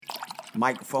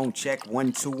Microphone check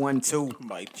 1 2 1 2.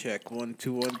 Mic check 1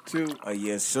 2 1 2.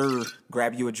 Yes, sir.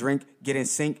 Grab you a drink, get in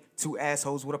sync. Two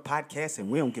assholes with a podcast, and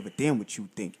we don't give a damn what you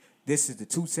think. This is the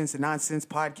 2 Cents and Noncents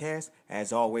podcast.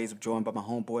 As always, I'm joined by my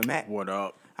homeboy Matt. What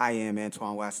up? I am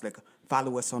Antoine Weisslicker.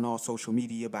 Follow us on all social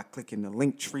media by clicking the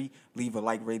link tree. Leave a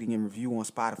like, rating, and review on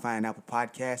Spotify and Apple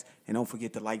Podcasts. And don't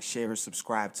forget to like, share, and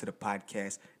subscribe to the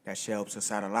podcast. That helps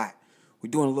us out a lot. We're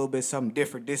doing a little bit something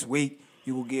different this week.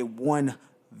 You will get one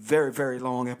very, very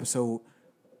long episode.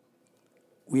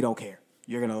 We don't care.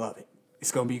 You're going to love it.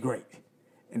 It's going to be great.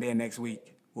 And then next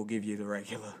week, we'll give you the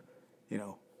regular,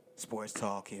 sports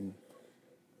talk. And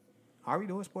are we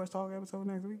doing sports talk episode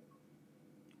next week?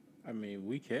 I mean,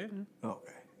 we can.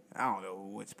 Okay. I don't know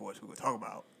what sports we would talk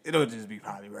about. It'll just be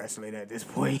probably wrestling at this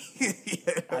point.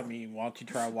 I mean, why don't you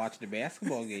try watching the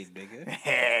basketball game, nigga?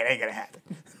 It ain't gonna happen.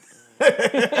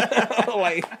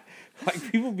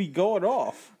 like people be going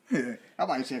off. I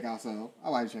might check out some.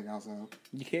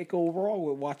 You can't go wrong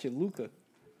with watching Luka.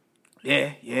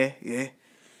 Yeah.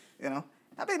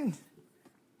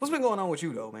 What's been going on with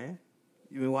you though, man?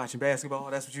 You been watching basketball?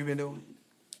 That's what you've been doing?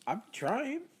 I'm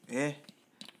trying. Yeah.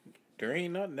 There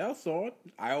ain't nothing else on.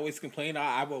 I always complain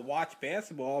I would watch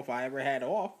basketball if I ever had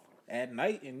off at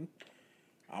night, and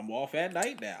I'm off at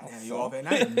night now. Yeah, you're off at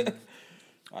night.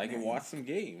 I can watch some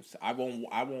games. I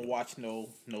won't watch no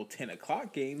 10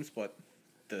 o'clock games, but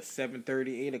the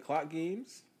 7:30, 8 o'clock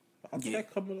games, I'll check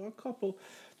a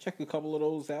couple of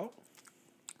those out.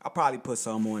 I'll probably put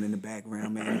some on in the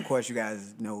background, man. Of course, you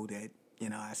guys know that,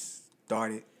 I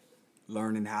started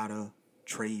learning how to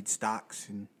trade stocks,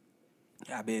 and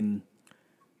I've been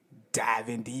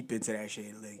diving deep into that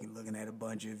shit, like looking at a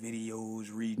bunch of videos,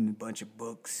 reading a bunch of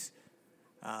books.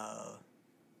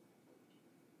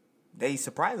 They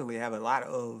surprisingly have a lot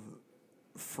of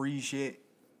free shit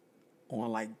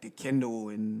on like the Kindle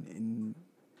and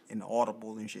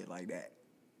Audible and shit like that.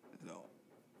 So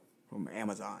from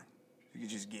Amazon, you can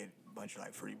just get a bunch of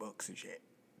like free books and shit.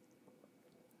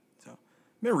 So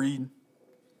been reading.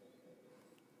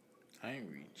 I ain't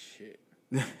reading shit.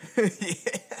 Yeah.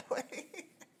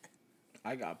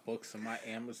 I got books in my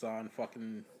Amazon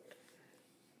fucking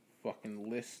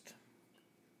list.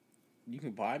 You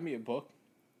can buy me a book.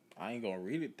 I ain't gonna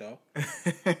read it though.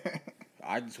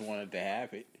 I just wanted to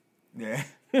have it. Yeah.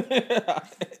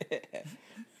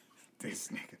 This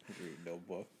nigga. Read no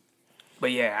book.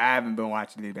 But yeah, I haven't been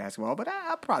watching any basketball, but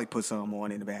I'll probably put some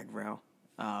on in the background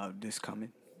this coming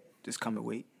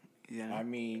week. Yeah. I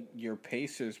mean, your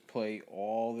Pacers play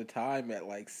all the time at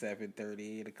like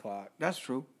 7:30, 8 o'clock. That's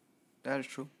true. That is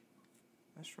true.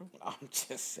 That's true. I'm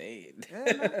just saying.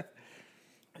 Yeah.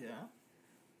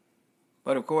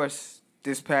 But of course,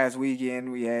 this past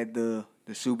weekend we had the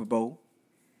Super Bowl.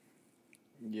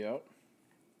 Yep.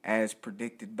 As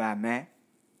predicted by Matt,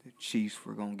 the Chiefs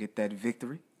were going to get that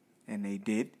victory, and they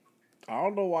did. I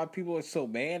don't know why people are so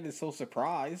mad and so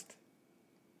surprised.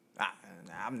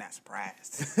 I'm not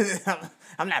surprised.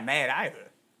 I'm not mad either.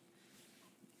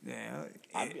 Yeah,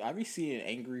 I be seeing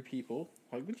angry people.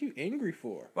 Like, what you angry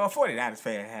for? Well, 49ers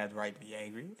fans have the right to be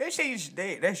angry. They should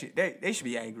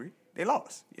be angry. They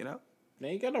lost, They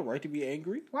ain't got no right to be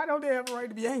angry. Why don't they have a right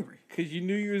to be angry? Because you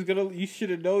knew you should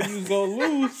have known you was going to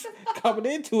lose coming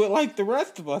into it like the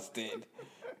rest of us did.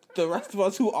 The rest of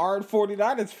us who aren't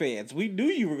 49ers fans, we knew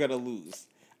you were going to lose.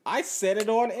 I said it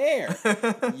on air.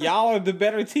 Y'all are the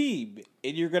better team,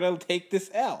 and you're going to take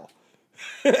this L.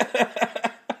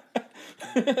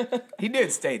 He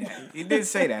did say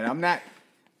that. I'm not...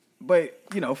 But,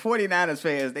 49ers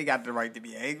fans, they got the right to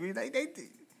be angry. They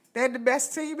had the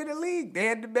best team in the league. They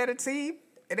had the better team,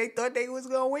 and they thought they was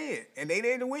going to win, and they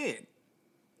didn't win.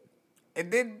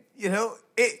 And then,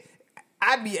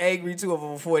 I'd be angry, too, if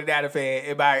I'm a 49er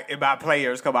fan, and my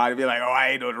players come out and be like, oh, I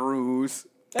ain't know the rules.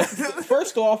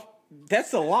 First off,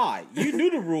 that's a lie. You knew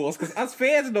the rules, because us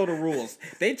fans know the rules.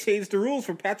 They changed the rules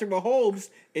for Patrick Mahomes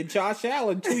and Josh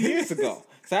Allen 2 years ago.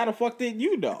 So how the fuck didn't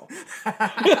you know?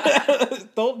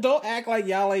 Don't act like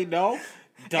y'all ain't know.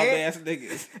 Dumbass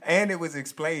niggas. And it was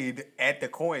explained at the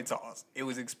coin toss.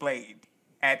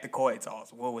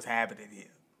 What was happening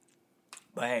here.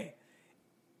 But hey,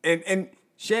 and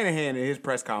Shanahan in his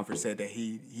press conference said that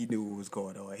he knew what was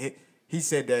going on. He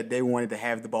said that they wanted to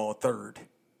have the ball third.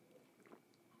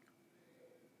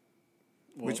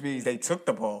 Which means they took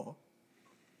the ball.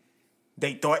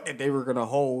 They thought that they were going to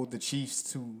hold the Chiefs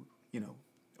to,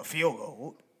 a field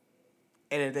goal.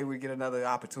 And that they would get another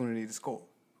opportunity to score.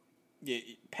 Yeah,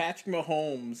 Patrick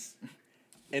Mahomes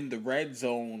in the red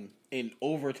zone in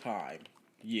overtime.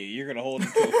 Yeah, you're going to hold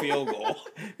him to a field goal.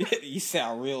 You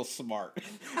sound real smart.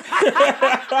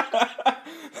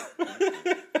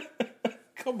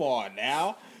 Come on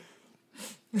now.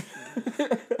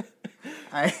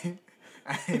 I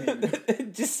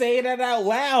ain't Just saying that out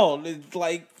loud. It's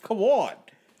like, come on.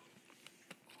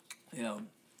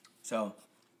 So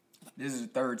this is the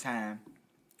third time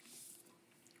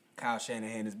Kyle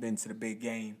Shanahan has been to the big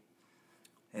game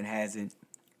and hasn't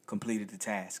completed the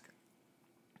task.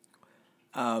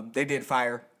 They did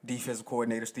fire defensive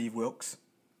coordinator Steve Wilkes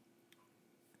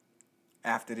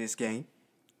after this game.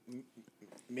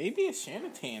 Maybe it's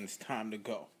Shanahan's time to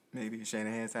go. Maybe it's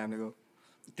Shanahan's time to go.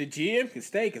 The GM can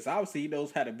stay because obviously he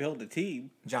knows how to build a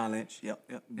team. John Lynch, yep.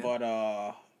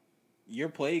 But your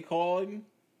play calling,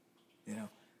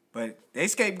 but they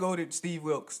scapegoated Steve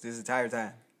Wilkes this entire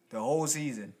time, the whole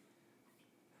season.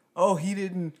 Oh, he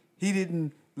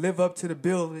didn't live up to the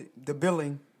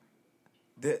billing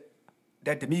that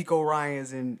DeMeco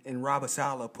Ryans and Robert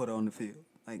Saleh put on the field.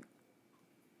 Like,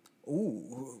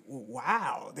 ooh,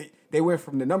 wow. They went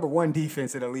from the number 1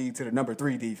 defense in the league to the number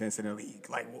 3 defense in the league.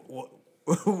 Like,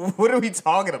 what are we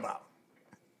talking about?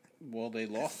 well, they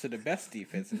lost to the best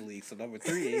defense in the league, so number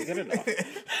 3 ain't good enough. And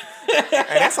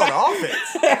that's on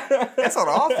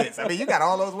the offense. I mean, you got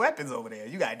all those weapons over there.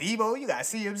 You got Debo, you got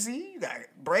CMC, you got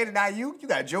Brandon Ayuk, you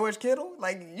got George Kittle.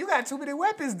 Like, you got too many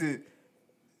weapons to...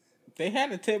 They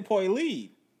had a 10-point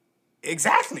lead.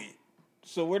 Exactly.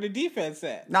 So where the defense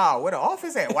at? Nah, where the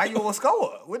offense at? Why you gonna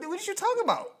score? What are you talking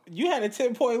about? You had a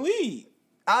 10-point lead.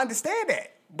 I understand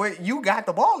that. But you got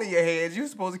the ball in your hands. You're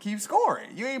supposed to keep scoring.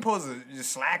 You ain't supposed to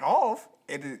just slack off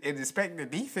and expect the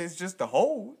defense just to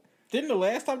hold. Didn't the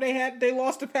last time they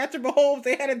lost to Patrick Mahomes,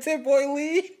 they had a 10-point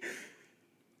lead?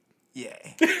 Yeah.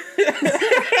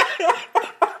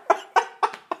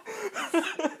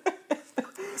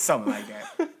 Something like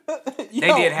that. They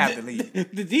did have the lead.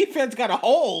 The defense got to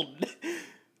hold.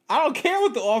 I don't care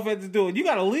what the offense is doing. You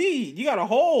got to lead. You got to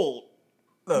hold.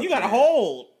 Look, you got to man,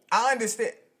 hold. I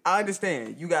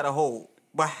understand. You got to hold.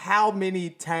 But how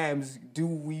many times do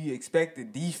we expect the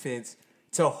defense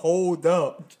to hold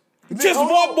up? Just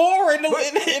one more in the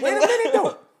wait a minute,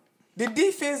 though.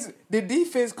 The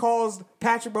defense caused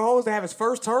Patrick Mahomes to have his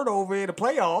first turnover in the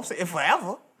playoffs and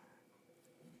forever.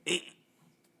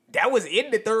 That was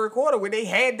in the third quarter when they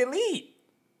had the lead.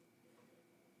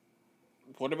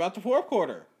 What about the fourth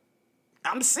quarter?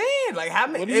 I'm saying, like, how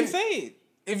many? What are you saying?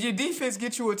 If your defense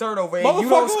gets you a turnover and you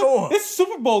don't score, this is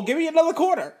Super Bowl. Give me another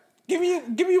quarter. Give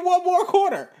me one more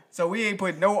quarter. So we ain't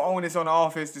put no onus on the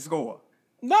offense to score.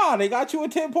 Nah, they got you a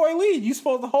 10-point lead. You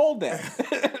supposed to hold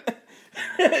that.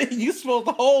 You supposed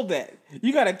to hold that.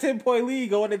 You got a 10-point lead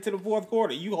going into the fourth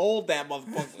quarter. You hold that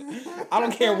motherfucker. I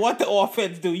don't care what the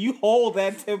offense do. You hold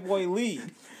that 10-point lead.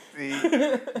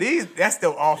 See, that's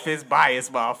the offense bias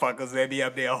motherfuckers that be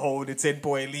up there holding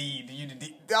 10-point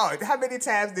lead. Dog, how many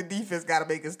times the defense got to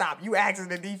make a stop? You asking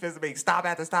the defense to make stop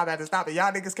after stop after stop, and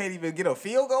y'all niggas can't even get a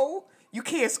field goal? You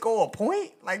can't score a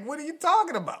point? Like, what are you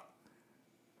talking about?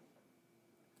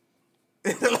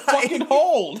 Fucking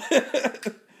hold.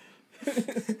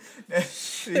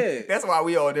 That's why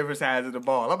we on different sides of the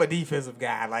ball. I'm a defensive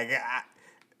guy. Like,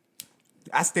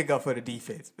 I stick up for the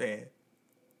defense, man.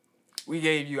 We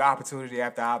gave you opportunity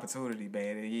after opportunity,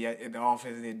 man, and the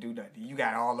offense didn't do nothing. You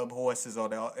got all them horses on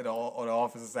the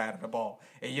offensive side of the ball,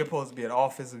 and you're supposed to be an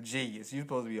offensive genius. You're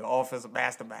supposed to be an offensive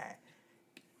mastermind.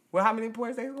 Well, how many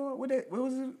points they scored? What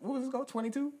was it score?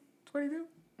 22? 22?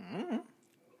 Mm-hmm.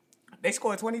 They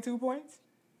scored 22 points?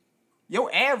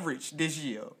 Your average this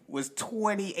year was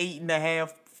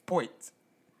 28.5 points.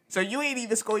 So you ain't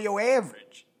even score your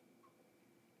average.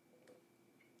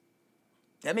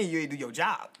 That means you ain't do your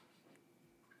job.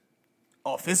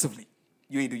 Offensively,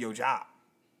 you ain't do your job.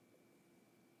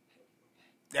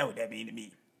 That's what that mean to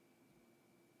me.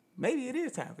 Maybe it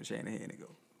is time for Shanahan to go.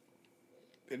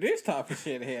 It is time for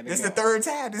Shanahan to go. This is the third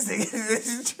time this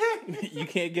is You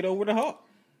can't get over the hump.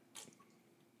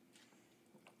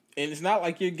 And it's not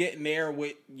like you're getting there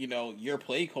with, your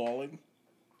play calling.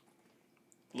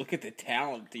 Look at the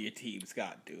talent that your team's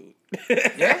got, dude.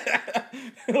 Yeah.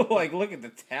 Look at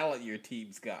the talent your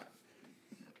team's got.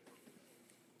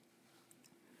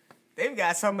 They've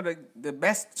got some of the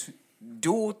best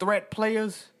dual threat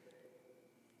players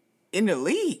in the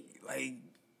league. Like,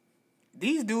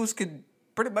 these dudes could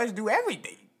pretty much do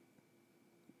everything.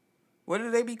 What do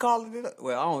they be calling it?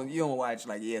 Well, you don't watch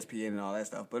like ESPN and all that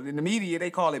stuff, but in the media they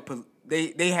call it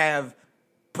they have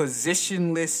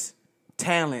positionless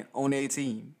talent on their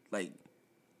team. Like,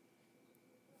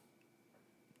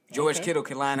 George Kittle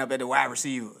can line up at the wide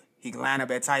receiver. He can line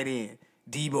up at tight end.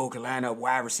 Debo can line up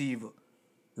wide receiver,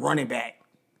 running back,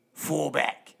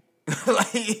 fullback.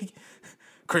 Like,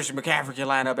 Christian McCaffrey can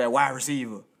line up at wide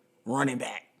receiver, running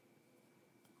back.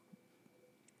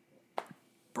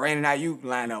 Brandon Ayuk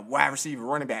line up, wide receiver,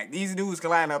 running back. These dudes can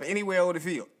line up anywhere on the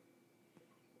field.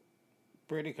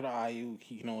 Brandon Ayuk,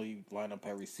 he can only line up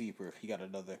at receiver if he got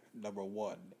another number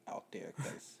one out there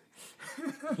because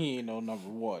he ain't no number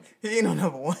one. He ain't no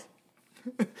number one.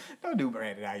 Don't do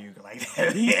Brandon Ayuk like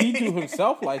that. He do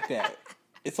himself like that.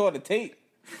 It's on the tape.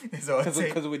 It's on the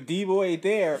tape. Because when Debo ain't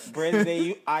there, Brandon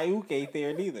Ayuk ain't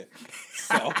there neither.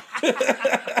 So,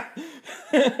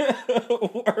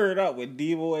 word up. When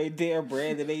Debo ain't there,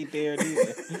 Brandon ain't there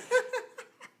neither.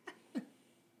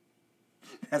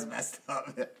 That's messed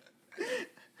up.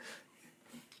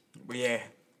 But yeah.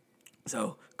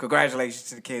 So, congratulations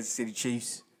to the Kansas City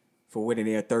Chiefs for winning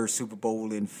their third Super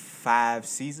Bowl in 5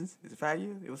 seasons. Is it 5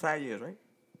 years? It was 5 years, right?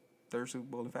 Third Super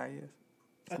Bowl in 5 years?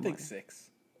 I think 6.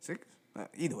 6?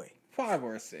 Either way. 5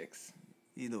 or 6.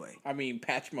 Either way. I mean,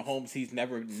 Patrick Mahomes, he's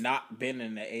never not been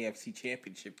in the AFC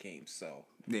Championship game, so.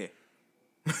 Yeah.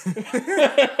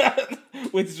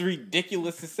 Which is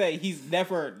ridiculous to say. He's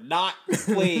never not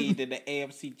played in the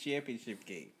AFC Championship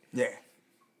game. Yeah.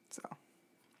 So.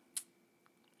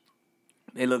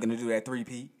 They're looking to do that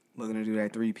three-peat.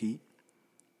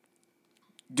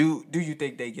 Do you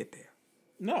think they get there?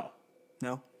 No.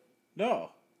 No?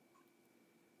 No.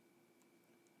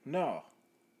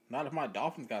 Not if my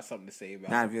Dolphins got something to say about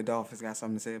it. Not if your Dolphins got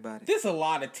something to say about it. There's a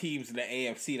lot of teams in the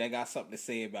AFC that got something to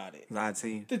say about it. A lot of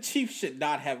teams. The Chiefs should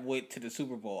not have went to the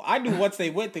Super Bowl. I knew once they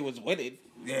went, they was winning.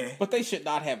 Yeah. But they should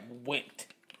not have went.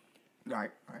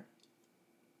 Right.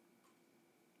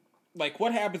 Like,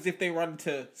 what happens if they run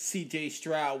into C.J.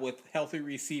 Stroud with healthy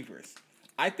receivers?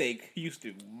 I think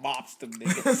Houston mops them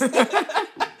niggas.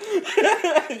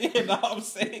 You know what I'm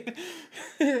saying?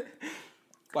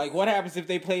 Like, what happens if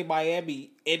they play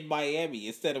Miami in Miami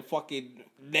instead of fucking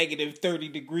negative 30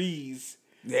 degrees?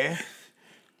 Yeah.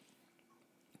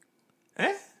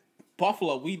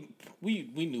 Buffalo, we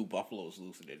knew Buffalo was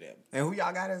losing to them. And who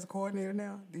y'all got as a coordinator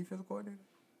now? Defensive coordinator?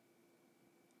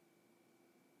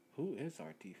 Who is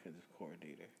our defensive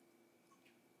coordinator?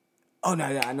 Oh, no,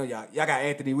 I know y'all. Y'all got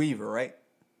Anthony Weaver, right?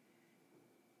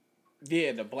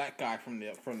 Yeah, the black guy from the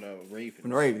Ravens. From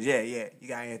the Ravens, yeah. You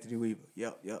got Anthony Weaver.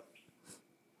 Yep.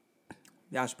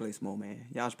 Y'all should play some more, man.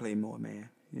 Y'all should play more, man.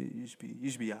 You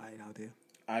should be all right out there.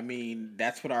 I mean,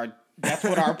 that's what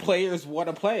our players want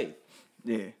to play.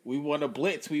 Yeah. We want to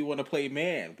blitz. We want to play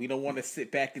man. We don't want to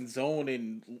sit back in zone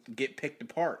and get picked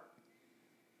apart.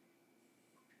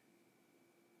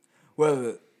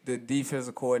 Well, the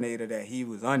defensive coordinator that he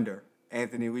was under,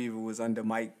 Anthony Weaver, was under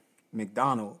Mike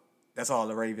McDonald. That's all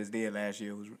the Ravens did last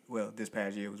year. This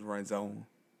past year was run zone.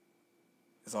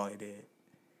 That's all they did.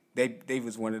 They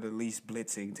was one of the least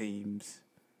blitzing teams.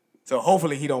 So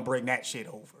hopefully he don't bring that shit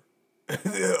over.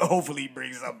 Hopefully he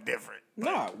brings something different.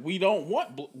 Nah, we don't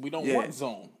want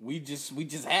zone. We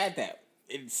just had that.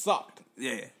 It sucked.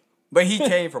 Yeah. But he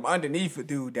came from underneath a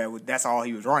dude that's all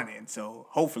he was running. So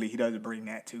hopefully he doesn't bring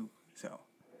that too. So,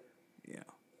 yeah.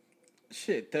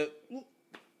 Shit,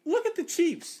 look at the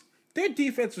Chiefs. Their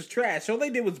defense was trash. All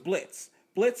they did was blitz.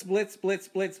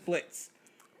 Blitz.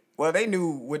 Well, they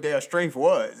knew what their strength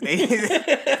was.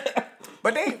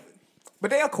 But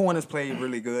their corners played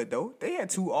really good though. They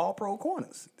had 2 All-Pro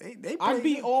corners. They I'd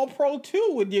be All-Pro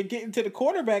too when you're getting to the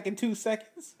quarterback in 2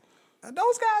 seconds.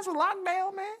 Those guys were locked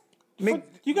down, man.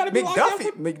 You gotta be locked down.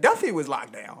 McDuffie was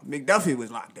locked down. They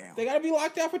gotta be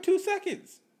locked down for 2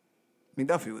 seconds.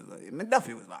 McDuffie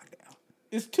was locked down.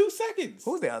 It's 2 seconds.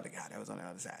 Who's the other guy that was on the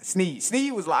other side? Snead.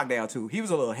 Snead was locked down too. He was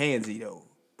a little handsy though,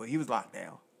 but he was locked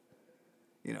down.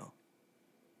 You know,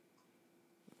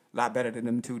 a lot better than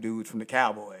them 2 dudes from the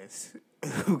Cowboys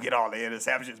who get all the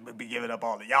interceptions but be giving up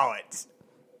all the yards.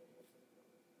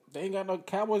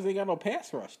 Cowboys ain't got no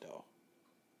pass rush though.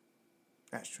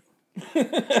 That's true.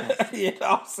 You know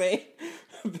what I'm saying?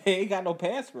 They ain't got no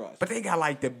pass rush. But they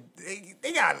got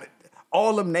they got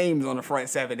all them names on the front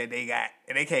 7 that they got,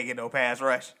 and they can't get no pass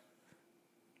rush.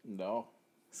 No.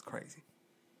 It's crazy.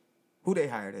 Who they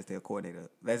hired as their coordinator?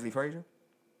 Leslie Frazier?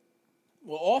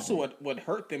 Well, also what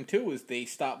hurt them too is they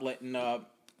stopped letting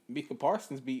Micah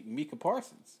Parsons beat Micah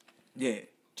Parsons. Yeah.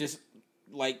 Just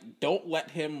don't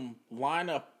let him line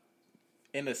up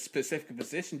in a specific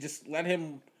position. Just let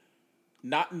him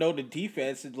not know the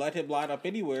defense and let him line up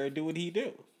anywhere and do what he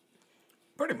do.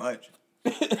 Pretty much.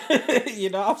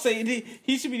 You know what I'm saying?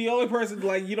 He should be the only person,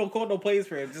 you don't call no plays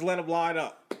for him. Just let him line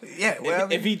up. Yeah,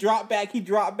 well... If he drop back, he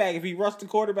drop back. If he rush the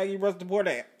quarterback, he rush the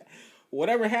quarterback.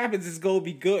 Whatever happens is going to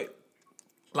be good.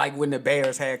 Like when the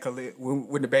Bears had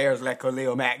when the Bears let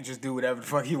Khalil Mack just do whatever the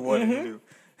fuck he wanted to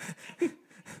do.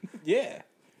 Yeah.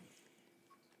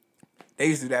 They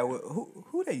used to do that with...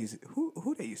 Who they used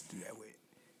to do that with?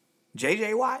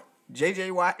 J.J. Watt?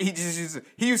 JJ Watt,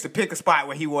 he used to pick a spot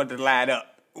where he wanted to line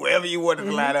up. Wherever you wanted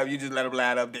to line up, you just let him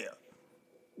line up there.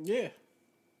 Yeah.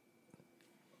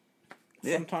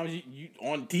 Sometimes you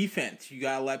on defense, you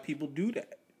gotta let people do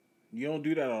that. You don't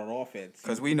do that on offense.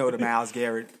 Because we know the Myles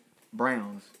Garrett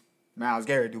Browns. Myles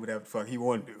Garrett do whatever the fuck he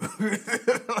want to do.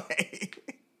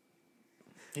 Like,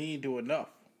 he ain't do enough.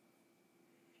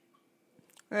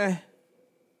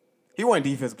 He won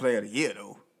Defensive Player of the Year,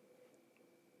 though.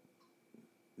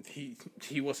 He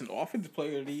wasn't Offensive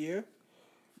Player of the Year.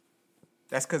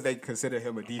 That's because they consider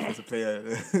him a defensive player.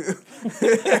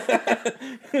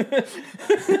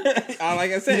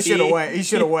 Like I said, he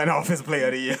should have won Offensive Player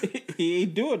of the Year. He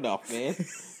ain't do enough, man.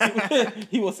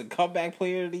 He was a comeback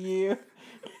player of the year.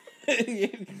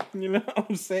 You know what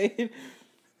I'm saying?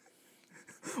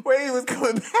 Where he was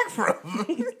coming back from?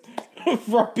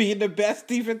 From being the best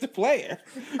defensive player.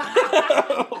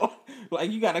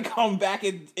 Like, you got to come back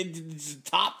and just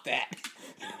top that.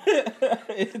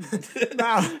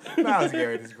 Myles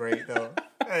Garrett is great, though.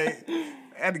 Hey,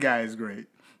 that guy is great.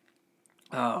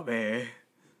 Oh, man.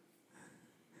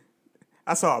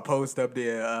 I saw a post up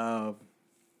there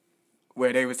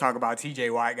where they was talking about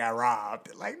TJ Watt got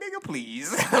robbed. Like, nigga,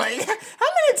 please. Like, how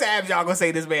many times y'all gonna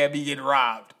say this man be getting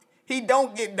robbed? He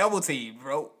don't get double teamed,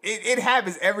 bro. It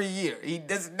happens every year. He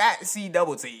does not see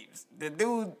double teams. The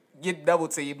dude get double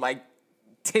teamed like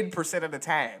 10% of the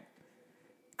time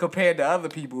compared to other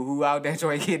people who out there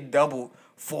trying to get double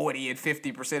 40 and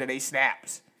 50% of their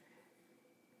snaps.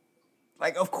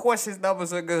 Like, of course his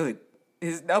numbers are good.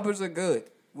 His numbers are good.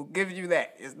 We'll give you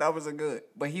that. His numbers are good.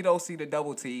 But he don't see the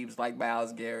double teams like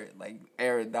Myles Garrett, like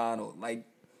Aaron Donald, like,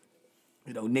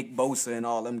 Nick Bosa and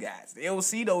all them guys. They don't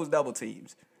see those double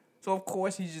teams. So, of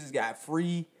course, he just got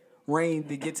free reign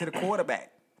to get to the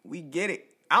quarterback. We get it.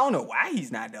 I don't know why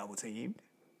he's not double teamed.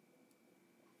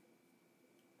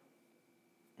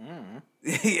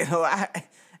 I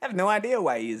have no idea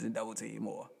why he isn't double teamed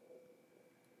more.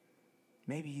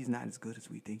 Maybe he's not as good as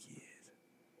we think he is.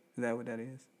 Is that what that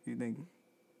is? You think?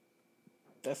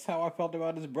 That's how I felt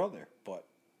about his brother, but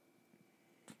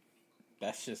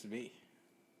that's just me.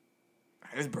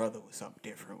 His brother was something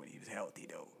different when he was healthy,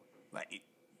 though. Like,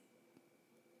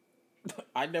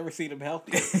 I never seen him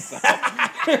healthy. So.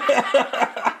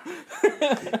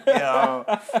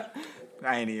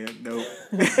 I ain't even. Nope.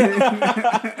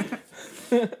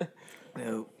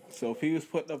 Nope. So if he was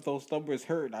putting up those numbers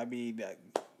hurt, I mean,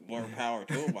 more power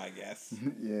to him, I guess.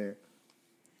 Yeah.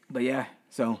 But yeah,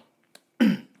 so.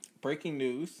 Breaking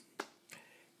news.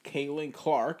 Caitlin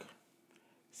Clark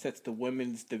sets the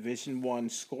women's Division I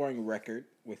scoring record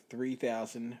with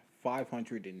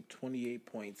 3,528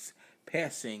 points,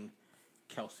 passing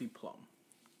Kelsey Plum.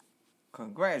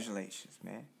 Congratulations,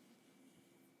 man.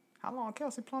 How long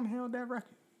Kelsey Plum held that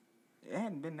record? It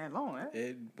hadn't been that long, eh?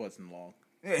 It wasn't long.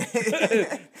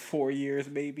 4 years,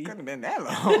 maybe. Couldn't have been that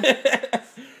long.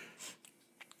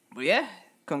 But yeah,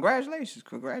 congratulations.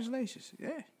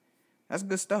 Yeah, that's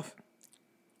good stuff.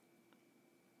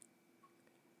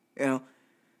 The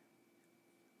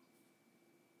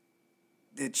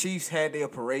Chiefs had their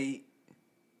parade.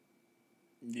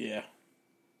 Yeah.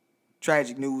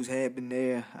 Tragic news had been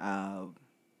there.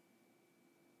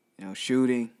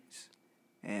 Shootings.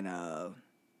 And I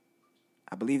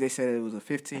believe they said it was a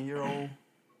 15-year-old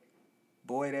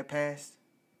boy that passed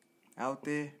out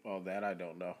there. Oh, that I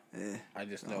don't know. Yeah. I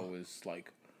just know it was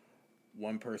like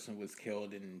one person was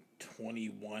killed and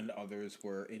 21 others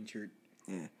were injured.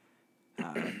 Yeah.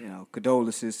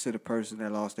 Condolences to the person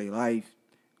that lost their life,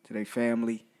 to their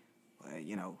family.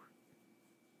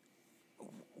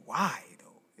 Why,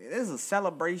 though? It is a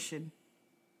celebration.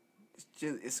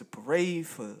 It's a parade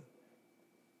for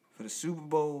the Super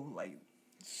Bowl. Like,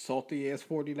 salty-ass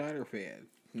 49er fan.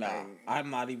 Nah, I'm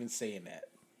not even saying that.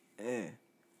 Yeah.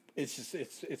 It's just,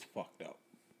 it's fucked up.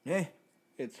 Yeah.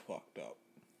 It's fucked up.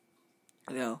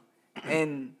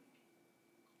 And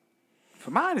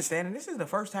from my understanding, this is the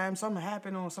first time something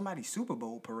happened on somebody's Super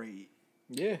Bowl parade.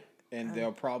 Yeah, and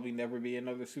there'll probably never be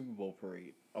another Super Bowl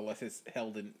parade unless it's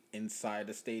held inside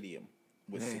a stadium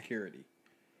with security.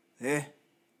 Yeah.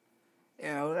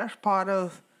 That's part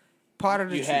of the...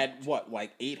 You had,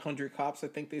 like 800 cops, I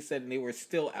think they said, and they were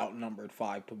still outnumbered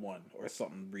 5-1 or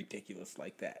something ridiculous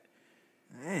like that.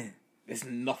 Man. There's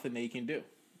nothing they can do.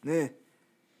 Yeah.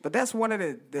 But that's one of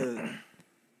the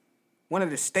one of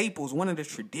the staples, one of the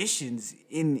traditions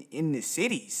in the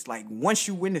cities. Like, once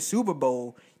you win the Super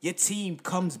Bowl, your team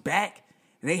comes back,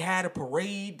 and they had a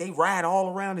parade. They ride all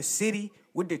around the city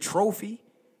with the trophy.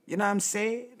 You know what I'm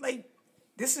saying? Like,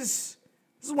 this is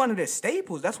one of the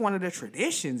staples. That's one of the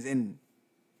traditions, and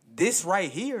this right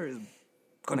here is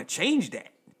gonna change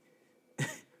that.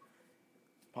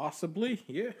 Possibly,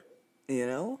 yeah. You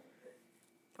know,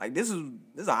 like this is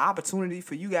an opportunity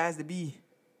for you guys to be,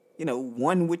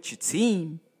 one with your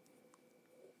team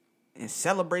and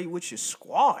celebrate with your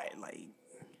squad. Like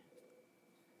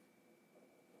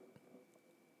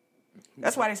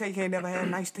that's why they say you can't never have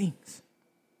nice things.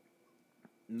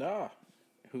 Nah,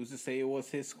 who's to say it was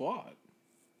his squad?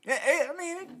 I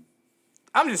mean,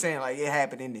 I'm just saying like it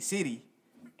happened in the city.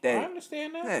 That, I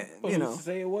understand that, but who's to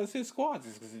say it was his squad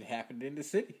just because it happened in the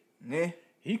city? Yeah.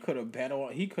 He could have bet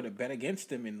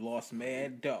against him and lost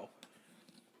mad dough.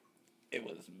 It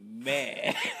was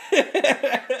mad.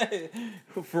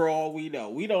 For all we know.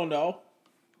 We don't know.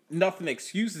 Nothing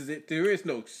excuses it. There is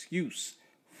no excuse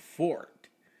for it.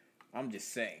 I'm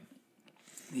just saying.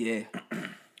 Yeah.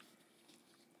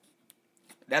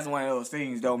 That's one of those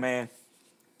things though, man.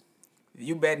 If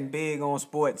you betting big on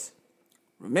sports,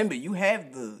 remember you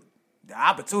have the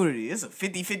opportunity. It's a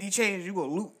 50-50 chance you're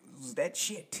gonna lose that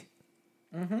shit.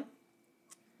 Mm-hmm.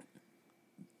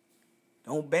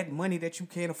 Don't bet money that you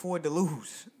can't afford to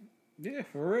lose. Yeah,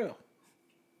 for real.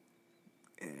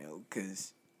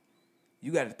 Because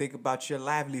you got to think about your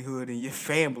livelihood and your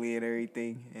family and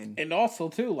everything. And also,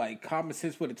 too, like, common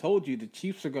sense would have told you the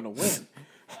Chiefs are going to win.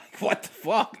 Like, what the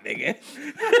fuck, nigga?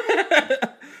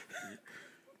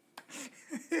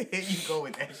 Here you go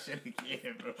with that shit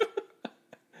again, bro.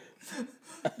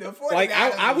 Like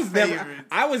I was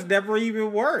never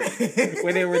even worried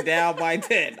when they were down by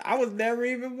 10. I was never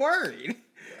even worried.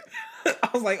 I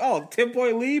was like,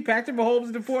 10-point lead, Patrick Mahomes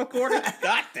in the fourth quarter.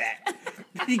 Got that.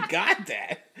 He got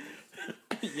that.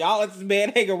 Y'all let this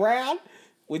man hang around?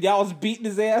 When y'all was beating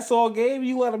his ass all game,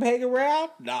 you let him hang around?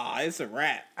 Nah, it's a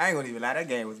wrap. I ain't gonna even lie, that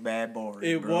game was bad boring.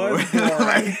 It bro. was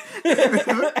boring.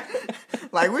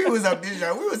 like we was up this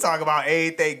year, we was talking about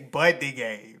anything but the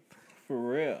game. For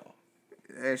real.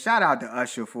 Shout out to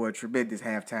Usher for a tremendous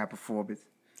halftime performance.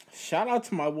 Shout out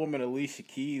to my woman Alicia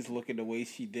Keys looking the way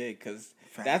she did, because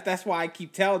that's why I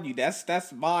keep telling you that's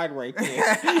mine right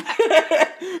there.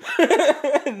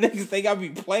 Niggas think I be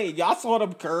playing. Y'all saw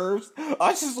them curves.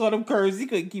 Usher saw them curves. He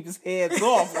couldn't keep his hands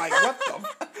off. Like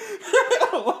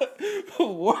what the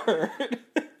word?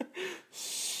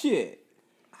 Shit.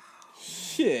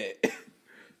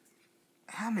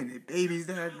 How many babies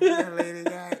that lady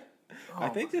got? I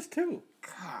think just 2.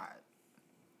 God,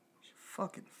 she's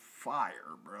fucking fire,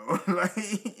 bro.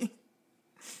 Like,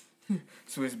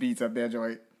 Swiss Beats up there,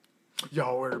 joint.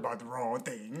 Y'all worried about the wrong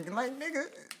thing. Like, nigga,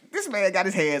 this man got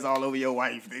his hands all over your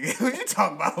wife, nigga. What you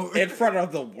talking about? In front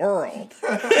of the world.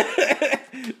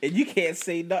 And you can't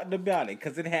say nothing about it,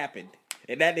 because it happened.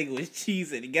 And that nigga was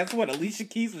cheesing. And guess what? Alicia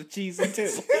Keys was cheesing, too.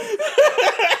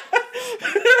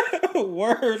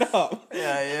 Word up.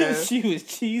 Yeah. She was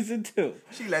cheesing too.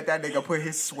 She let that nigga put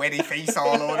his sweaty face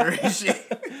all on her and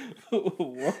shit.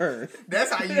 Word.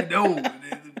 That's how you know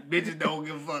bitches don't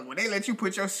give a fuck. When they let you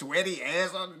put your sweaty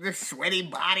ass on this sweaty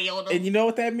body on them. And you know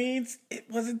what that means? It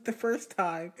wasn't the first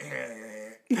time.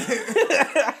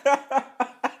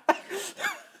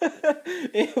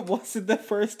 It wasn't the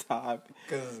first time.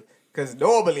 Cause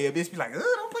normally a bitch be like,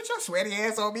 don't put your sweaty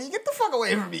ass on me. Get the fuck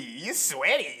away from me. You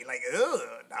sweaty. Like,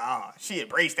 nah. She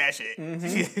embraced that shit.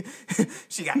 Mm-hmm.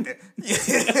 She got the,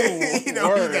 you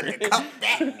know, you got the cup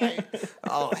back.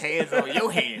 Like, hands on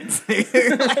your hands.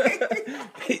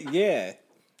 Yeah.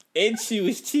 And she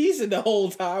was cheesing the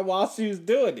whole time while she was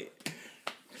doing it.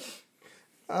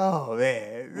 Oh,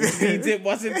 man. Which means it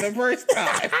wasn't the first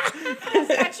time.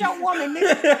 That's your woman,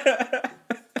 nigga.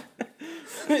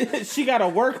 She got a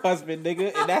work husband,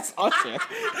 nigga, and that's Usher.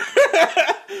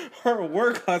 Her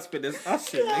work husband is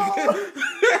Usher, nigga.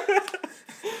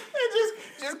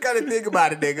 just gotta think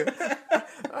about it, nigga.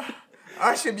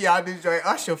 Usher be out this joint.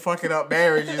 Usher fucking up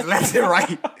marriages left and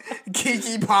right.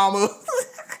 Kiki Palmer.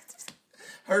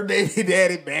 Her baby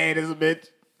daddy bad as a bitch.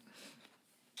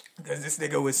 Because this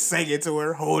nigga was singing to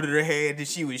her, holding her hand, and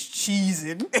she was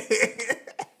cheesing.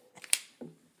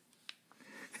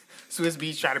 Swiss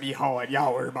Beats trying to be hard.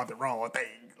 Y'all worried about the wrong thing.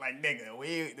 Like, nigga,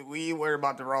 we ain't worried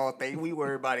about the wrong thing. We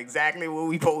worried about exactly what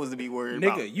we supposed to be worried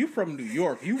about. Nigga, you from New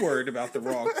York. You worried about the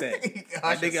wrong thing.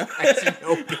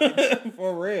 Nigga.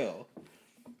 For real.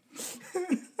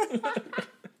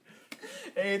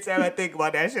 Every time I think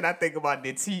about that shit, I think about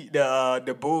the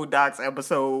Boondocks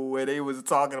episode where they was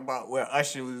talking about where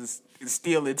Usher was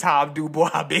stealing Tom Dubois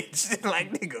bitch.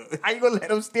 Like, nigga, how you gonna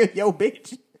let him steal your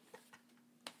bitch?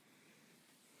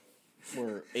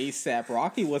 Where ASAP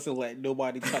Rocky wasn't letting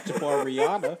nobody touch upon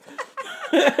Rihanna.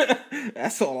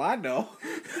 That's all I know.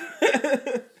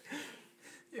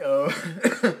 Yo.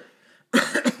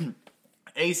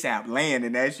 ASAP laying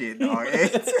in that shit, dog.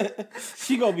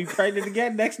 She gonna be pregnant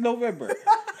again next November.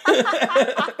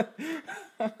 But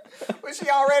she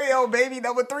already on baby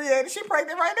number 3, and she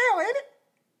pregnant right now, ain't it?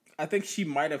 I think she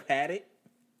might have had it.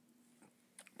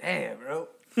 Damn, bro.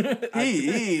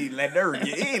 he ain't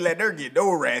letting her get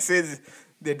no rest.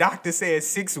 The doctor said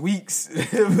 6 weeks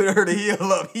for her to heal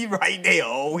up. He right there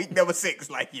on week number 6,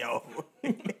 like, yo.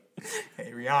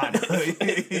 Hey,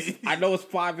 Rihanna. I know it's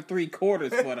 5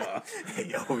 3/4, but Hey,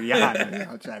 yo, Rihanna,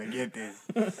 I'm trying to get this.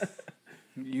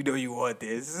 You know you want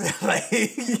this.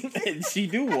 and she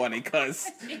do want it, cause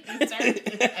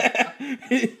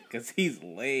he's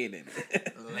laying in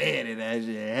it. Laying in that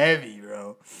shit heavy,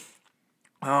 bro.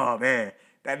 Oh, man.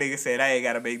 That nigga said, I ain't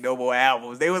got to make no more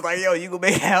albums. They was like, yo, you gonna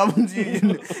make albums? He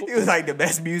was like, the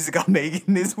best music I'm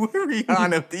making is with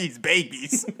Rihanna, these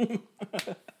babies.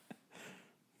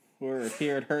 We're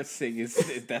hearing her sing.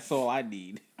 That's all I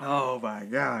need. Oh, my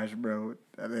gosh, bro.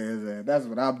 That's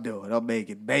what I'm doing. I'm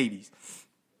making babies.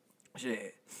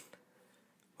 Shit.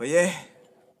 But, yeah.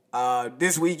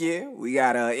 This weekend, we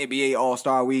got NBA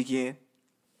All-Star Weekend.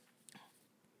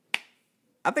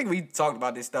 I think we talked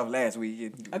about this stuff last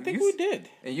week. I think we did.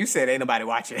 And you said ain't nobody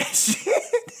watching that shit.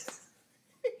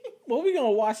 Well, we gonna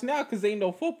watch now because ain't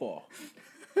no football.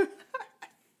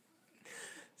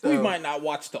 We might not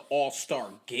watch the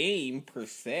All-Star game per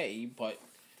se, but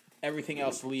everything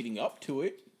else leading up to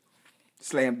it.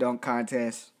 Slam dunk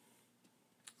contest.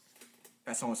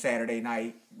 That's on Saturday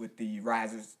night with the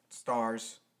Rising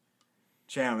Stars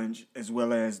Challenge, as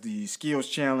well as the Skills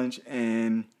Challenge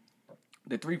and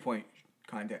the 3-point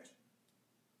contest.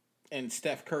 And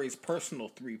Steph Curry's personal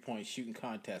 3-point shooting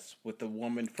contest with the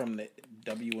woman from the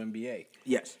WNBA.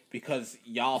 Yes. Because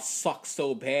y'all suck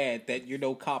so bad that you're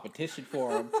no competition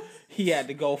for him. He had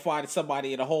to go find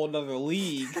somebody in a whole nother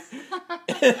league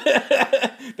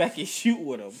that can shoot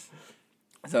with him.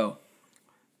 So,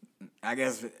 I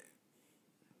guess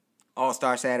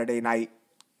All-Star Saturday night,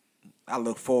 I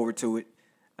look forward to it.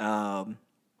 I'll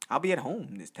be at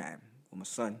home this time with my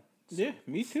son. Yeah,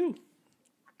 me too.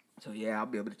 So, yeah, I'll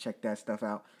be able to check that stuff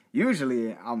out.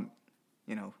 Usually, I'm,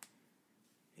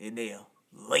 in there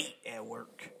late at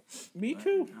work. Me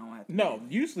too. No,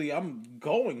 usually I'm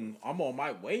on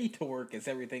my way to work as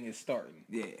everything is starting.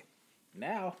 Yeah.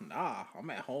 Now, I'm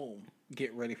at home,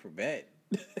 getting ready for bed.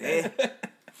 Yeah.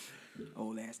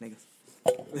 Old ass niggas.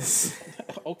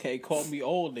 Okay, call me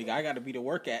old, nigga. I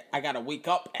gotta wake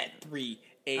up at 3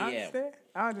 a.m.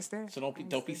 I understand. So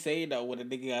don't be saying that when a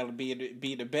nigga gotta be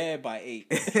in the bed by 8.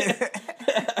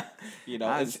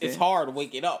 It's hard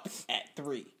waking up at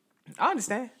 3. I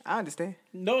understand.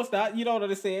 No, it's not. You don't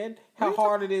understand how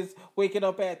hard it is waking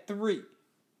up at 3.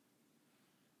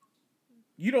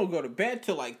 You don't go to bed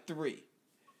till like 3.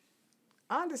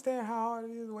 I understand how hard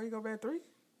it is to wake up at 3.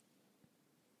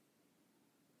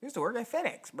 I used to work at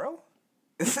FedEx, bro.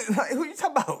 Like, who you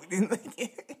talking about?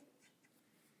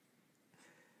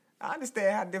 I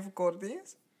understand how difficult it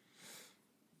is.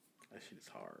 That shit is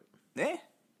hard. Yeah.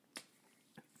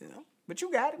 But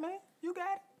you got it, man. You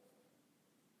got it.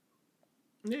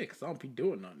 Yeah, because I don't be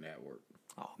doing nothing at work.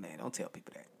 Oh, man, don't tell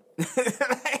people that.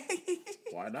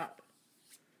 Why not?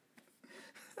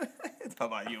 Talk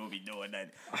about you don't be doing nothing.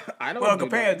 I don't. Well,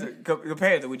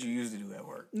 compared to what you used to do at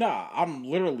work. Nah, I'm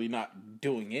literally not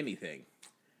doing anything.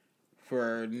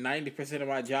 For 90% of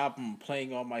my job, I'm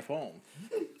playing on my phone.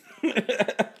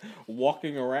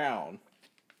 Walking around.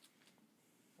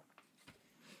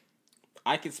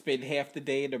 I could spend half the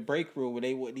day in the break room and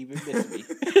they wouldn't even miss me.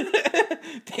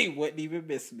 They wouldn't even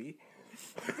miss me.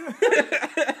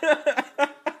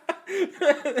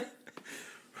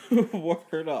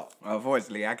 Word up.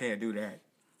 Unfortunately, I can't do that.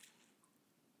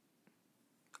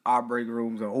 Our break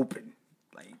rooms are open.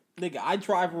 Like, nigga, I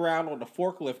drive around on the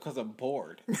forklift because I'm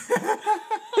bored.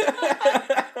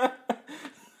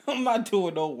 I'm not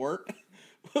doing no work.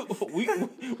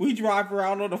 We drive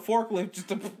around on the forklift just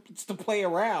to play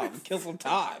around and kill some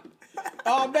time.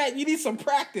 Oh man, you need some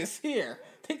practice. Here,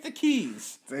 take the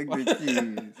keys. Like,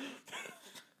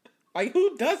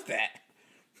 who does that?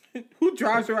 Who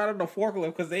drives around on the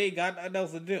forklift because they ain't got nothing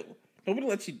else to do? Nobody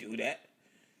lets you do that.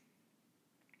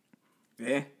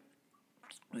 Yeah.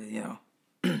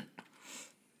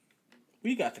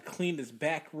 We got the cleanest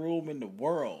back room in the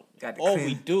world. All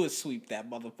we do is sweep that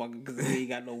motherfucker because we ain't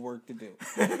got no work to do.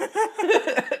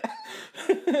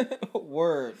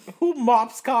 Word. Who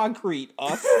mops concrete?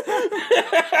 Us?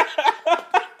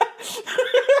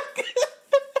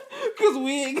 Because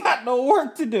we ain't got no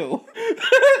work to do.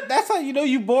 That's how you know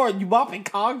you bored. You mopping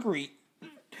concrete.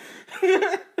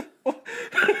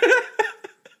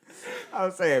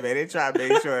 I'm saying, man, they try to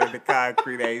make sure that the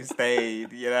concrete ain't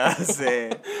stained. You know what I'm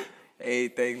saying?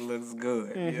 Everything looks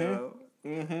good, you know?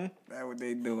 Mm-hmm. That's what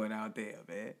they doing out there,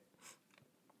 man.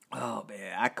 Oh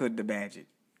man, I couldn't imagine.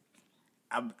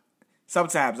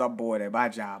 Sometimes I'm bored at my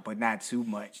job, but not too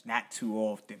much, not too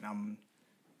often.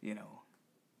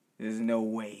 There's no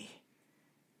way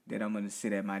that I'm gonna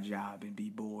sit at my job and be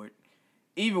bored.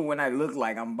 Even when I look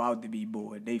like I'm about to be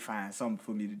bored, they find something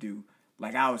for me to do.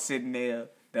 Like I was sitting there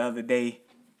the other day,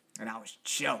 and I was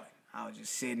chilling. I was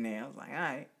just sitting there. I was like, all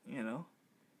right,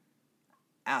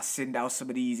 I'll send out some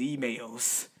of these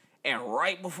emails. And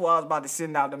right before I was about to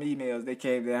send out them emails, they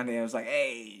came down there and was like,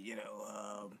 hey,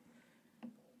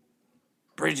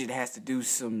 Bridget has to do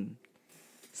some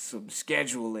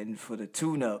scheduling for the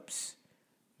tune-ups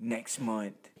next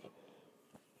month.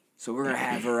 So we're gonna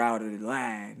have her out of the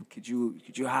line. Could you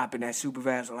hop in that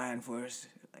supervisor line for us?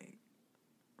 Like,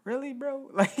 really, bro?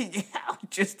 Like, I'm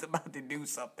just about to do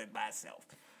something myself.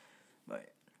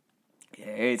 But yeah,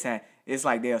 every time it's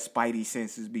like their spidey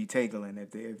senses be tingling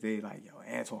if they like, yo,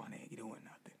 Antoine ain't doing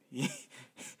nothing.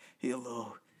 He a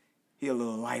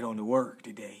little light on the work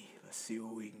today. Let's see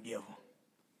what we can give him.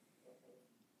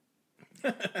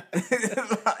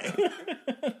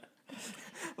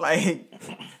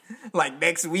 like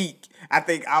next week, I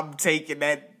think I'm taking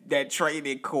that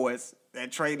training course,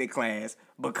 that training class,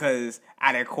 because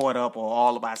I done caught up on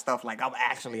all of my stuff. Like I'm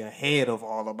actually ahead of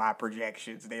all of my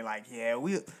projections. They like, yeah,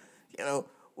 we'll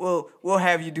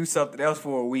have you do something else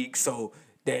for a week so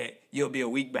that you'll be a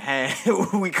week behind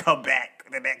when we come back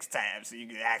the next time, so you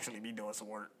can actually be doing some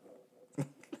work.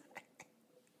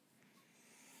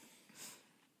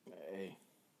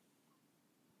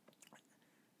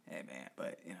 Hey man,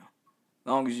 but as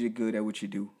long as you're good at what you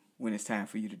do when it's time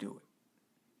for you to do it.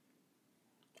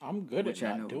 I'm good at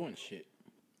not doing shit.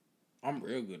 I'm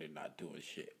real good at not doing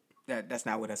shit. That's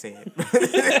not what I said.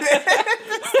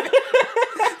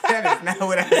 That is not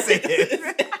what I said.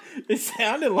 It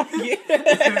sounded like it.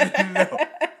 No.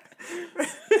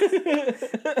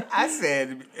 I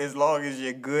said as long as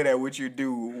you're good at what you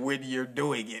do when you're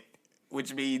doing it.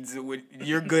 Which means when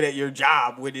you're good at your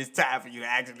job when it's time for you to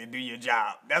actually do your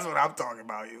job. That's what I'm talking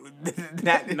about.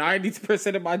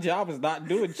 90% of my job is not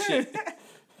doing shit.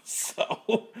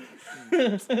 So,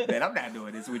 man, I'm not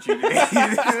doing this with you today.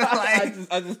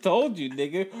 I just told you,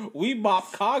 nigga. We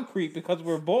mop concrete because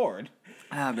we're bored.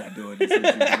 I'm not doing this with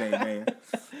you today, man.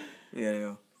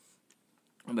 Yeah.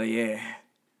 But yeah.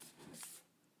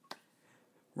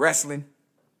 Wrestling.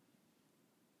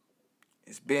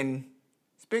 It's been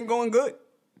going good.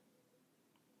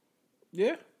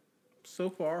 Yeah. So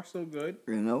far, so good.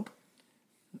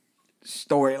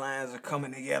 Storylines are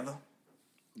coming together.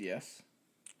 Yes.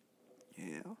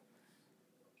 Yeah.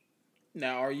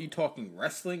 Now, are you talking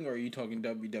wrestling or are you talking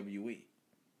WWE?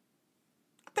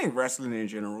 I think wrestling in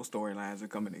general, storylines are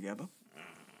coming together.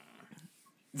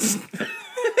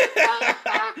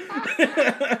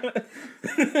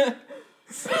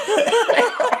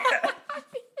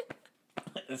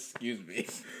 Excuse me.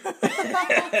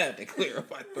 I had to clear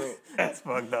up my throat. That's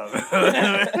fucked up.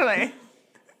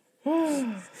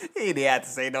 He didn't have to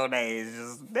say no names.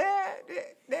 Just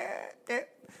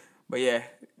But yeah,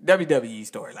 WWE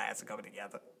storylines are coming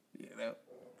together.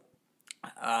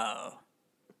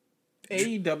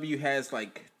 AEW has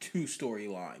like 2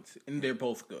 storylines, and they're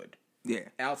both good. Yeah.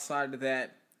 Outside of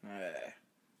that,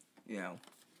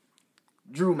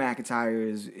 Drew McIntyre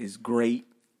is great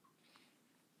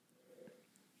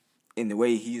in the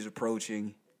way he's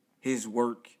approaching his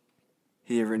work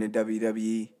here in the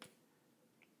WWE.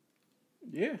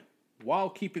 Yeah, while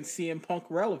keeping CM Punk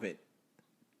relevant.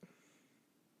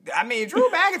 I mean, Drew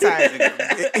McIntyre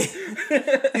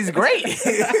is great.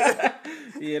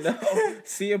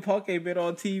 CM Punk ain't been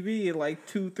on TV in like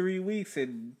 2-3 weeks,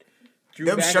 and Drew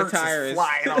Them McIntyre shirts is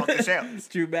flying off the shelves.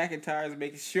 Drew McIntyre is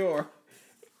making sure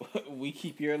we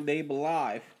keep your name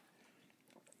alive.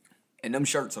 And them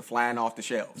shirts are flying off the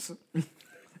shelves.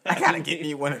 I gotta get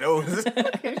me one of those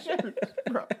shirts,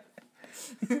 bro.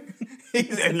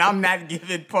 And I'm not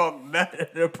giving Punk none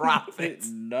of the profits.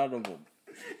 None of them.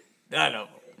 None of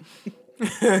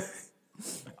them.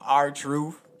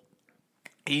 R-Truth,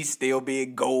 he's still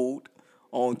being gold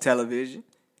on television.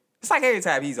 It's like every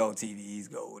time he's on TV, he's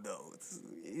gold, though.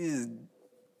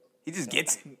 He just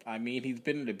gets it. I mean, he's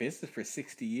been in the business for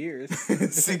 60 years.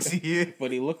 60 years?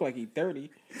 But he looked like he's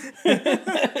 30.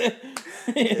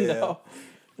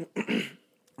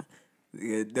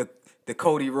 The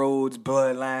Cody Rhodes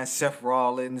bloodline, Seth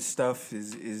Rollins stuff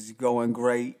is going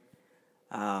great.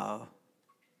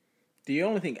 The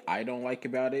only thing I don't like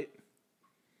about it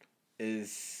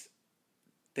is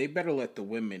they better let the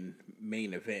women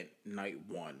main event night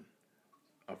 1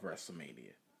 of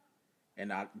WrestleMania and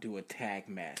not do a tag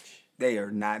match. They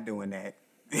are not doing that.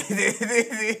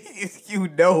 You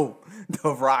know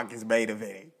The Rock is main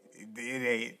eventing.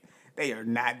 They are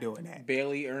not doing that.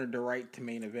 Bailey earned the right to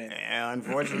main event. And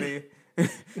unfortunately,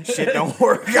 shit don't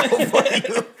work out for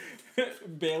you.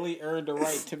 Bailey earned the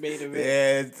right to main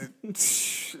event. Yeah,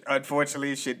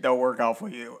 unfortunately, shit don't work out for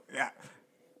you. Yeah.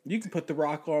 You can put The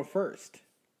Rock on first.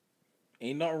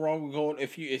 Ain't nothing wrong with going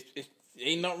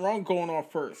ain't nothing wrong going on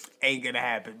first. Ain't gonna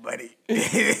happen, buddy.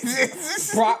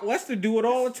 Brock Lesnar do it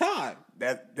all the time.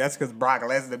 That's because Brock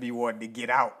Lesnar be wanting to get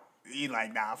out. He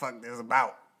like, nah, fuck this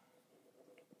about.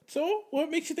 So what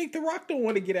makes you think The Rock don't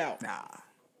want to get out? Nah.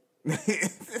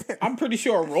 I'm pretty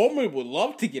sure Roman would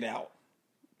love to get out.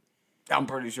 I'm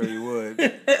pretty sure you would.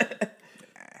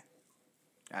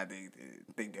 I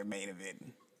think they're main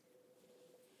eventing.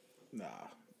 Nah,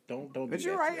 don't. But do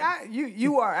you're that right.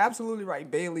 You are absolutely right.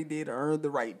 Bailey did earn the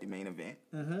right to main event.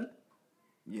 Mm-hmm.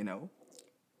 You know,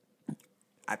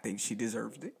 I think she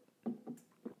deserved it.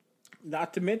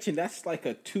 Not to mention that's like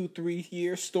a 2-3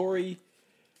 year story.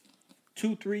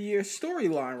 2-3 year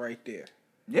storyline right there.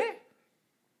 Yeah.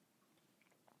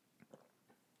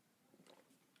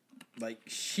 Like,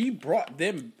 she brought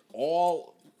them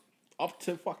all up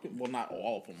to fucking... Well, not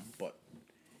all of them, but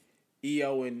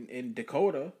Io and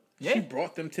Dakota. Yeah. She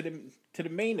brought them to the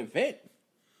main event.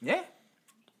 Yeah.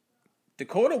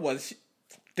 Dakota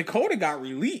got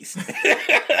released.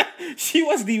 She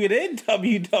wasn't even in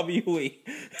WWE.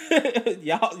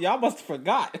 Y'all must have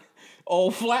forgot.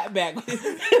 Old Flatback.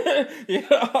 You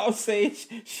know what I'm saying?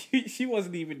 She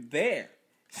wasn't even there.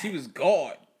 She was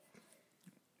gone.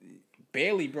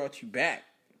 Bailey brought you back.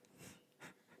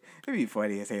 It'd be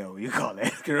funny as hell when you call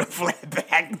that girl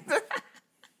Flatback.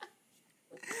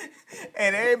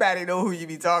 And everybody know who you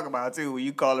be talking about, too, when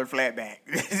you call her Flatback.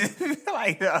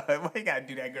 Like, why you gotta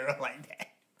do that girl like that?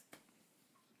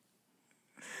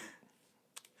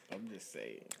 I'm just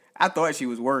saying. I thought she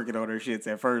was working on her shits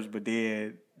at first, but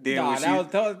then Nah,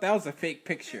 that was a fake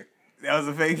picture. That was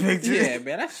a fake picture? Yeah,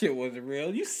 man, that shit wasn't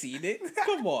real. You seen it.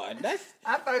 Come on.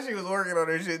 I thought she was working on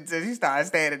her shit until she started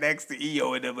standing next to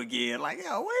Io and them again. Like,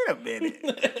 yo, wait a minute.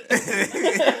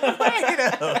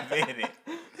 Wait a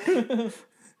minute.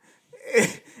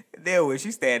 Then when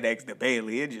she stand next to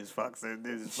Bailey, it just fucks her.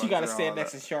 She got to stand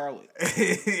next to Charlotte.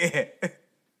 Yeah.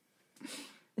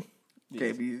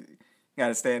 Yes.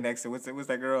 Gotta stand next to what's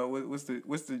that girl? What's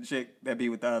the chick that be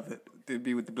with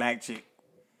the black chick?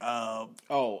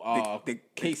 The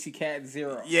Casey Cat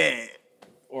Zero. Yeah.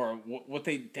 Or what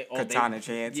they Katana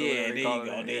Chance. Yeah, there you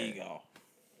go. There you go.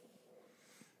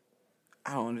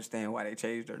 I don't understand why they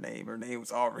changed her name. Her name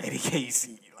was already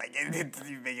Casey. Like, it didn't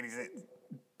even make any sense.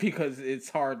 Because it's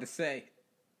hard to say.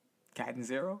 Cat and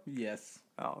Zero? Yes.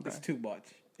 Oh, okay. It's too much.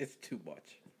 It's too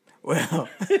much. Well,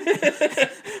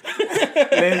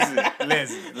 listen.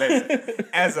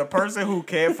 As a person who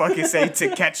can't fucking say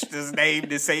to catch this name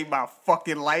to save my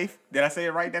fucking life, did I say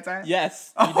it right that time?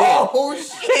 Yes, you did. Oh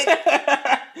shit!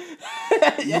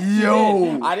 Yes,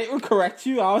 yo, I didn't correct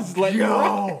you. I was letting you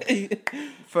know.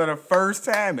 For the first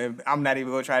time, and I'm not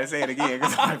even gonna try to say it again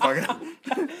because I'm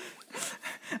fucking.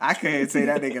 I couldn't say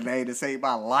that nigga name to save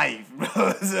my life,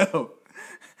 bro. So.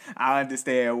 I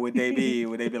understand what they be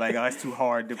when they be like, oh, it's too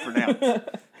hard to pronounce.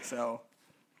 So,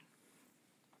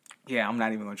 yeah, I'm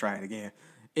not even going to try it again.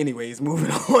 Anyways,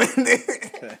 moving on.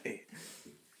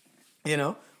 You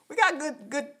know, we got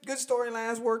good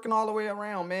storylines working all the way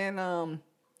around, man.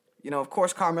 You know, of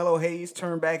course, Carmelo Hayes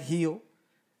turned back heel.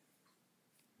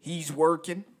 He's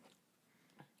working.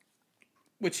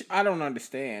 Which I don't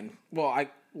understand. Well,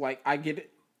 I get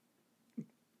it.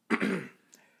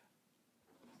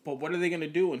 But what are they going to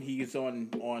do when he's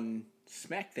on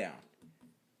SmackDown?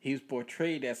 He was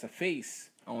portrayed as a face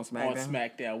on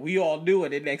SmackDown. We all knew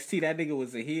it. In NXT, that nigga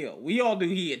was a heel. We all knew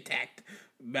he attacked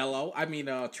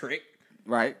Trick.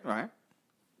 Right.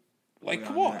 Like,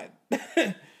 come on.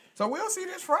 So we'll see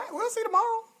this Friday. We'll see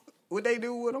tomorrow what they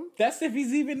do with him. That's if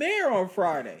he's even there on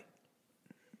Friday.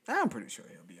 I'm pretty sure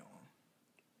he'll be on.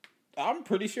 I'm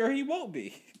pretty sure he won't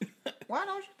be. Why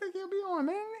don't you think he'll be on,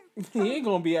 man? He ain't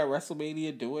gonna be at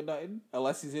WrestleMania doing nothing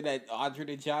unless he's in that Andre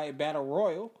the Giant Battle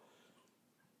Royal.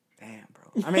 Damn,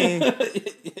 bro. I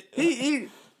mean,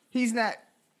 he's not.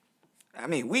 I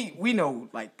mean, we know,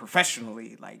 like,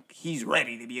 professionally, like, he's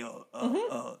ready to be a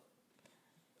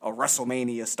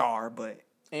WrestleMania star, but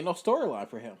ain't no storyline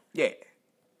for him. Yeah,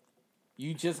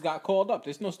 you just got called up.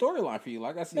 There's no storyline for you.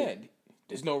 Like I said,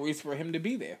 there's no reason for him to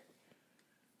be there.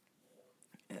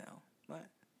 You know, but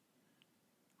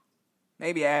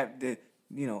maybe after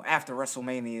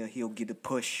WrestleMania, he'll get a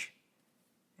push,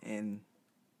 and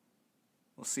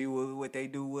we'll see what they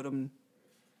do with him.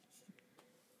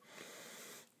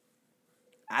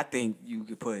 I think you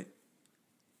could put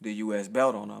the U.S.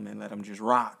 belt on them and let them just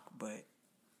rock, but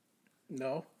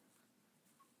No.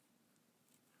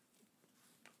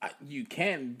 You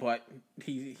can, but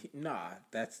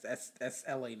that's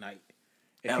LA Knight.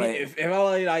 If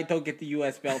LA Knight don't get the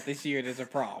U.S. belt this year, there's a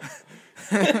problem.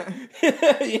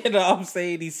 You know what I'm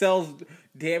saying? He sells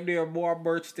damn near more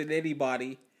merch than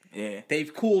anybody. Yeah.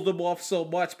 They've cooled him off so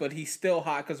much, but he's still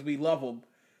hot because we love him.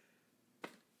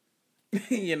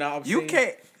 You know what I'm saying? You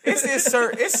can't.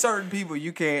 It's certain people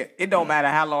you can't. It don't matter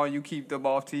how long you keep them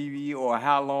off TV or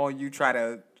how long you try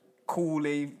to cool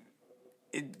the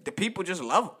people just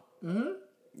love them. Mm-hmm.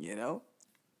 You know?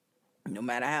 No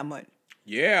matter how much.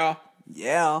 Yeah.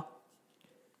 Yeah.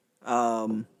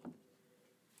 You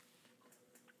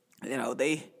know,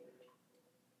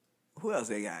 who else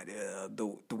they got?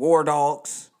 The War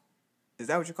Dogs. Is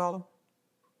that what you call them?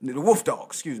 The Wolf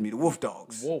Dogs. Excuse me. The Wolf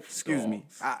Dogs. Excuse me.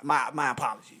 My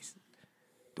apologies.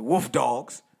 The Wolf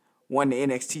Dogs won the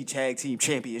NXT Tag Team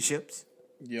Championships.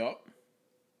 Yup.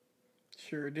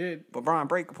 Sure did. But Braun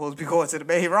Breaker supposed to be going to the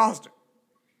main roster.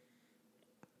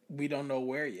 We don't know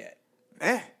where yet.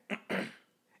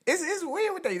 It's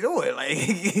weird what they doing.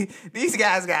 Like, these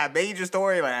guys got major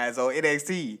storylines on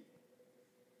NXT.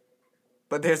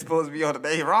 But they're supposed to be on the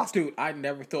main roster. Dude, I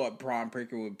never thought Braun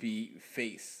Breaker would be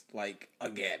face, like,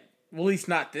 again. Well, at least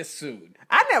not this soon.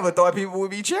 I never thought people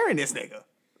would be cheering this nigga.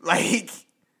 Like...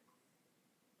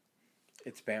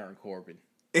 It's Baron Corbin.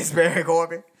 It's Baron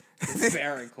Corbin? It's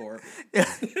Baron Corbin.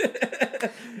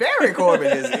 Baron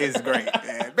Corbin is great,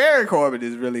 man. Baron Corbin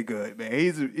is really good, man.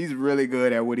 He's really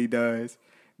good at what he does.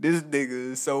 This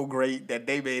nigga is so great that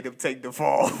they made him take the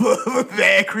fall for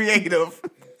bad creative.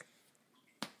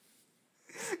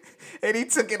 And he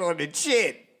took it on the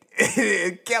chin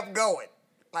and kept going.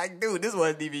 Like, dude, this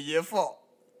wasn't even your fault.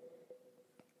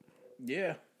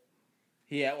 Yeah.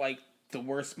 He had, like, the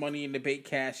worst Money in the Bank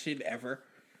cash in ever.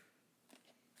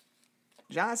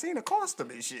 John Cena cost him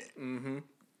this shit. Mm-hmm.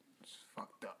 It's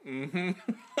fucked up. Mm-hmm.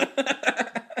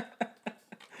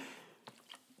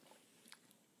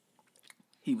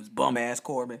 He was bum-ass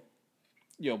Corbin.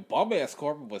 Yo, bum-ass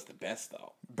Corbin was the best,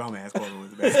 though. Bum-ass Corbin was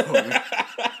the best Corbin.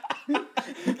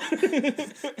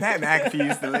 Pat McAfee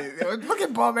used to look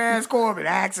at bum-ass Corbin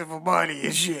asking for money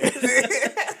and shit.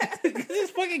 Get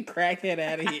this fucking crackhead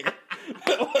out of here.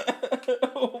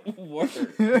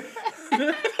 Word.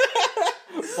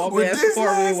 Bum-ass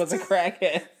Corbin was a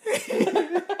crackhead.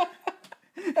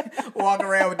 Walking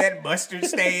around with that mustard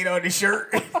stain on his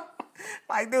shirt.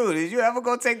 Like, dude, did you ever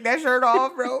go take that shirt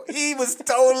off, bro? He was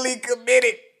totally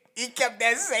committed. He kept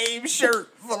that same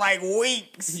shirt for like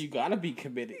weeks. You gotta be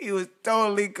committed. He was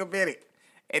totally committed.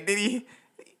 And then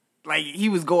he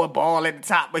was going bald at the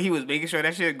top, but he was making sure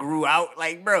that shit grew out.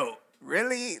 Like, bro,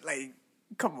 really? Like,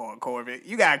 come on, Corbin.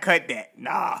 You gotta cut that.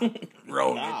 Nah.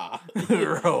 Roll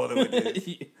it. Roll it with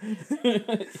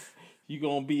this. You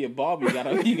gonna be a bum, you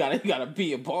gotta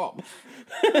be a bum.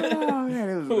 Oh, man,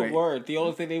 it was great. Word. The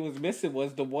only thing they was missing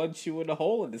was the one shoe in the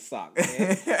hole in the sock,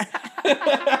 man.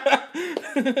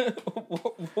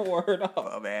 Word up.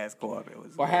 Bum-ass Corbin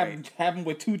was or great. have him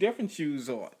with two different shoes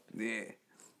on. Yeah.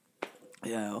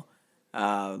 You know,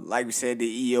 like we said, the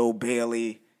EO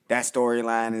Bailey, that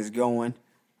storyline is going.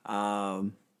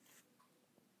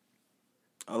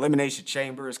 Elimination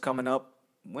Chamber is coming up.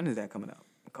 When is that coming up?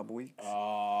 A couple weeks?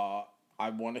 I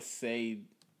want to say,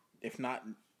 if not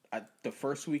the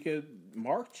first week of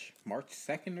March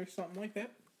 2nd or something like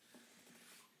that.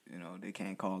 You know, they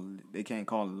can't call it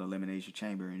Elimination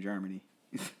Chamber in Germany.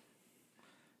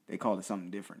 They call it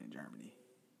something different in Germany.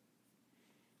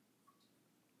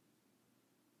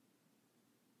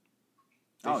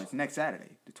 Oh, it's next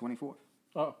Saturday, the 24th.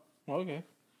 Oh, okay.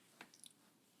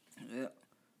 Yeah.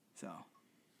 So.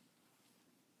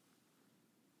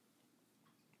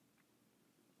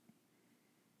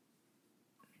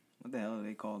 What the hell do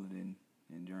they call it in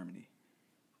Germany?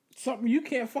 Something you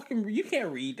can't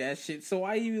read that shit, so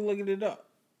why are you looking it up?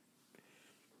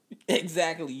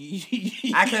 Exactly.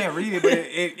 I can't read it, but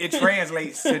it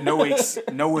translates to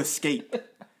no escape.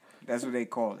 That's what they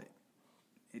call it.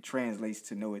 It translates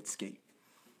to no escape.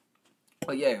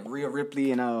 But yeah, Rhea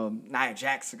Ripley and Nia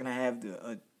Jax are gonna have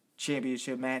a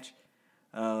championship match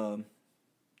at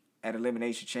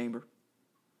Elimination Chamber.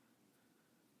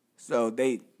 So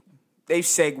they've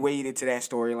segued into that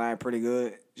storyline pretty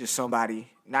good. Just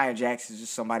somebody, Nia Jax is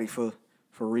just somebody for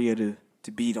Rhea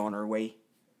to beat on her way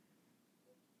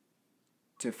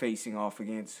to facing off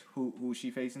against who's she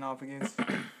facing off against?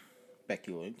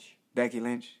 Becky Lynch. Becky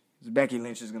Lynch. So Becky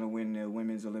Lynch is gonna win the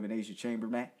Women's Elimination Chamber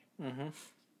match. Mm-hmm.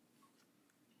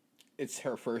 It's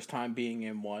her first time being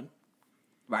in one.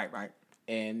 Right.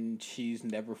 And she's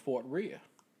never fought Rhea.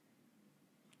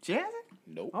 She hasn't?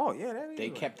 Nope. Oh, yeah. They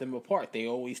kept them apart. They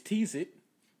always tease it.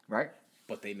 Right.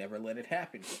 But they never let it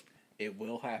happen. It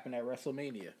will happen at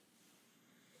WrestleMania.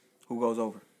 Who goes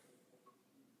over?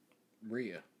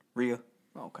 Rhea. Rhea?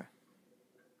 Oh, okay.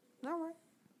 All right.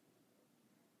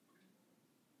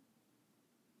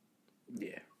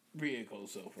 Yeah. Rhea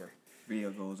goes over. Rhea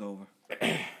goes over.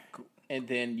 Cool. And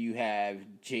then you have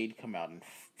Jade come out and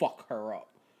fuck her up.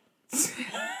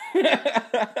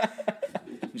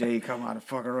 Jade come out and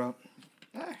fuck her up.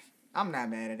 I'm not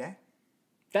mad at that.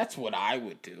 That's what I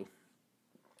would do.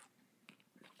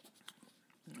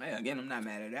 Yeah, again, I'm not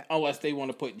mad at that. Unless they want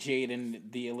to put Jade in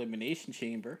the Elimination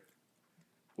Chamber,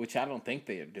 which I don't think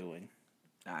they are doing.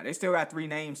 Nah, they still got 3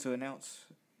 names to announce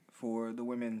for the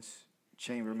women's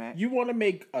chamber match. You want to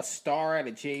make a star out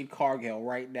of Jade Cargill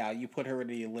right now? You put her in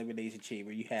the Elimination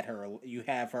Chamber. You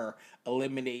have her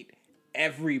eliminate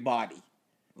everybody,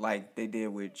 like they did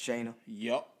with Shayna.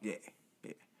 Yup. Yeah.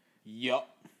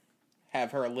 Yup.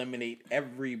 Have her eliminate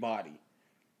everybody.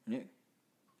 Yeah.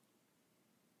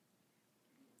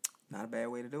 Not a bad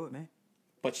way to do it, man.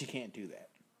 But she can't do that.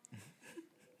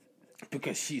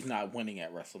 Because she's not winning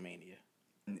at WrestleMania.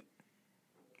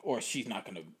 Or she's not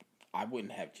going to... I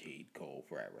wouldn't have Jade go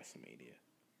over at WrestleMania.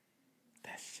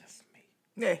 That's just me.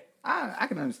 Yeah, I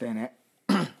can understand that.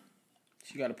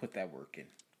 She got to put that work in.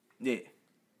 Yeah.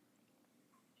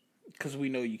 Because we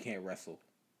know you can't wrestle.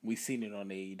 We've seen it on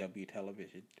AEW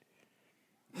television.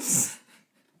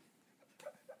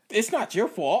 It's not your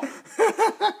fault.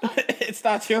 It's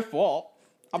not your fault.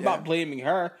 I'm not blaming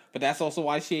her, but that's also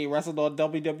why she ain't wrestled on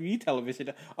WWE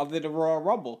television other than the Royal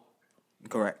Rumble.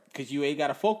 Correct. Because you ain't got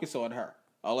to focus on her.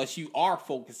 Unless you are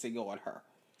focusing on her.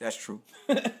 That's true.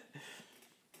 But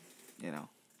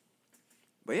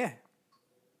yeah.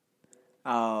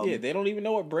 Yeah, they don't even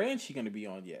know what brand she's going to be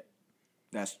on yet.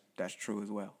 That's true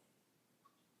as well.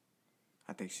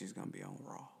 I think she's going to be on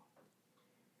Raw.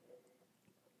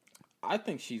 I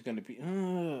think she's going to be...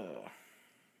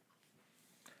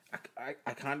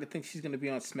 I kind of think she's going to be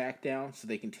on SmackDown so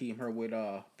they can team her with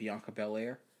Bianca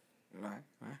Belair. Right.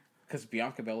 Because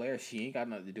Bianca Belair, she ain't got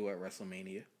nothing to do at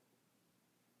WrestleMania.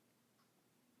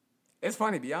 It's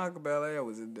funny, Bianca Belair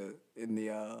was in the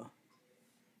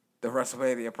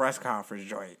WrestleMania press conference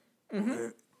joint. Mm-hmm.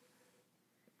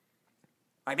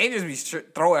 Like, they just be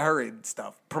throwing her in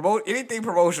stuff. Promote anything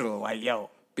promotional. Like, yo,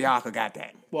 Bianca got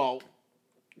that. Well,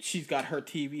 she's got her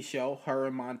TV show, her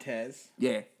and Montez.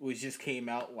 Yeah. Which just came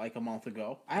out like a month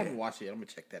ago. I haven't watched it. I'm going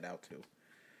to check that out, too.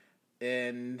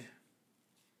 And...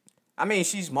 I mean,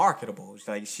 she's marketable.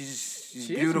 Like, she's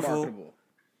beautiful.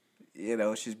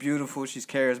 Marketable. She's beautiful. She's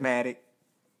charismatic.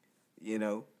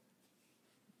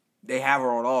 They have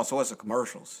her on all sorts of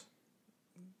commercials.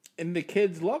 And the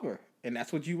kids love her. And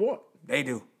that's what you want. They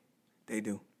do.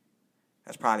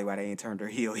 That's probably why they ain't turned her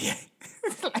heel yet.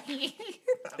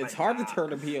 It's hard to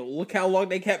turn them heel. Look how long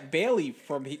they kept Bayley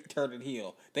from turning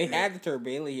heel. They had to turn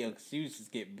Bayley heel because she was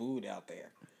just getting booed out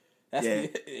there.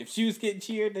 If she was getting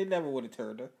cheered, they never would have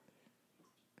turned her.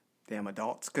 Damn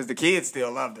adults. Because the kids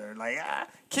still loved her. Like,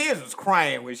 kids was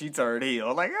crying when she turned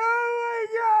heel. Like, oh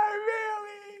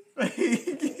my God,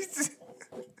 really?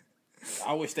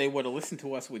 I wish they would have listened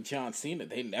to us with John Cena.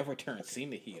 They never turned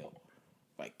Cena heel.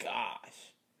 My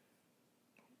gosh.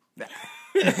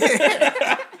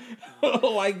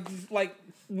 like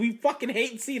we fucking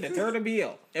hate Cena. Turn him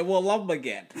heel. And we'll love him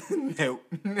again. Nope.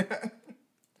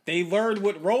 They learned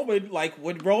with Roman, like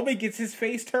when Roman gets his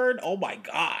face turned, oh my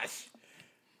gosh.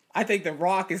 I think The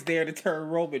Rock is there to turn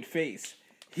Roman face.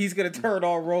 He's gonna turn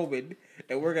on Roman,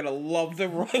 and we're gonna love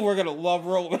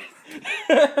Roman.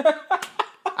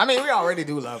 I mean, we already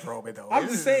do love Roman, though. I'm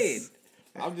just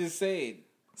saying.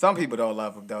 Some people don't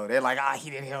love him, though. They're like, he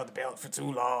didn't hold the belt for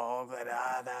too long.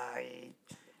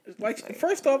 Like,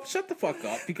 first off, shut the fuck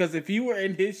up. Because if you were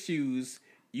in his shoes,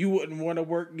 you wouldn't want to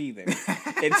work neither.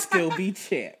 And still be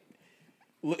champ.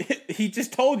 He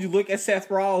just told you, look at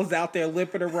Seth Rollins out there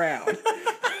limping around.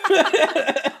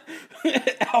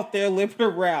 Out there limping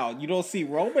around. You don't see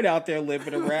Roman out there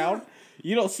limping around.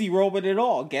 You don't see Roman at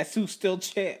all. Guess who's still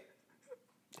champ?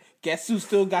 Guess who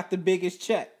still got the biggest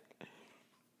check?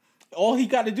 All he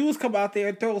got to do is come out there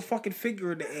and throw his fucking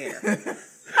finger in the air.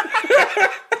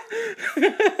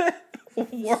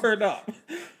 Word up.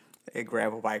 And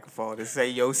grab a microphone and say,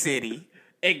 yo, city.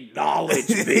 Acknowledge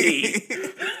me.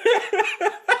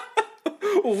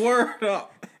 Word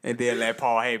up. And then let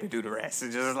Paul Heyman do the rest.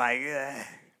 And just like,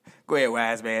 go ahead,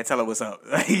 wise man. Tell him what's up.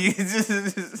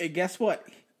 And guess what?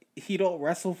 He don't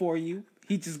wrestle for you.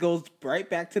 He just goes right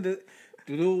back to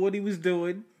doing what he was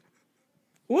doing.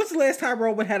 What's the last time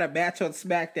Roman had a match on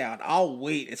SmackDown? I'll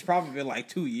wait. It's probably been like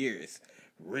 2 years.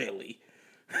 Really?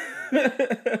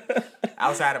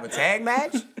 Outside of a tag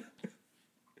match?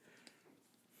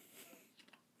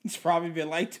 It's probably been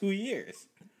like 2 years.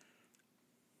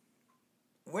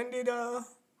 When did now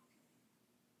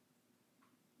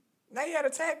you had a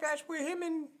tag match where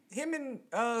him and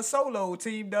Solo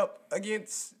teamed up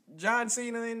against John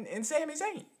Cena and Sami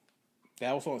Zayn.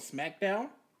 That was on SmackDown?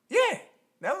 Yeah,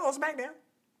 that was on SmackDown.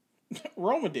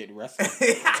 Roman did wrestle.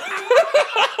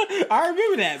 I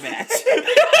remember that match.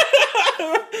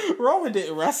 Roman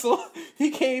didn't wrestle. He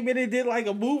came in and did like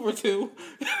a move or two.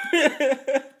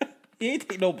 He ain't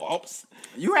take no bumps.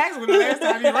 You asked me the last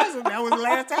time you wrestled. That was the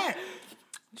last time.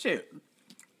 Shit,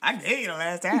 I gave you the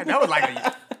last time. That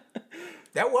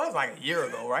was like a year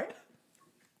ago, right?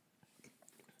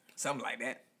 Something like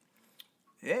that.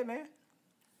 Yeah, man.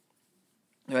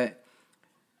 Right.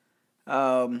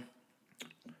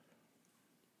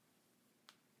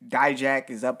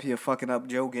 Dijak is up here fucking up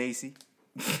Joe Gacy.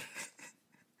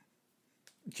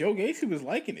 Joe Gacy was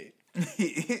liking it.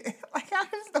 Like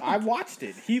I watched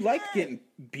it. He liked getting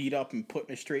beat up and put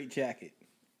in a straight jacket.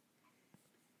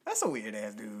 That's a weird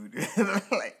ass dude.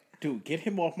 Like, dude, get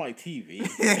him off my TV.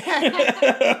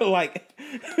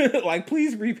 like,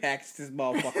 please repackage this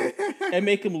motherfucker and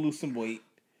make him lose some weight.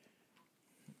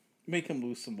 Make him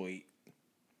lose some weight.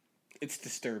 It's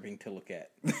disturbing to look at.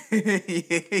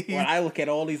 When I look at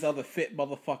all these other fit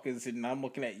motherfuckers and I'm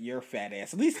looking at your fat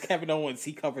ass. At least Kevin Owens,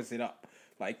 he covers it up.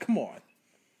 Like, come on.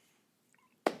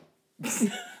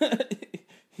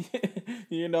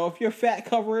 You know, if you're fat,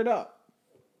 cover it up.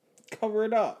 Cover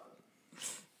it up.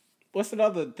 What's the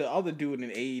other dude in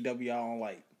AEW I don't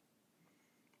like?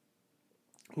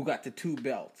 Who got the 2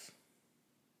 belts?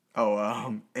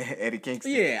 Oh, Eddie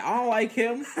Kingston. Yeah, I don't like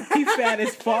him. He fat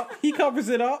as fuck. He covers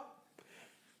it up.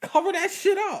 Cover that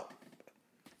shit up.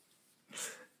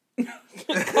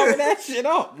 Cover that shit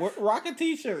up. Rock a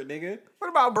t-shirt, nigga.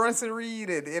 What about Bronson Reed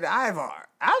and Ivar?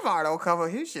 Ivar don't cover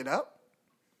his shit up.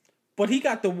 But he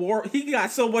got he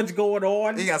got so much going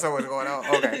on.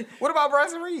 Okay. What about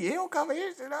Bronson Reed? He don't cover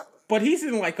his shit up. But he's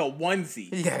in like a onesie.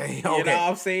 Yeah, okay. You know what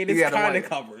I'm saying? It's kind of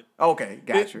covered. Okay,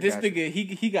 gotcha. This nigga,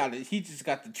 he just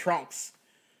got the trunks.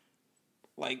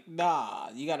 Like, nah,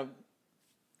 you gotta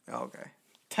okay.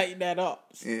 Tighten that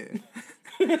up. Yeah.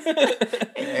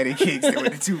 Eddie Kingston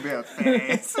with the 2 belts.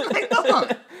 Fast. Like, no.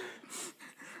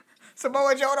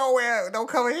 Samoa Joe don't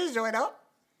cover his joint up.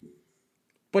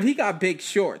 But he got big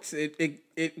shorts.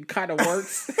 It kind of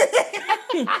works.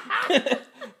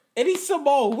 And he's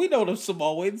Samoan. We know them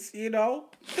Samoans, you know.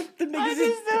 The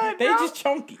niggas they just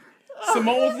chunky.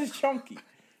 Samoans is chunky.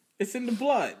 It's in the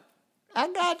blood.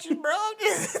 I got you, bro.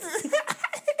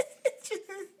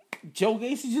 Joe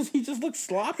Gacy he just looks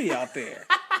sloppy out there.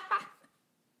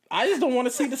 I just don't want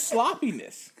to see the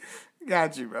sloppiness.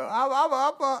 Got you, bro.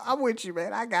 I'm with you,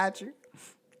 man. I got you.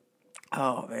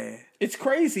 Oh man, it's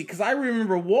crazy because I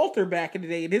remember Walter back in the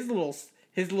day in his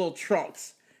little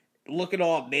trunks, looking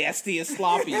all nasty and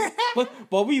sloppy.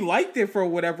 but we liked it for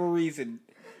whatever reason.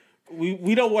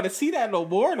 We don't want to see that no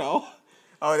more though.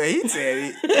 Oh, he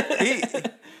said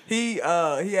he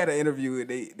had an interview and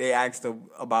they asked him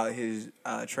about his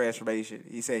transformation.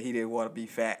 He said he didn't want to be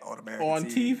fat on American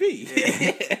TV.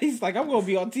 Yeah. He's like, I'm gonna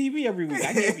be on TV every week.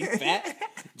 I can't be fat.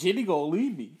 Jenny gonna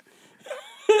leave me.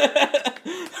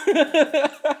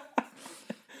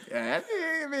 Yeah,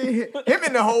 I mean, him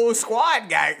and the whole squad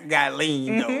got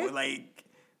lean though. Like,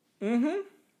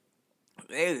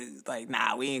 it's like,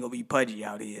 nah, we ain't gonna be pudgy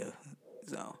out here.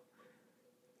 So,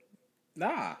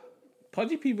 nah,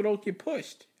 pudgy people don't get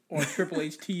pushed on Triple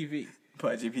H TV.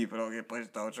 Pudgy people don't get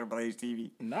pushed on Triple H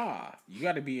TV. Nah, you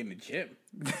got to be in the gym.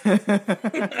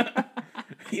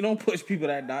 You don't push people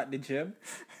that not in the gym.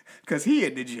 Cause he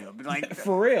in the gym, like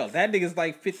for real. That nigga's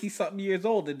like 50-something years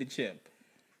old in the gym.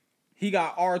 He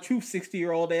got R-Truth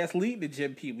 60-year-old ass leading the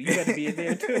gym people. You better be in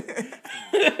there too.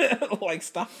 Like,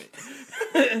 stop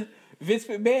it. Vince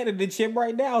McMahon in the gym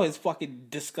right now is fucking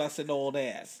disgusting old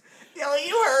ass. Yo,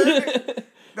 you heard it.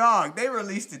 Dog, they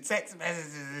released the text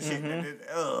messages and shit.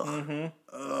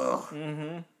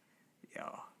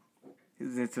 Yo, he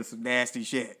was into some nasty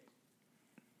shit.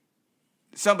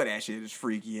 Some of that shit is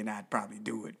freaky, and I'd probably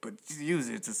do it, but use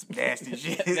it to some nasty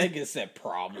shit. Nigga said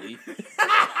probably.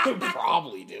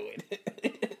 Probably do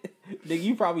it. Nigga,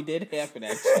 you probably did half of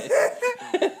that shit.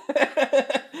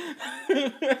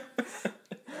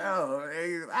 Oh,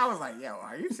 I was like, yo,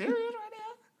 are you serious right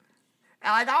now?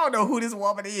 And like, I don't know who this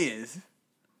woman is,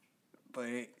 but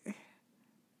I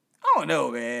don't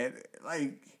know, man.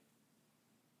 Like,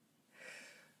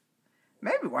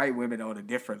 maybe white women on a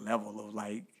different level of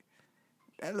like,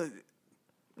 That look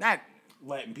not.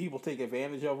 Letting people take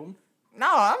advantage of them. No,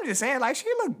 I'm just saying, like, she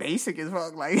look basic as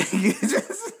fuck. Like,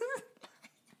 just...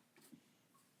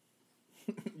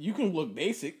 You can look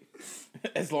basic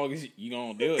as long as you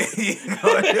gonna do it.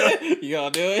 You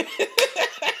gonna do it.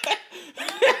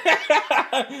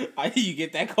 You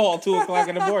get that call 2:00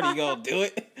 in the morning. You gonna do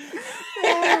it.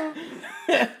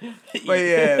 But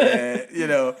yeah, man, you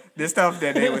know, the stuff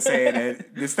that they were saying,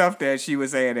 the stuff that she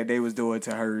was saying that they was doing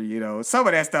to her, you know, some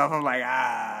of that stuff, I'm like,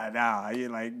 nah, you're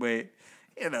like, but,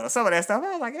 you know, some of that stuff,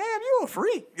 I was like, damn, you a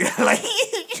freak. Like,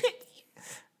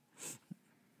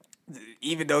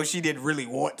 even though she didn't really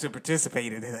want to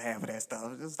participate in half of that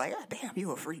stuff, it's like, oh, damn,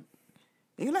 you a freak.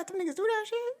 You let them niggas do that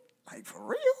shit? Like, for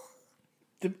real?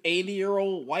 Them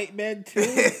 80-year-old white men, too?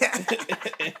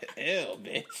 Hell,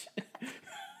 bitch.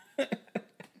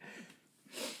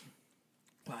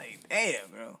 Like,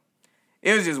 damn, bro.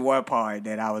 It was just one part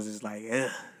that I was just like, ugh.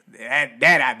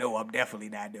 That I know I'm definitely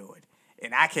not doing.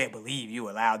 And I can't believe you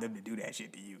allowed them to do that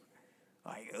shit to you.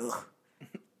 Like, ugh.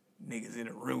 Niggas in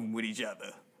a room with each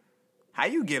other. How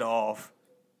you get off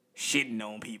shitting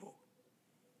on people?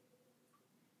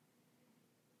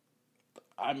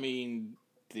 I mean,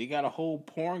 they got a whole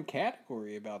porn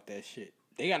category about that shit.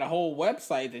 They got a whole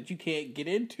website that you can't get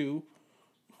into.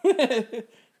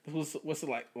 What's it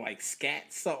like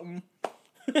scat something?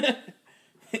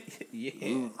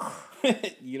 Yeah.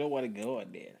 You don't want to go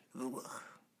in there. Ugh.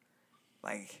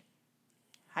 Like,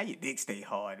 how your dick stay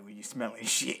hard when you smelling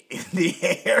shit in the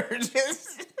air?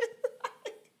 Just...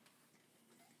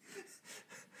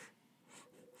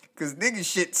 Cause nigga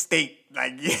shit stink.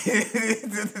 Like,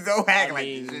 don't act like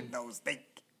this shit don't stink.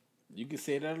 You can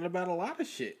say that about a lot of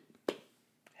shit.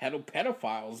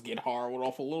 Pedophiles get hard with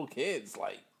awful little kids.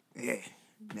 Like, yeah,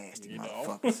 nasty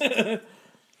motherfuckers.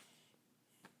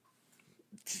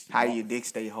 How your dick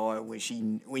stay hard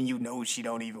when you know she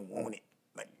don't even want it?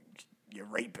 Like, you're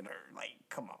raping her. Like,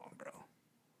 come on, bro.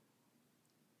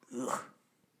 Ugh.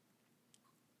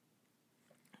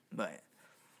 But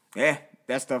yeah,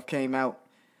 that stuff came out.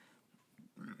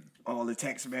 All the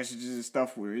text messages and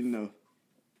stuff were in the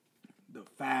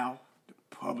file, the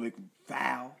public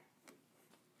file.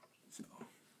 So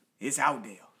it's out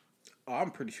there. Oh,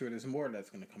 I'm pretty sure there's more that's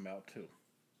gonna come out too.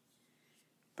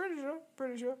 Pretty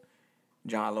sure.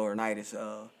 John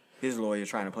Laurinaitis, his lawyer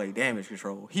trying to play damage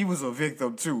control. He was a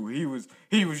victim too. He was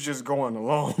just going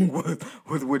along with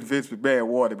what Vince McMahon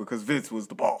wanted because Vince was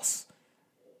the boss.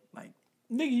 Like,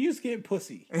 nigga, you was getting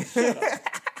pussy. Shut up.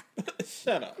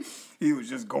 Shut up. He was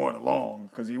just going along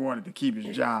because he wanted to keep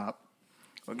his job.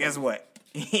 Well, guess what?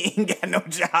 He ain't got no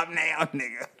job now,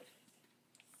 nigga.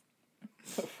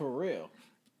 For real.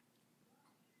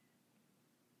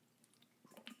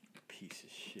 Piece of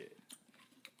shit.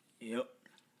 Yep.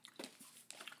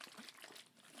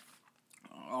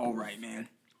 All right, man.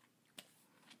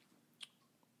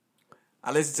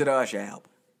 I listened to the Usher album.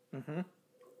 Mm-hmm.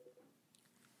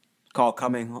 Called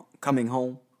Coming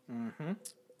Home. Mm-hmm.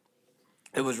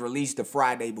 It was released the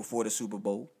Friday before the Super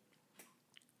Bowl.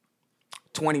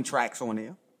 20 tracks on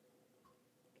there.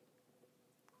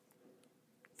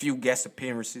 Few guest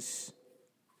appearances.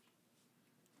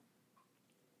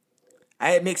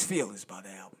 I had mixed feelings about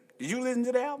the album. Did you listen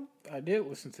to the album? I did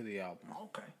listen to the album.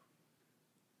 Okay.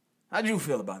 How'd you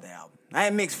feel about the album? I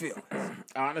had mixed feelings.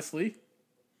 Honestly,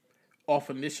 off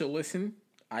initial listen,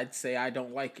 I'd say I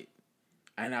don't like it.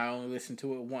 And I only listened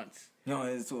to it once. You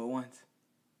only listened to it once?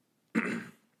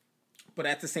 But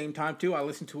at the same time, too, I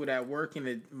listened to it at work,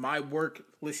 and my work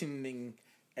listening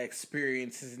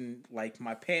experience isn't like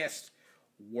my past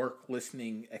work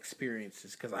listening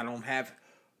experiences because I don't have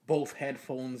both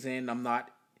headphones in. I'm not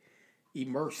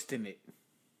immersed in it.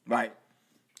 Right.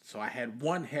 So I had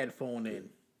one headphone in,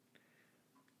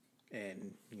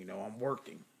 and, you know, I'm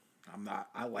working.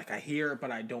 I hear it,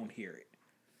 but I don't hear it.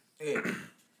 Yeah.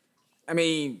 I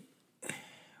mean,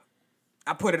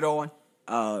 I put it on.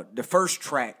 The first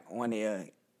track on there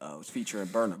was featuring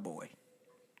Burna Boy.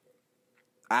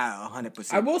 I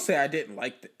 100%. I will say I didn't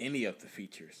like any of the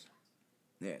features.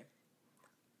 Yeah.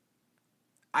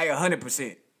 I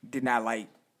 100% did not like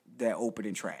that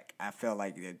opening track. I felt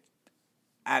like that.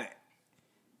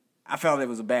 I felt it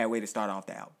was a bad way to start off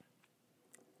the album.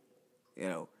 You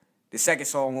know, the second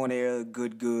song on there,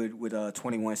 Good, with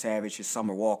 21 Savage and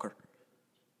Summer Walker.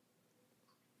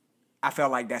 I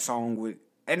felt like that song would.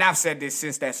 And I've said this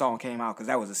since that song came out because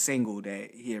that was a single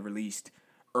that he had released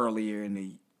earlier in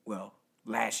late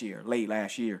last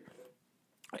year.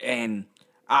 And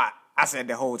I said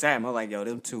the whole time, I was like, yo,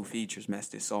 them two features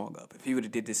messed this song up. If he would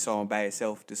have did this song by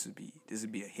itself, this would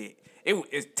be a hit.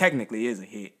 It technically is a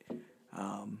hit.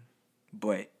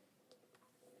 But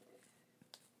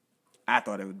I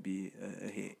thought it would be a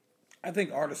hit. I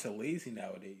think artists are lazy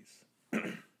nowadays.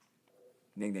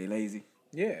 Think they lazy?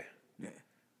 Yeah. Yeah.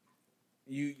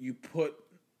 You put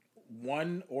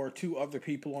one or two other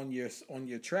people on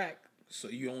your track, so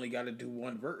you only got to do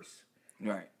one verse,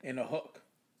 right, and a hook.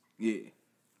 Yeah.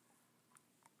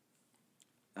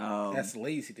 That's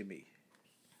lazy to me.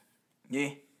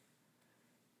 Yeah.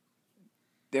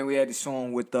 Then we had the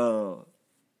song with Lotto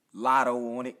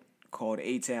on it called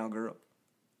A-Town Girl.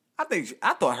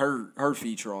 I thought her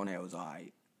feature on that was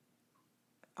alright.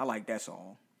 I like that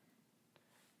song.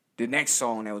 The next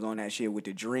song that was on that shit with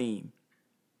The Dream.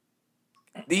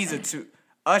 These are two.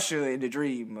 Usher and The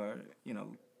Dream are,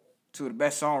 two of the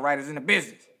best songwriters in the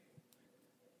business.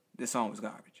 This song was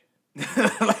garbage.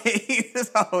 This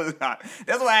song was garbage.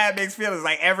 That's why I had mixed feelings.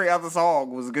 Like every other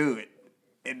song was good.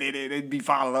 And then it'd be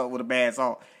followed up with a bad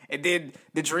song. And then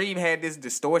The Dream had this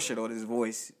distortion on his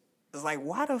voice. It's like,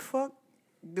 why the fuck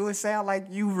do it sound like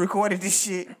you recorded this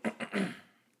shit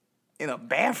in a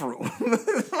bathroom?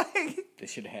 They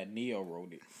should have had Neo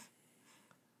wrote it.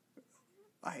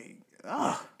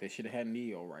 They should have had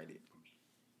Neo write it.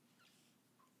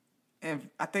 And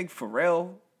I think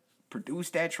Pharrell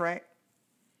produced that track.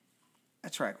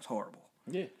 That track was horrible.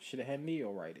 Yeah, should have had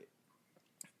Neo write it.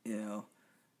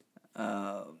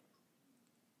 I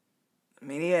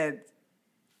mean, he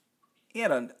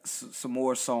had some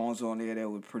more songs on there that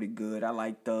were pretty good. I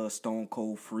liked Stone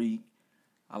Cold Freak.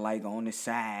 I like On the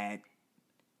Side.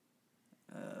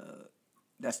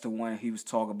 That's the one he was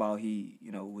talking about. He,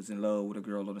 was in love with a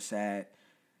girl on the side.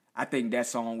 I think that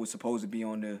song was supposed to be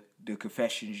on the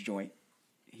Confessions joint.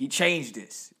 He changed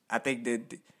this. I think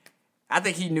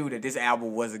he knew that this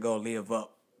album wasn't gonna live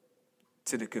up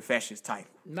to the Confessions title.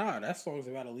 Nah, that song's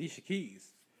about Alicia Keys.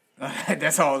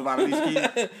 That song was about Alicia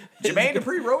Keys. Jermaine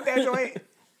Dupri wrote that joint.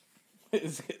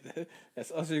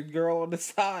 That's Usher girl on the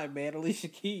side, man. Alicia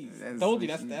Keys. Told you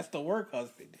that's the work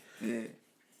husband. Yeah.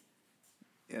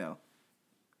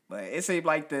 But it seemed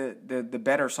like the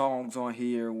better songs on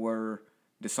here were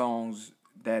the songs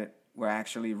that were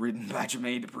actually written by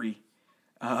Jermaine Dupri.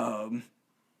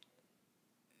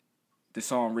 The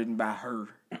song written by her,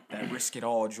 that Risk It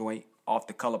All joint off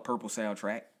the Color Purple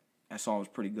soundtrack. That song was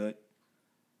pretty good.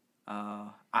 I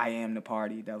Am the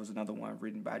Party, that was another one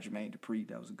written by Jermaine Dupri.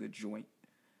 That was a good joint.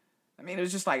 I mean, it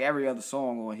was just like every other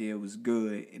song on here was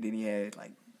good, and then he had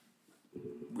like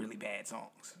really bad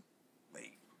songs.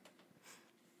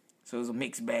 So it was a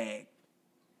mixed bag.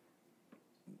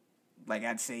 Like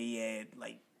I'd say he had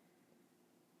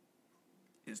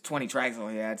there's 20 tracks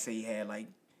on here. I'd say he had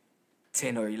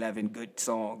 10 or 11 good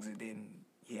songs, and then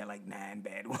he had 9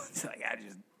 bad ones. I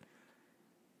just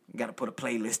got to put a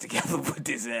playlist together with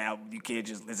this album. You can't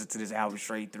just listen to this album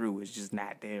straight through. It's just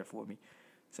not there for me.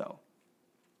 So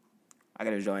I got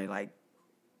to join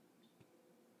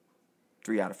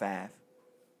 3 out of 5.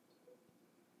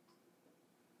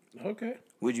 Okay.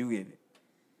 What'd you give it?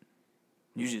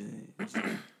 You just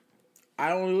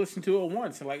I only listened to it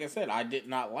once, and like I said, I did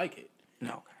not like it.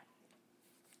 No.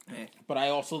 Okay. But I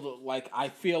also I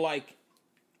feel like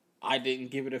I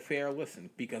didn't give it a fair listen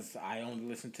because I only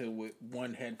listened to it with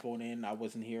one headphone in. I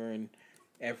wasn't hearing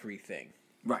everything.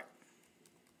 Right.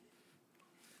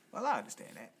 Well, I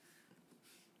understand that.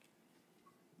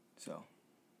 So,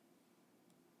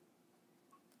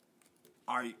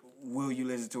 will you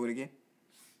listen to it again?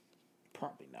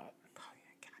 Probably not.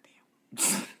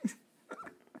 Goddamn.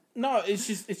 No, it's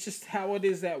just how it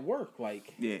is at work.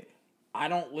 Yeah. I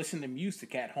don't listen to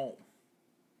music at home.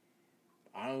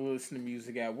 I don't listen to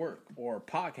music at work or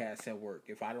podcasts at work.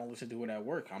 If I don't listen to it at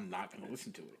work, I'm not going to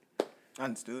listen to it.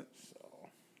 Understood. So.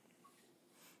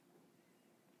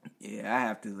 Yeah, I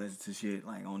have to listen to shit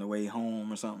on the way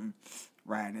home or something,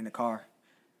 riding in the car.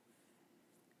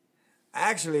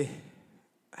 Actually,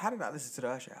 how did I listen to the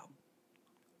Usher album?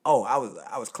 Oh, I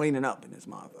was cleaning up in this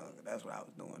motherfucker. That's what I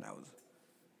was doing. I was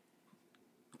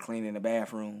cleaning the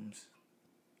bathrooms,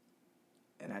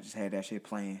 and I just had that shit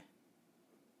playing.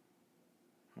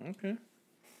 Okay.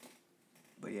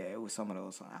 But yeah, it was some of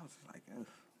those songs. I was just like, ugh.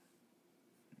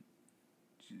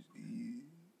 Just,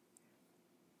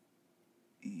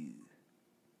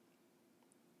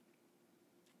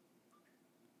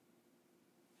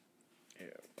 Yeah.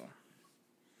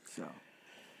 So,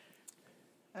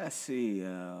 let's see.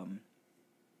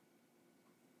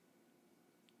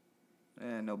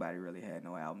 Nobody really had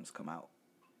no albums come out.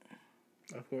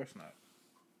 Of course not.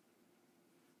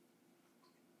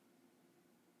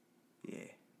 Yeah,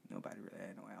 nobody really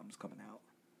had no albums coming out.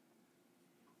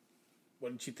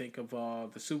 What did you think of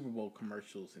the Super Bowl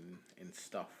commercials and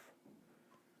stuff?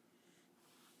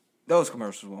 Those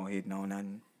commercials won't hit no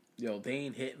nothing. Yo, they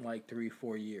ain't hitting like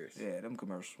 3-4 years. Yeah, them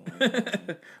commercials.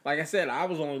 Like I said, I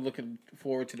was only looking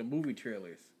forward to the movie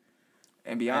trailers.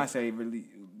 And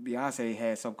Beyonce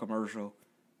had some commercial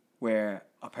where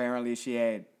apparently she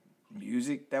had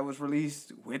music that was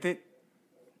released with it.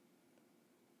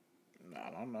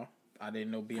 I don't know. I didn't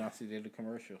know Beyonce did a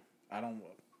commercial. I don't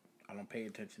pay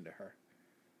attention to her.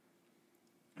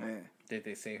 Yeah. Did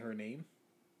they say her name?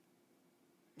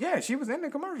 Yeah, she was in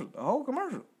the commercial. The whole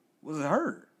commercial was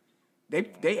her.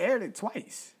 They aired it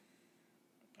twice.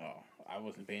 Oh, I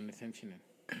wasn't paying attention.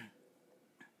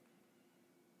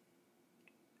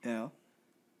 You know,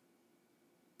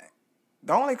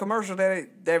 the only commercial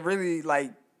that really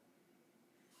like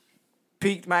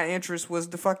piqued my interest was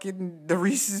the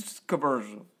Reese's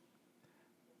commercial.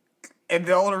 And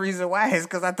the only reason why is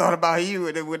because I thought about you,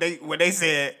 and then when they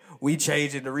said we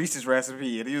changing the Reese's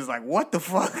recipe, and he was like, "What the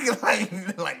fuck?"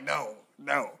 like no.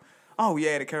 Oh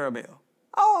yeah, the caramel.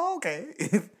 Oh okay.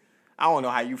 I don't know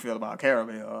how you feel about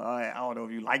caramel. I don't know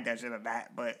if you like that shit or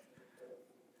not, but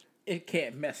It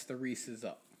can't mess the Reese's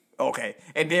up. okay.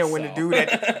 And then when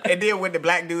when the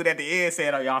black dude at the end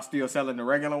said, "Are y'all still selling the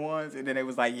regular ones?" And then it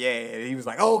was like, "Yeah," and he was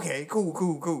like, "Okay,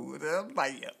 cool." And I'm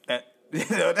like, yeah,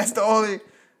 that's the only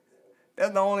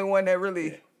one that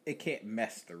really. It can't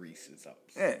mess the Reese's up.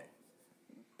 So. Yeah.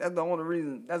 That's the only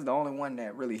reason. That's the only one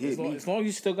that really hit me. As long as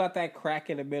you still got that crack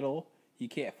in the middle, you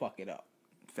can't fuck it up.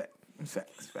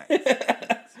 Facts.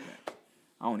 I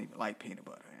don't even like peanut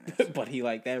butter. But he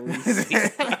liked that Reese's.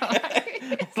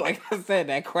 Like I said,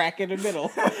 that crack in the middle.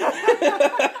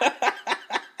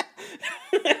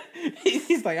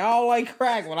 He's like, I don't like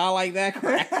crack, but I like that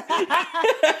crack.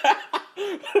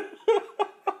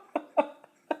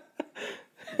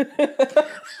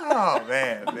 Oh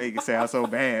man, make it sound so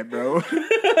bad, bro.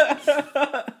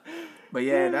 But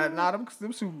yeah, them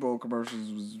Super Bowl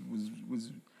commercials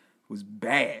was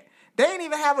bad. They ain't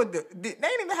even have a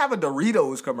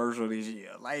Doritos commercial this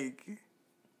year. Like,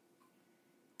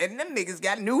 and them niggas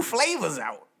got new flavors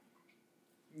out.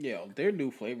 Yo, their new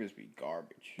flavors be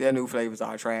garbage. Their new flavors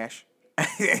are trash.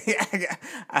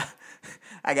 I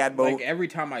got both. Like every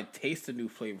time I taste a new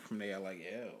flavor from there, I'm like,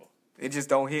 ew. It just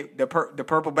don't hit. The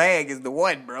purple bag is the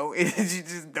one, bro. You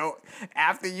just don't.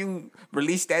 After you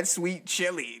release that sweet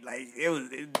chili, like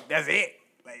that's it.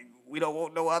 Like we don't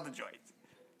want no other joints.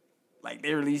 Like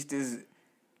they released this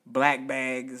black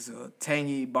bag, is a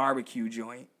tangy barbecue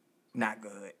joint. Not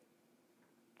good.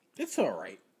 It's all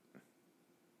right.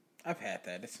 I've had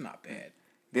that. It's not bad.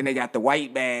 Then they got the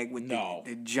white bag with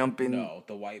the jumping. No,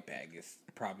 the white bag is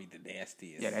probably the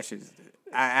nastiest. Yeah, that shit is.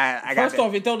 I First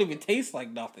off, it don't even taste like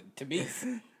nothing to me.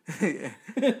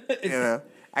 Yeah,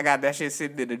 I got that shit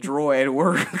sitting in the drawer at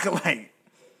work. Like,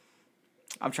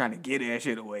 I'm trying to get that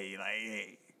shit away. Like,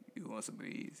 hey, you want some of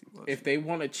these? If they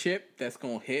want a chip that's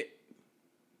gonna hit,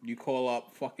 you call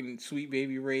up fucking Sweet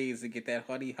Baby Ray's and get that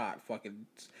honey hot fucking.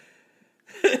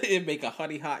 And make a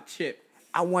honey hot chip.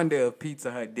 I wonder if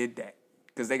Pizza Hut did that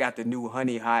because they got the new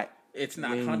honey hot. It's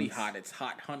not wings. Honey hot. It's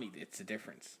hot honey. It's the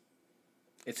difference.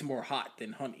 It's more hot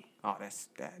than honey. Oh, that's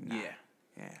that. Nah.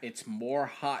 Yeah. It's more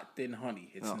hot than honey.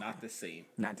 It's not the same.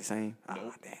 Not the same? Nope.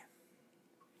 Oh,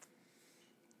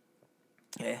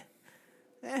 damn.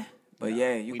 Yeah. But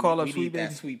yeah, you call up Sweet Baby.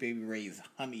 That Sweet Baby Ray's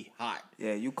honey hot.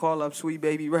 Yeah, you call up Sweet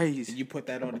Baby Ray's. And you put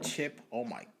that on a chip. Oh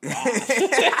my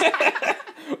gosh.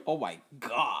 Oh my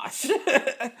gosh.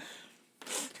 Yeah,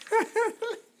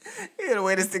 the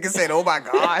way this nigga said, "Oh my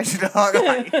gosh," dog.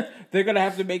 Like, they're gonna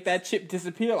have to make that chip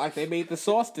disappear like they made the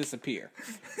sauce disappear.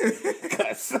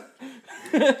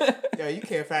 Yo, you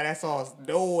can't find that sauce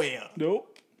nowhere.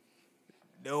 Nope.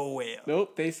 Nowhere.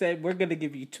 Nope. They said we're gonna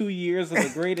give you 2 years of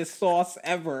the greatest sauce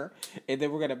ever, and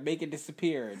then we're gonna make it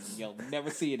disappear, and you'll never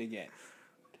see it again.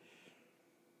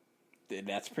 And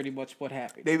that's pretty much what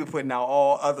happened. They be putting out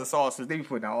all other sauces. They be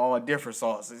putting out all different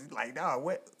sauces. Like, nah,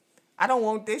 what? I don't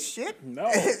want this shit.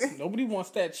 No, nobody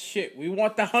wants that shit. We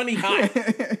want the honey hot.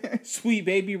 Sweet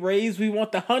Baby Ray's, we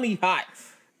want the honey hot.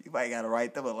 You might gotta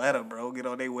write them a letter, bro. Get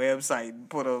on their website and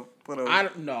put a. I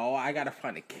don't know. I gotta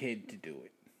find a kid to do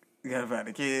it. You gotta find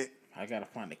a kid. I gotta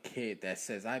find a kid that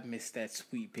says, I miss that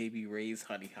Sweet Baby Ray's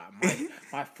honey hot.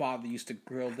 My father used to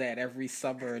grill that every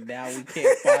summer, and now we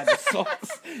can't find the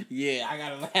sauce. Yeah, I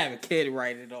gotta have a kid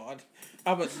write it on.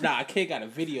 A kid got a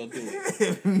video do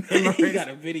it. He got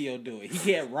a video do it. He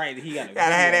can't write it. He gotta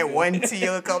have that one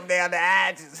tear come down the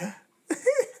edges.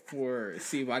 Word.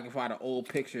 See if I can find an old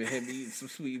picture of him eating some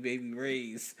Sweet Baby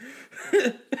Ray's.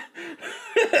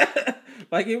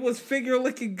 Like it was finger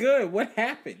looking good. What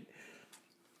happened?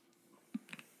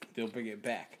 They'll bring it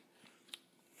back.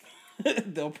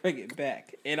 They'll bring it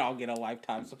back. And I'll get a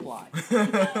lifetime supply.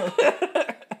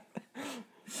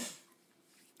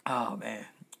 Oh man,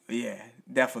 yeah,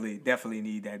 definitely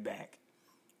need that back.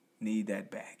 Need that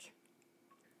back.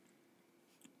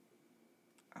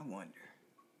 I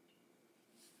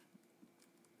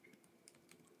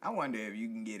wonder if you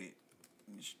can get it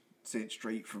sent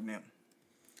straight from them.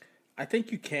 I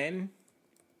think you can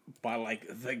by like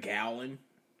the gallon,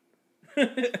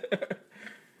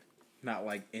 not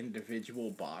like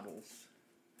individual bottles.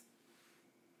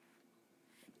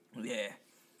 Yeah.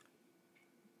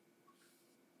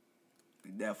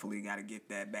 Definitely got to get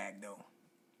that back, though.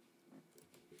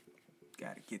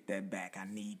 Got to get that back. I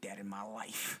need that in my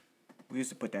life. We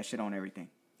used to put that shit on everything.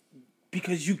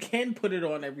 Because you can put it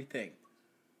on everything.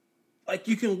 Like,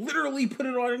 you can literally put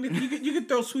it on anything. You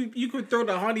can throw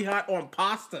the honey hot on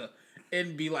pasta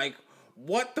and be like,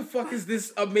 what the fuck is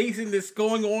this amazingness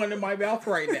going on in my mouth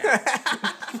right now?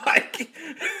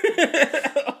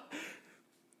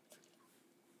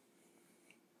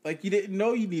 Like you didn't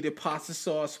know you needed pasta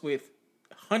sauce with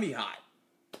honey hot.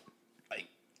 Like,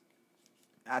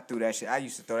 I threw that shit. I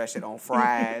used to throw that shit on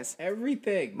fries.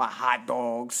 Everything. My hot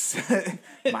dogs.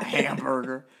 My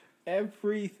hamburger.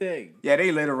 Everything. Yeah,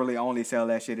 they literally only sell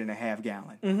that shit in a half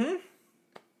gallon. Mm-hmm.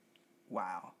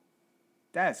 Wow.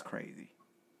 That's crazy.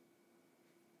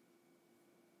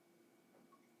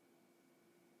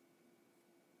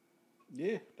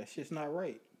 Yeah, that shit's not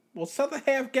right. Well, sell the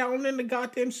half gallon in the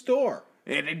goddamn store.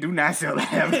 Yeah, they do not sell the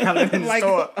half gallon in the like,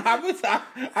 store.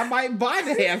 I might buy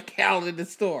the half gallon in the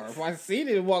store. If I see it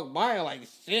and walk by, I'm like,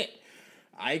 shit,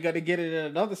 I ain't gonna get it in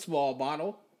another small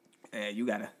bottle. Yeah, you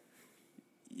gotta.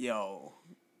 Yo,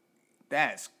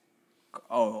 that's.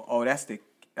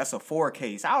 That's a 4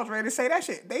 case. I was ready to say that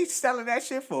shit. They selling that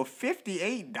shit for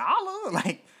 $58.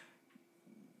 Like,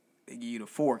 they give you the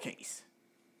 4 case.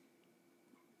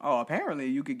 Oh, apparently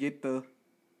you could get the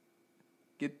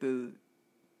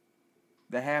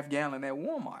half gallon at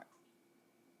Walmart.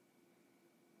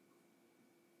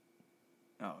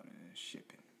 Oh,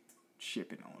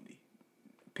 shipping only.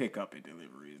 Pickup and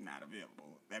delivery is not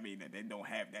available. That means that they don't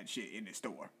have that shit in the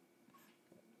store.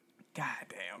 God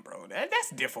damn, bro,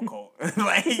 that's difficult.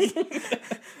 Like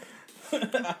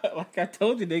I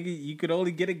told you, nigga, you could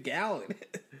only get a gallon.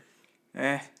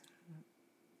 I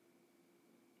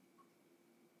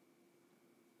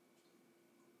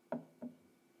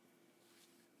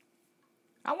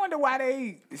wonder why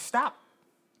they stopped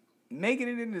making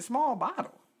it in the small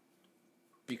bottle.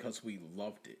 Because we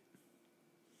loved it.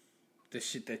 The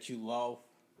shit that you love,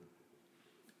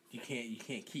 you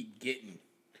can't keep getting.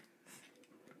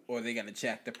 Or they gotta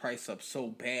jack the price up so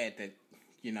bad that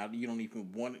you don't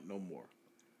even want it no more.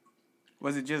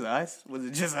 Was it just us? I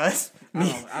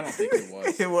don't think it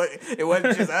was. It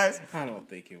wasn't just us. I don't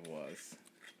think it was.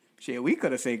 Shit, we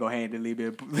could have single-handedly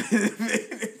been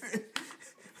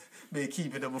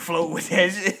keeping them afloat with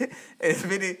that shit.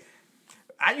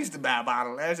 I used to buy a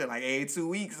bottle of that shit like every 2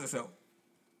 weeks or so.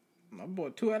 I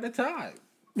bought 2 at a time.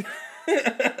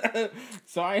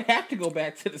 So I have to go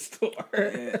back to the store.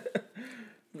 Yeah.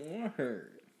 I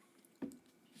heard.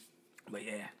 But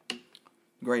yeah,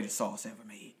 greatest sauce ever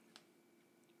made.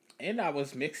 And I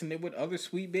was mixing it with other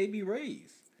Sweet Baby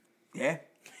Rays. Yeah?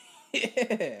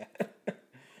 Yeah.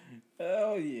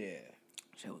 Oh yeah.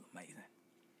 Shit was amazing.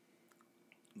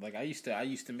 Like I used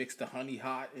to mix the honey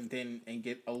hot and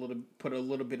put a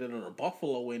little bit of the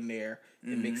buffalo in there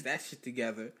and mix that shit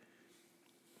together.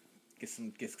 Get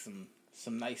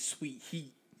some nice sweet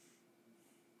heat.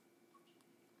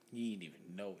 You didn't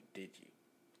even know it, did you?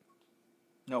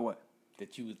 Know what?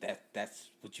 That's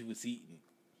what you was eating.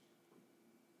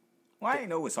 Well, I didn't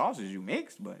know what sauces you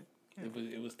mixed, but yeah.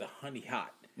 It was the honey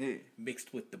hot. Yeah.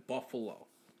 Mixed with the buffalo.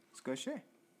 It's good shit.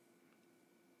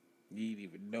 You didn't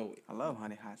even know it. I love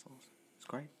honey hot sauce. It's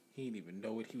great. He didn't even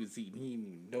know what he was eating. He didn't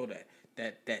even know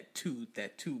that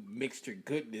two mixture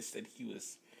goodness that he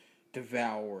was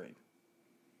devouring.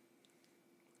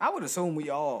 I would assume we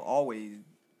all always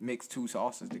mix 2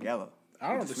 sauces together.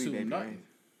 I don't assume nothing.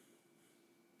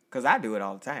 Because I do it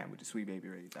all the time with the Sweet Baby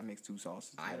Rays. I mix 2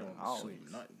 sauces together. I don't assume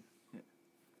nothing. Yeah.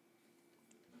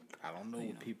 I don't know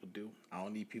what people do. I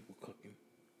don't need people cooking.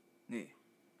 Yeah.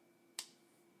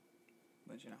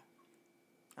 But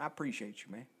I appreciate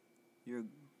you, man.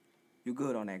 You're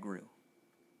good on that grill.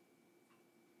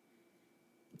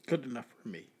 Good enough for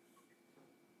me.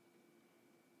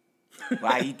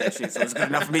 Well, I eat that shit, so it's good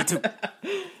enough for me too.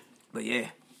 But yeah.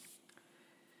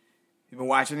 You been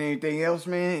watching anything else,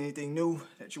 man? Anything new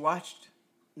that you watched?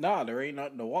 Nah, there ain't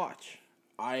nothing to watch.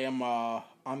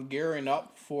 I'm gearing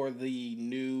up for the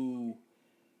new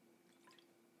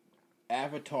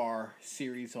Avatar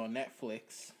series on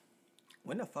Netflix.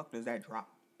 When the fuck does that drop?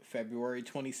 February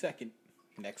 22nd,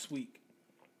 next week.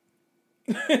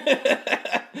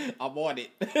 I'm on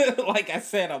it. Like I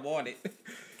said, I'm on it.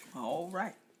 All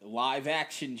right. Live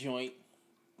action joint.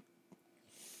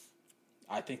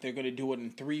 I think they're gonna do it in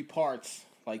 3 parts,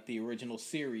 like the original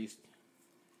series.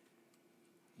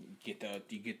 You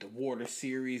get the water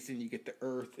series, and you get the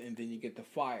earth, and then you get the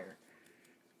fire.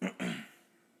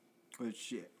 Good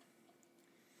shit.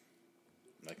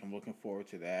 Like, I'm looking forward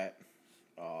to that.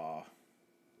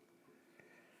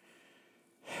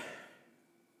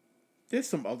 There's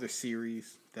some other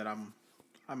series that I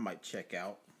might check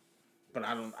out, but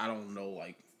I don't know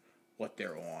like what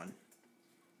they're on,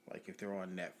 like if they're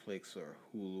on Netflix or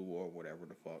Hulu or whatever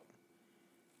the fuck.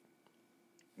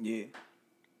 Yeah.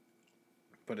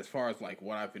 But as far as like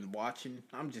what I've been watching,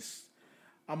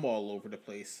 I'm all over the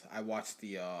place. I watched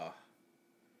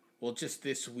just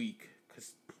this week,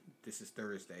 because this is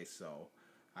Thursday, so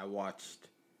I watched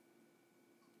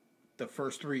the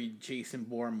first 3 Jason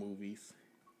Bourne movies.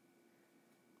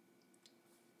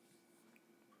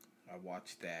 I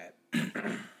watched that.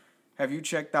 Have you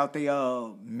checked out the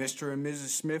Mr. and Mrs.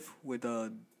 Smith with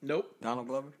Nope. Donald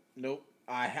Glover? Nope.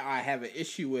 I have an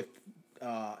issue with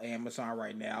Amazon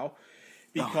right now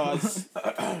because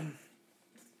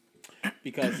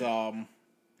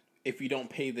if you don't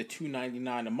pay the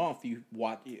 $2.99 a month,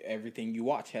 everything you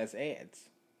watch has ads.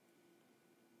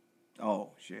 Oh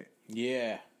shit.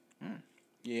 Yeah.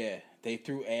 Yeah. They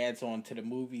threw ads onto the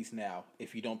movies now.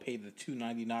 If you don't pay the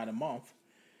 $2.99 a month,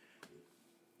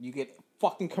 you get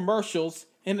fucking commercials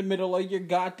in the middle of your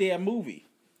goddamn movie.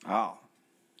 Oh.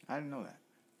 I didn't know that.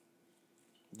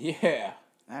 Yeah.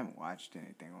 I haven't watched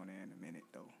anything on there in a minute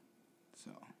though.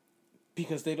 So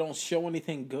because they don't show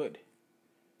anything good.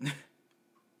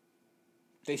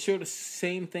 They show the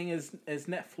same thing as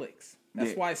Netflix.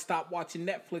 That's why I stopped watching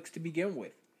Netflix to begin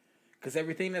with. Because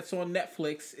everything that's on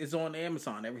Netflix is on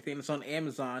Amazon. Everything that's on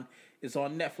Amazon is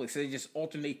on Netflix. They just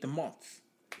alternate the months.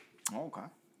 okay.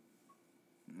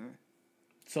 Yeah.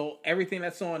 So everything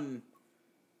that's on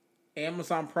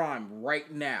Amazon Prime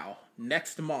right now,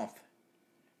 next month,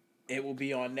 it will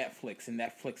be on Netflix, and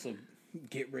Netflix will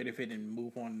get rid of it and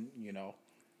move on. You know,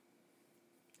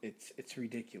 it's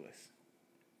ridiculous.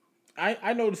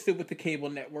 I noticed it with the cable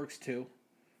networks too,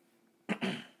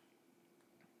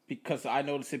 because I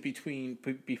noticed it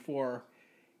before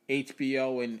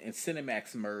HBO and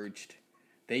Cinemax merged.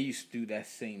 They used to do that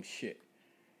same shit.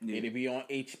 Yeah. It'll be on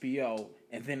HBO,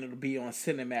 and then it'll be on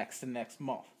Cinemax the next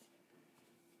month.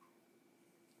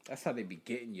 That's how they be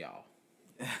getting y'all.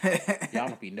 Y'all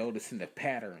don't be noticing the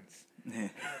patterns.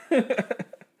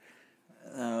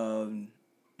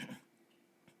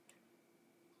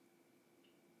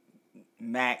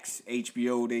 Max,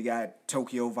 HBO, they got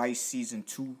Tokyo Vice Season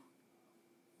 2.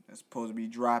 That's supposed to be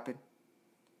dropping.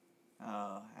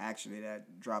 Actually,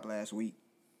 that dropped last week.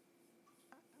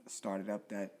 Started up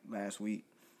that last week.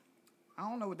 I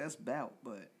don't know what that's about,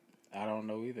 but... I don't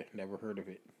know either. Never heard of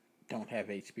it. Don't have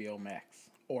HBO Max.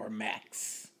 Or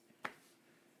Max.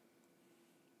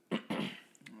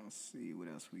 Let's see what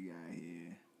else we got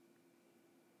here.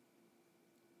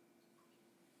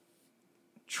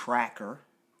 Tracker.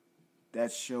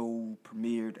 That show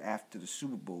premiered after the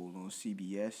Super Bowl on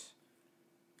CBS.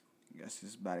 I guess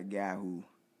it's about a guy who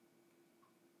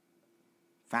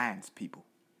finds people.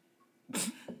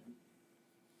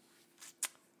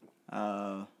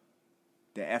 The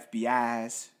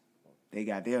FBI's, they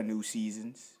got their new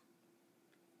seasons.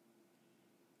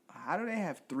 How do they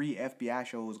have 3 FBI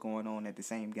shows going on at the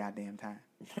same goddamn time?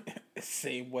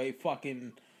 Same way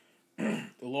fucking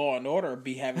Law and Order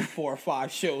be having 4 or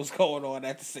 5 shows going on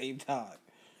at the same time.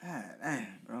 God damn,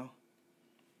 bro.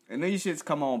 And these shits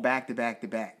come on back to back to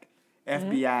back.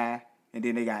 FBI, and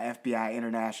then they got FBI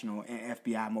International and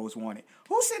FBI Most Wanted.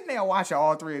 Who's sitting there watching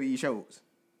all 3 of these shows?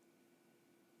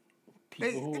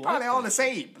 They probably all the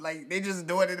same. Like, they just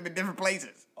doing it in different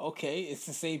places. Okay, it's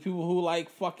the same people who like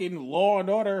fucking Law and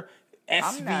Order,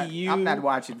 SVU. I'm not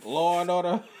watching Law and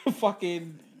Order,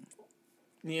 fucking,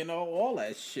 all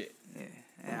that shit.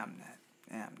 Yeah, I'm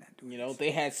not doing this.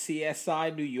 They had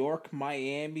CSI New York,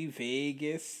 Miami,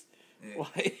 Vegas.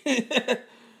 Yeah.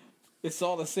 It's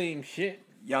all the same shit.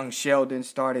 Young Sheldon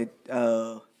started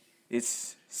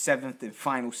its 7th and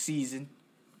final season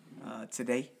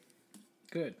today.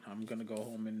 Good. I'm going to go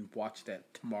home and watch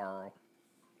that tomorrow.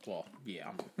 Well, yeah,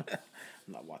 I'm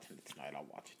not watching it tonight. I'll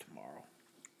watch it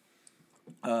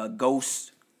tomorrow.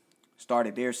 Ghost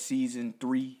started their season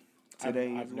 3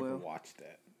 today I've as well. Never watched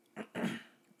that.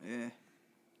 Yeah.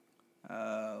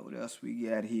 What else we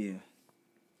got here?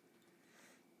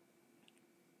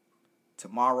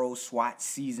 Tomorrow, SWAT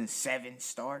season 7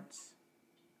 starts.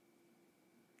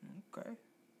 Okay.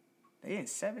 They in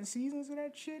 7 seasons of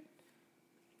that shit?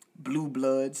 Blue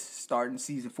Bloods starting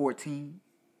season 14.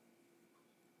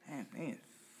 Man,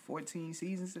 14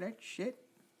 seasons of that shit.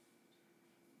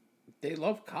 They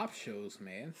love cop shows,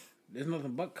 man. There's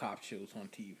nothing but cop shows on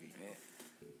TV. Yeah.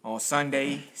 On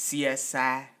Sunday,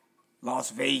 CSI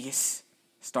Las Vegas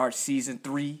starts season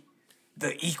 3.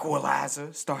 The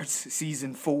Equalizer starts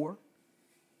season 4.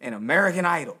 And American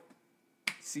Idol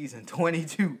season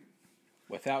 22.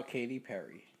 Without Katy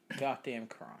Perry. Goddamn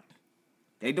crime.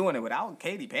 They doing it without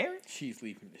Katy Perry? She's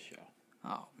leaving the show.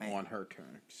 Oh, man. On her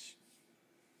terms.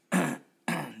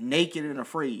 Naked and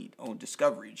Afraid on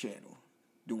Discovery Channel.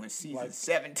 Doing season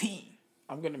 17.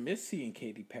 I'm going to miss seeing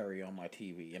Katy Perry on my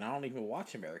TV. And I don't even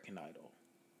watch American Idol.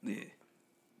 Yeah.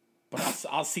 But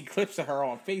I'll see clips of her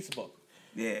on Facebook.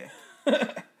 Yeah.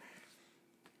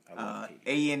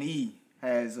 A&E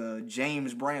has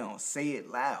James Brown, Say It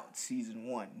Loud, season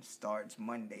 1 starts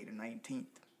Monday the 19th.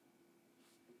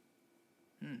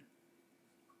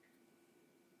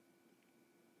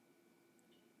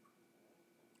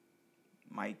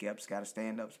 Mike Epps got a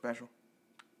stand-up special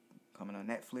coming on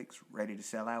Netflix, ready to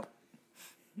sell out.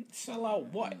 Sell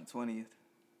out what? On the 20th.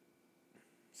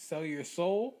 Sell your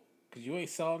soul? Because you ain't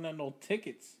selling no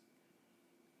tickets.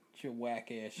 It's your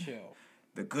whack-ass show.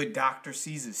 The Good Doctor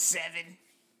season 7.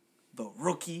 The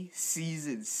Rookie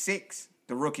season 6.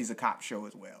 The Rookie's a cop show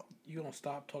as well. You gonna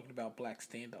stop talking about black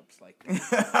stand-ups like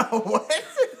that?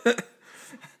 What?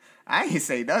 I ain't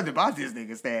say nothing about this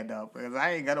nigga stand-up because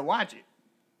I ain't gonna watch it.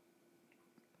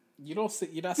 You're not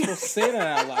supposed to say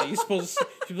that out loud. You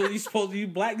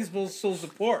black. You're supposed to show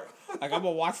support. Like, I'm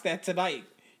gonna watch that tonight.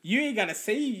 You ain't gotta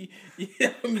say.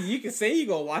 I mean, you can say you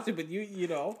gonna watch it, but you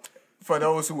know. For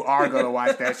those who are gonna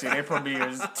watch that shit, it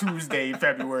premieres Tuesday,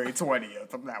 February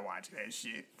 20th. I'm not watching that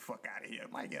shit. Fuck out of here.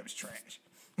 Mike Epps trash.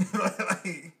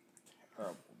 Terrible,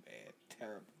 man.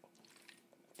 Terrible.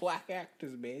 Black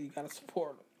actors, man. You gotta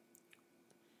support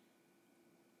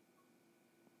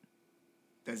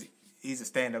them. He's a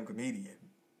stand-up comedian.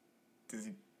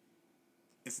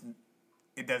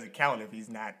 It doesn't count if he's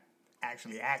not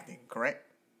actually acting, correct?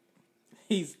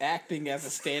 He's acting as a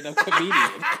stand-up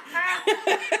comedian.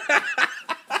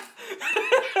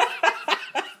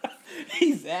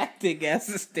 He's acting as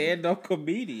a stand-up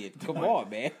comedian. Come on,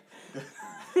 man.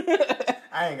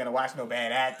 I ain't gonna watch no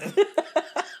bad acting.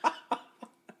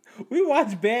 We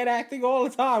watch bad acting all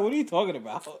the time. What are you talking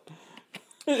about?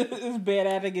 It's bad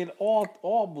acting in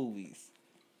all movies.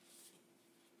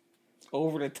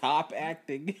 Over the top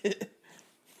acting.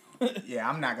 Yeah,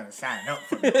 I'm not gonna sign up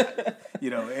for that. You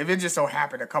know, if it just so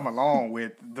happened to come along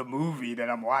with the movie that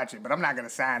I'm watching, but I'm not gonna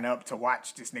sign up to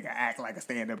watch this nigga act like a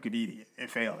stand-up comedian and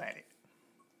fail at it.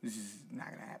 This is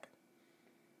not gonna happen.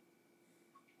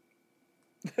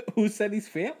 Who said he's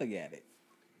failing at it?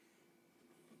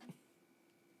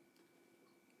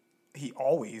 He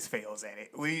always fails at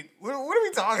it. What are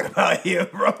we talking about here,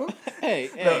 bro?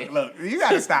 Hey. Look, you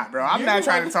gotta stop, bro. I'm not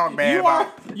trying to talk bad about.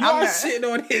 You are shitting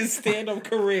on his stand-up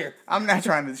career. I'm not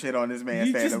trying to shit on this man's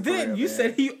stand-up career. You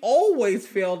said he always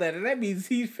failed at it. That means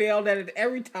he failed at it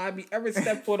every time he ever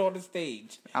stepped foot on the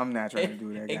stage. I'm not trying to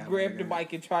do that. And grabbed the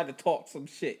mic and tried to talk some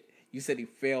shit. You said he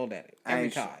failed at it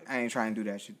every time. I ain't trying to do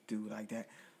that shit, like that.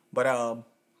 But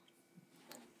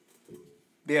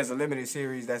there's a limited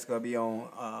series that's gonna be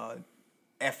on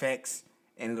FX,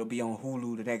 and it'll be on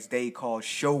Hulu the next day called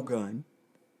Shogun.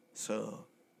 So,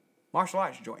 martial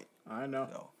arts joint. I know.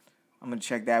 So, I'm gonna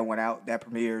check that one out. That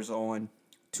premieres on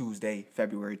Tuesday,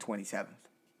 February 27th.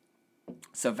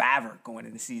 Survivor going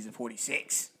into season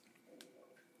 46.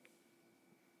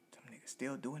 Some niggas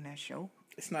still doing that show?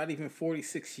 It's not even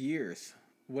 46 years.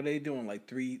 What are they doing? Like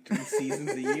three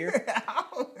seasons a year? I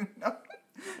don't know.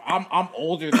 I'm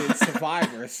older than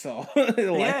Survivor, so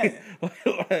like,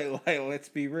 let's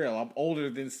be real. I'm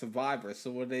older than Survivor, so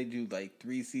what do they do? Like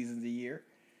 3 seasons a year?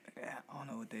 Yeah, I don't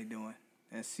know what they're doing.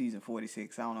 That's season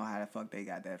 46. I don't know how the fuck they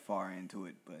got that far into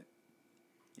it, but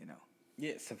you know.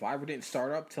 Yeah, Survivor didn't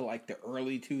start up till like the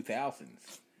early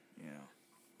 2000s. You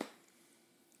know.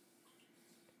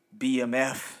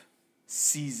 BMF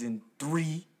season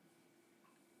 3.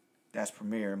 That's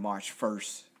premiering March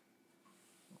 1st.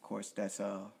 Of course, that's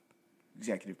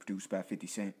executive produced by 50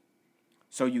 Cent.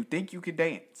 So You Think You Can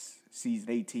Dance. Season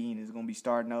 18 is going to be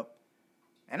starting up.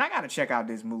 And I got to check out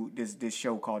this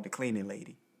show called The Cleaning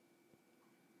Lady.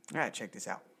 I got to check this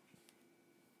out.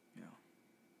 You know.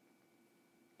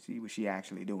 See what she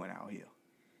actually doing out here.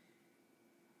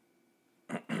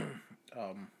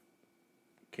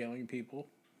 Killing people.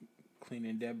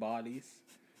 Cleaning dead bodies.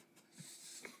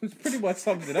 It pretty much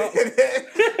sums it up.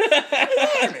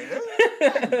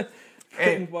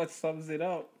 Pretty much sums it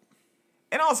up.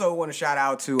 And also want to shout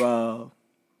out to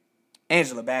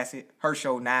Angela Bassett, her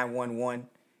show 911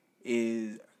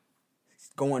 is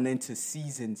going into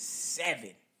season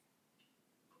 7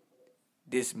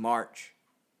 this March.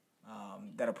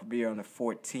 That'll premiere on the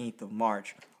 14th of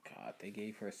March. God, they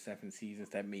gave her 7 seasons.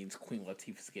 That means Queen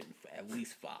Latifah's getting at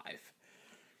least 5.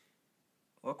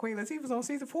 Well, Queen Latifah's on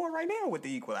season 4 right now with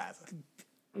The Equalizer.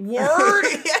 Word?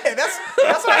 Yeah, that's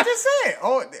what I just said.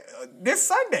 Oh, this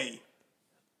Sunday.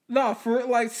 No, for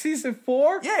like season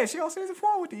 4? Yeah, she on season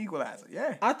 4 with The Equalizer.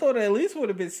 Yeah. I thought it at least would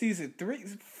have been season 3,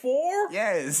 4?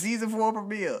 Yeah, season 4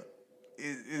 premiere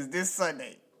is this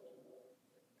Sunday.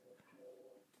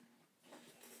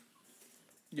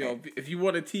 Yo, if you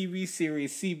want a TV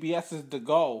series, CBS is the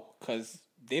go, because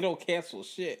they don't cancel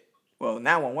shit. Well,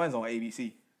 911's on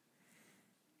ABC.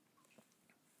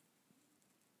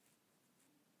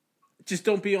 Just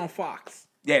don't be on Fox.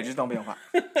 Yeah, just don't be on Fox.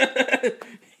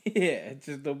 Yeah,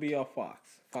 just don't be on Fox.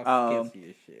 Fox cancel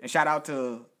your shit. And shout out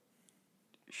to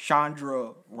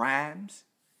Chandra Rhimes.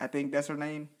 I think that's her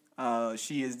name.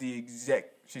 She is the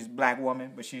she's a black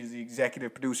woman, but she's the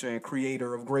executive producer and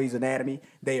creator of Grey's Anatomy.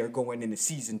 They are going into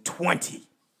season 20.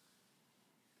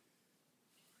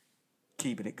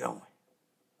 Keeping it going.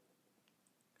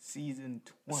 Season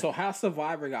 20. So House of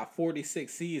Survivor got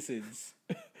 46 seasons,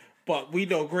 but we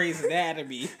know Grey's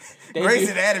Anatomy. Grey's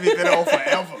Anatomy been on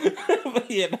forever.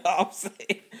 You know what I'm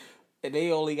saying? And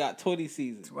they only got 20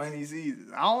 seasons. 20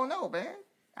 seasons. I don't know, man.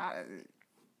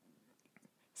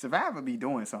 Survivor be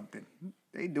doing something.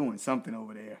 They doing something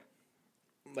over there.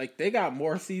 Like, they got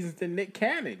more seasons than Nick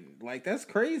Cannon. Like, that's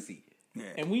crazy. Yeah.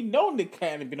 And we know Nick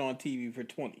Cannon been on TV for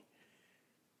 20.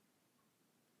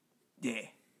 Yeah.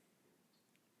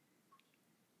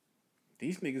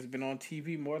 These niggas been on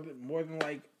TV more than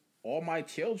like All My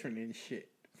Children and shit.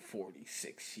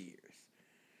 46 years.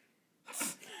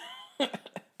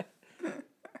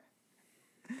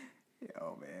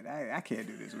 Yo, man, I can't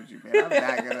do this with you, man.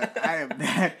 I am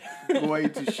not going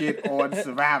to shit on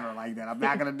Survivor like that. I'm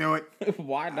not gonna do it.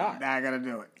 Why not? I'm not gonna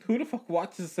do it. Who the fuck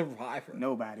watches Survivor?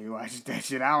 Nobody watches that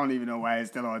shit. I don't even know why it's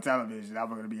still on television. I'm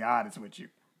gonna be honest with you.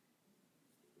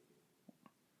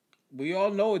 We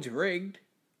all know it's rigged.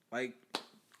 Like,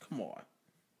 come on.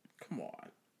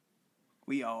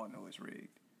 We all know it's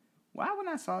rigged. Why when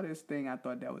I saw this thing, I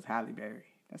thought that was Halle Berry.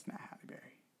 That's not Halle Berry.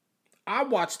 I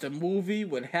watched a movie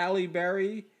with Halle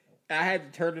Berry. I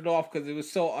had to turn it off because it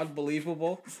was so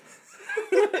unbelievable.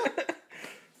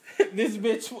 This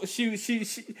bitch,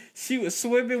 she was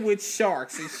swimming with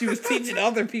sharks, and she was teaching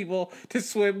other people to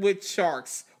swim with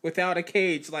sharks without a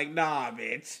cage. Like, nah,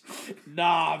 bitch.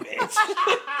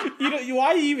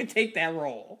 Why you even take that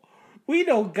role? We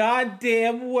know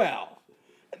goddamn well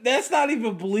that's not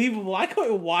even believable. I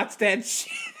couldn't watch that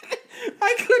shit.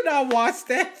 I could not watch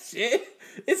that shit.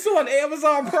 It's on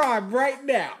Amazon Prime right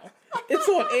now. Because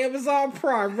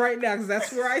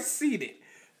that's where I seen it.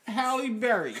 Halle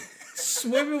Berry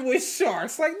swimming with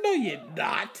sharks. Like, no, you're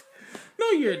not.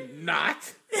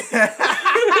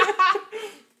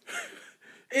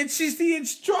 And she's the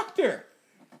instructor.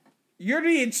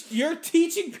 You're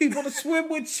teaching people to swim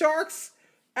with sharks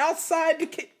outside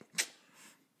the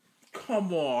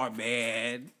Come on,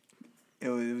 man. It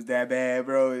was that bad,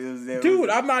 bro. Dude,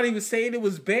 I'm not even saying it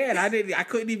was bad. I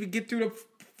couldn't even get through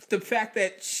the fact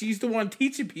that she's the one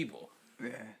teaching people.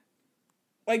 Yeah.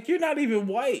 Like, you're not even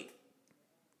white.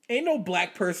 Ain't no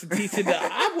black person teaching that.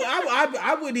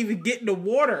 I wouldn't even get in the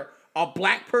water. A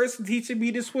black person teaching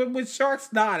me to swim with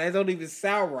sharks? Nah, that don't even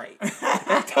sound right.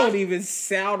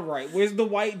 Where's the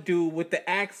white dude with the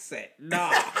accent?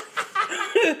 Nah.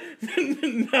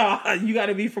 Nah, you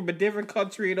gotta be from a different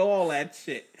country and all that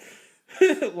shit.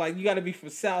 Like, you gotta be from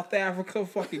South Africa,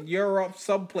 fucking Europe,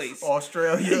 someplace.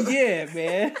 Australia. Yeah,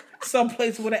 man.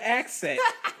 Someplace with an accent.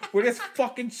 Where there's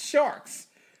fucking sharks.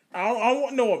 I don't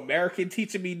want no American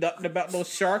teaching me nothing about no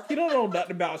shark. You don't know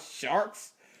nothing about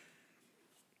sharks.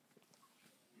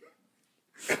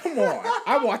 Come on.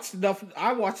 I watched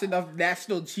enough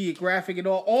National Geographic and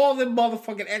all them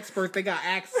motherfucking experts, they got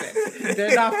accents.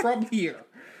 They're not from here.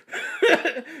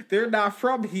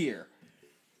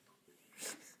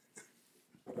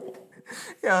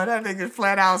 Yo, that nigga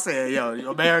flat out said, yo,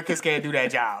 Americans can't do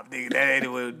that job. Nigga,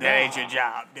 that ain't your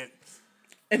job.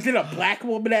 And then a black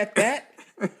woman at that?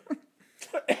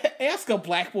 Ask a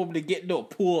black woman to get into a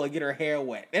pool and get her hair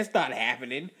wet. That's not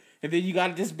happening. And then you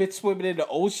got this bitch swimming in the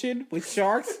ocean with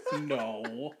sharks?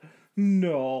 No.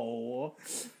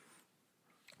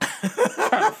 Trying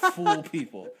to fool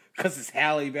people. Because it's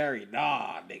Halle Berry.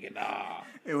 Nah, nigga, nah.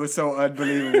 It was so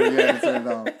unbelievable. You had to turn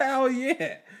it off. Hell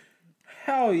yeah.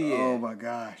 Oh, my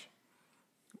gosh.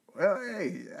 Well,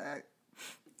 hey.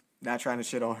 Not trying to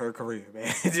shit on her career,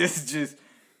 man. just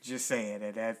Just saying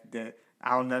that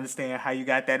I don't understand how you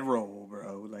got that role,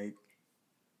 bro. Like,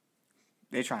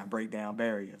 they trying to break down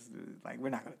barriers. Like, we're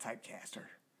not gonna typecast her.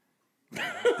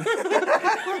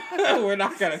 We're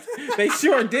not gonna. They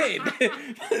sure did.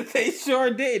 They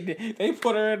sure did. They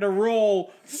put her in a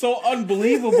role so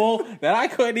unbelievable that I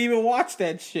couldn't even watch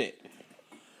that shit.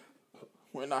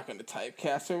 We're not gonna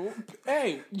typecast her.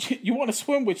 Hey, you want to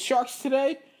swim with sharks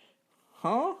today?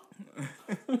 Huh?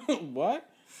 What?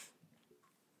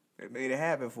 They made it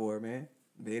happen for her, man.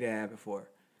 Made it happen for her.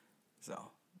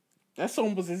 So that's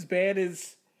almost as bad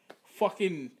as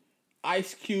fucking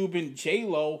Ice Cube and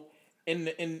J-Lo in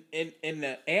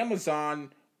the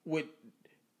Amazon with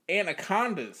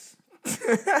anacondas.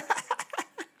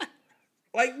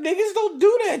 Like, niggas don't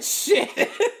do that shit.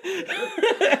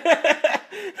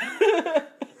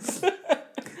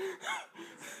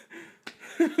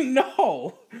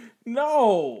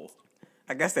 No.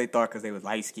 I guess they thought because they was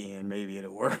light skinned, maybe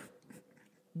it'll work.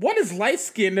 What is light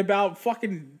skinned about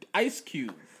fucking Ice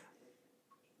Cube?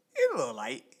 He's a little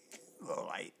light.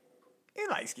 He's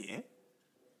light skinned.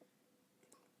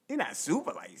 He's not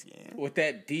super light skinned. With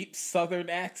that deep Southern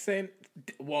accent.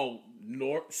 Well,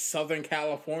 Southern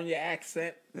California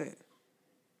accent. Yeah.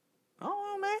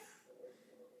 Oh, man.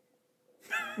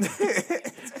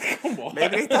 Come on.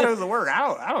 Maybe they thought it was a work.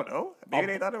 I don't know. Maybe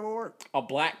they thought it would work. A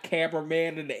black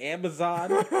cameraman in the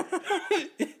Amazon.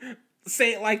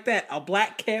 Say it like that. A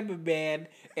black cameraman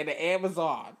in the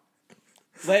Amazon,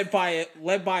 led by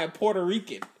a Puerto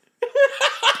Rican.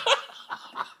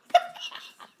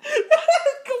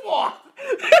 Come on.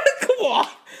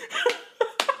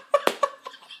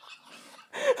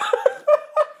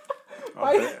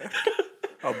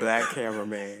 A black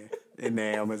cameraman in the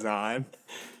Amazon,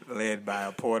 led by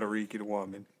a Puerto Rican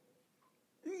woman.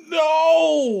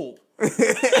 No!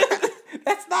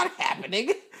 That's not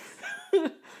happening.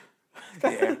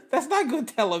 That's not good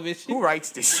television. Who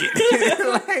writes this shit?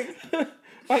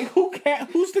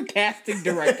 Who's the casting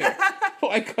director?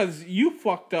 Like, cause you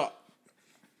fucked up.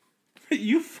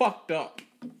 You fucked up.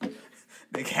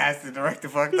 The casting director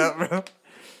fucked up, bro.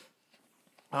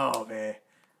 Oh man,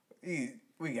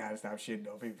 we gotta stop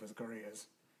shitting on people's careers.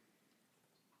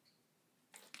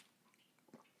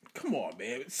 Come on,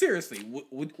 man. Seriously,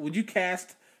 would you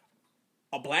cast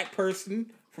a black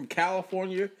person from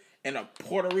California and a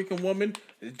Puerto Rican woman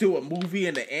to do a movie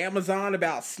in the Amazon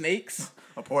about snakes?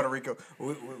 A Puerto Rican.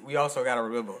 We also gotta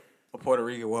remember a Puerto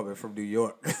Rican woman from New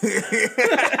York.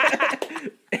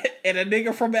 And a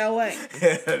nigga from LA.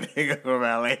 A nigga from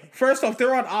LA. First off,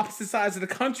 they're on opposite sides of the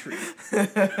country.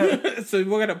 So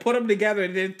we're gonna put them together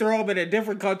and then throw them in a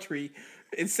different country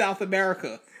in South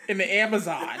America, in the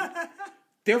Amazon.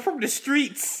 They're from the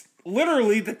streets.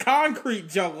 Literally the concrete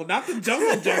jungle, not the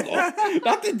jungle.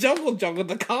 Not the jungle,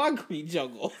 the concrete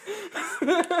jungle.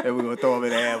 And we're gonna throw them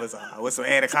in the Amazon with some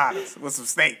anacondas, with some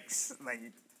snakes. Like,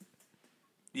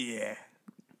 yeah.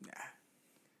 Nah.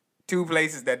 Two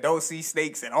places that don't see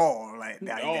snakes at all. Like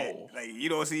that. Like, you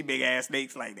don't see big ass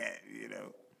snakes like that, you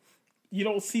know. You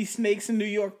don't see snakes in New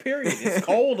York, period. It's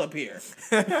cold up here.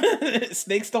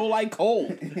 Snakes don't like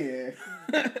cold. Yeah.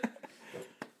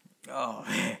 Oh,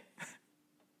 man.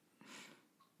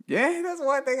 Yeah, that's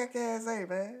one thing I can't say,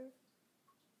 man.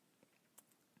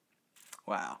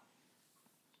 Wow.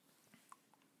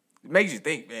 It makes you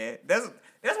think, man. That's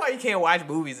why you can't watch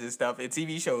movies and stuff and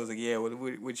TV shows again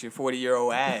with your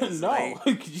 40-year-old ass. No,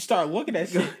 like, you start looking at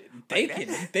shit thinking.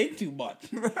 You think too much.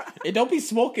 And don't be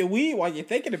smoking weed while you're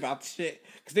thinking about the shit.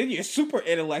 Because then you're super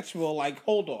intellectual. Like,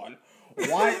 hold on.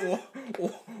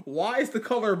 Why is the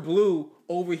color blue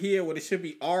over here when it should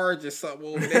be orange or something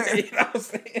over there? You know what I'm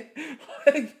saying?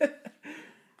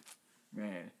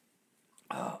 man.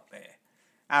 Oh, man.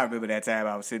 I remember that time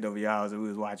I was sitting over your house and we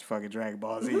was watching fucking Dragon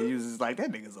Ball Z. You was just like,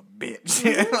 that nigga's a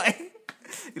bitch. Like,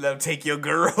 you let him take your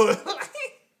girl.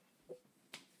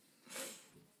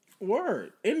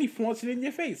 Word. And he flaunts it in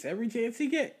your face every chance he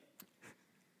get.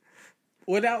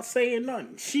 Without saying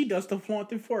nothing. She does the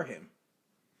flaunting for him.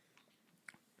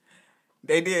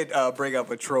 They did bring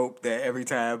up a trope that every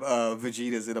time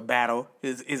Vegeta's in a battle,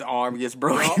 his arm gets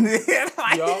broken. Yup.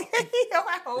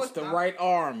 It's the right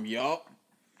arm. Yup.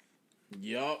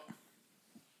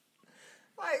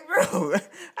 Like, bro,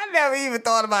 I never even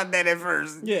thought about that at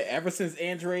first. Yeah, ever since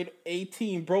Android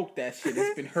 18 broke that shit,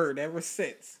 it's been hurt ever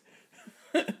since.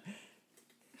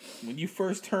 When you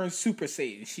first turned Super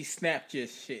Saiyan, she snapped your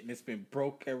shit and it's been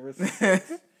broke ever since.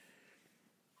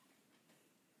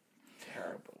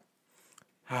 Terrible.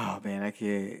 Oh man, I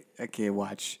can't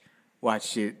watch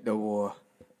shit no more.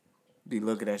 Be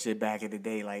looking at shit back in the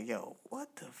day like, yo,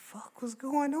 what the fuck was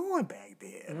going on back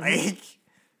there? Mm-hmm. Like,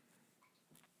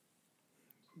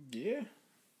 Yeah.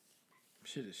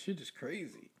 Shit is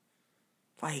crazy.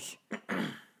 Like,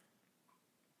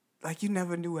 like you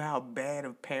never knew how bad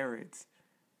of parents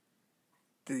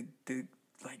the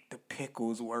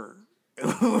pickles were.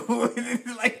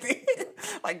 like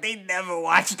they never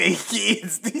watched their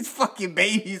kids. These fucking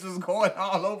babies was going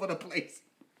all over the place.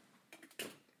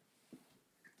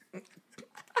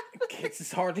 Kids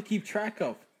is hard to keep track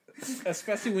of,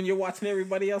 especially when you're watching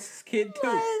everybody else's kid too.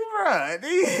 Like, bruh,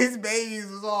 these babies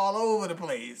was all over the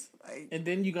place. Like, and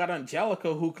then you got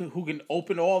Angelica who can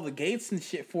open all the gates and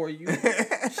shit for you.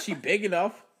 She big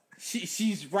enough.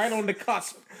 She's right on the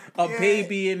cusp of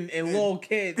baby and little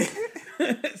kids.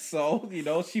 So,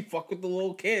 she fuck with the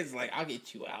little kids. Like, I'll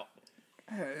get you out.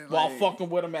 While fucking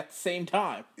with them at the same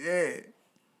time. Yeah.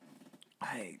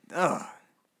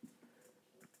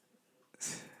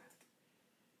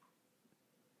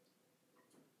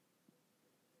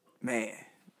 Man,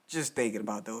 just thinking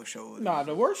about those shows. Nah,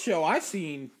 the worst show I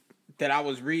seen that I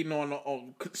was reading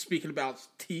on speaking about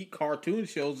cartoon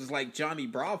shows is like Johnny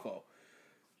Bravo.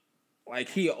 Like,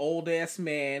 he an old ass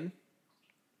man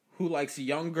who likes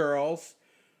young girls,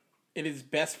 and his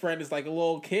best friend is like a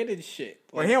little kid and shit.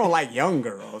 Well, he don't like young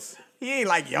girls. He ain't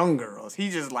like young girls. He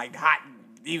just liked hot.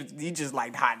 He just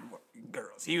liked hot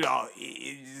girls. He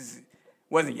just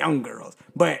wasn't young girls.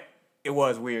 But it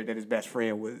was weird that his best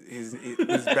friend was his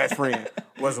best friend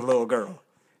was a little girl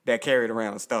that carried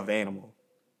around a stuffed animal.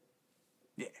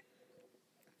 Yeah.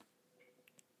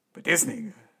 But this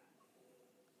nigga,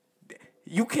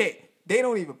 you can't. They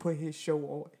don't even put his show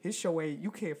on. His show ain't.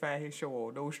 You can't find his show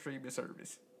on no streaming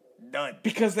service. None.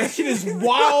 Because that shit is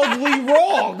wildly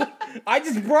wrong. I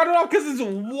just brought it up because it's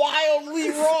wildly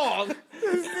wrong.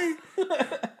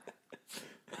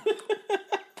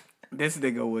 This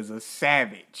nigga was a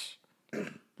savage.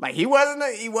 Like, he wasn't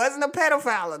a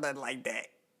pedophile or nothing like that.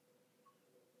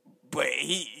 But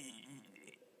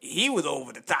he was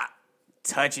over the top.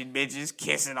 Touching bitches,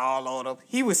 kissing all on them.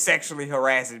 He was sexually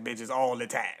harassing bitches all the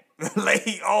time.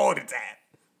 Like, all the time.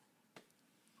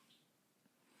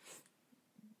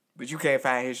 But you can't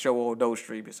find his show on no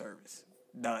streaming service.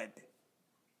 None.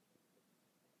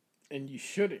 And you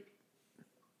shouldn't.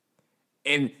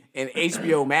 And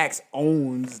HBO Max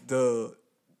owns the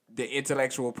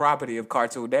intellectual property of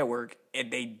Cartoon Network, and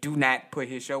they do not put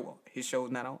his show on. His show's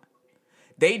not on.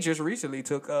 They just recently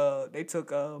took the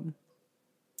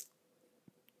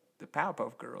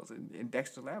Powerpuff Girls and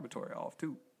Dexter Laboratory off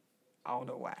too. I don't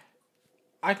know why.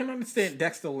 I can understand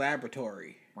Dexter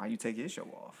Laboratory. Why you take his show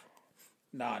off?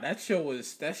 Nah, that show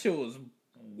was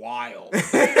wild.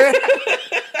 That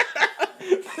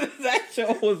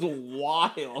show was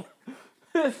wild.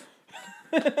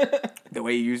 The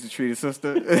way he used to treat his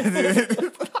sister.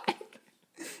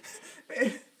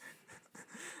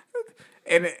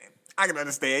 And I can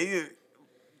understand.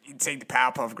 You take the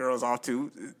Powerpuff Girls off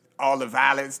too. All the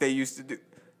violence they used to do.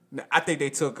 I think they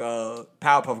took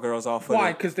Powerpuff Girls off.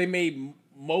 Why? Because they made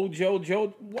Mojo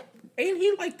Joe. What? Ain't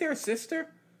he like their sister?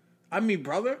 I mean,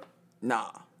 brother?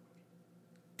 Nah.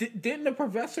 Didn't the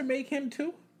professor make him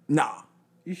too? Nah.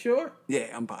 You sure? Yeah,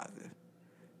 I'm positive.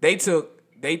 They took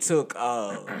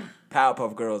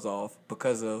Powerpuff Girls off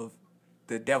because of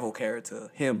the devil character,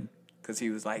 him, because he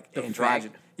was like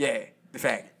androgynous. Yeah, the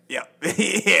fact. Yeah.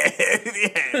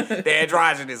 The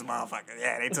androgynous motherfucker.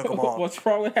 Yeah, they took him off. What's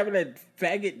wrong with having that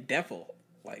faggot devil?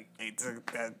 Like, they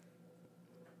took that.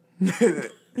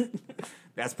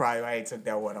 That's probably why they took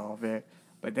that one off, man.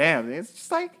 But damn, it's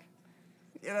just like,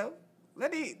 these are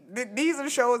the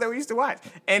shows that we used to watch.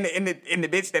 And the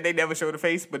bitch that they never showed the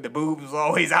face, but the boobs was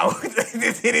always out. The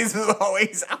titties was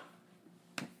always out.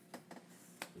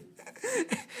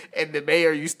 And the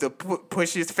mayor used to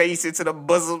push his face into the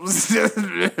bosoms. Yo,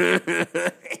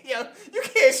 you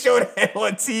can't show that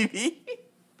on TV.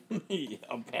 Yeah,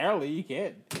 apparently you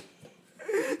can.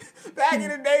 Back in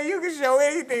the day, you could show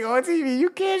anything on TV. You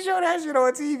can't show that shit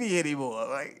on TV anymore.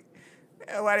 Like,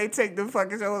 why they take the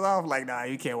fucking shows off? Like, nah,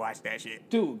 you can't watch that shit.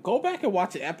 Dude, go back and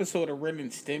watch an episode of Ren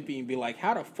and Stimpy and be like,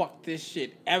 how the fuck this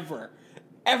shit ever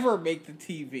make the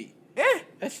TV? Yeah.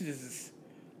 That shit is...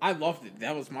 I loved it.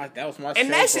 That was my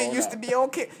and that shit used to be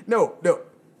okay. No.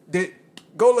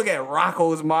 Go look at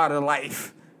Rocco's Modern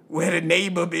Life, where the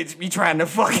neighbor bitch be trying to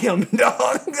fuck him,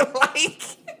 dog. Like,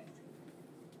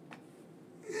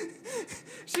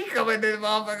 she come in this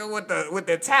motherfucker with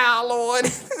the towel on.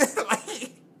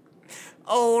 Like,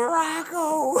 oh,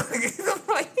 Rocco.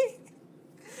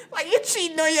 like you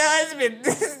cheating on your husband.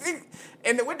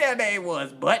 And what that name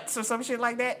was? Butts or some shit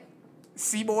like that?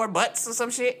 Seymour Butts or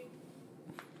some shit?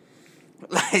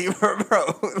 Like, bro.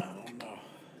 I don't know.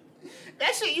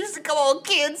 That shit used to come on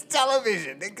kids'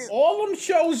 television, nigga. All them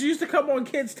shows used to come on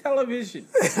kids' television.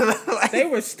 Like, They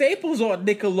were staples on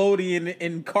Nickelodeon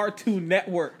and Cartoon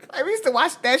Network. we used to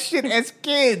watch that shit as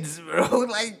kids, bro.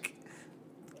 Like,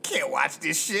 can't watch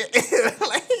this shit.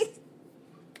 Like,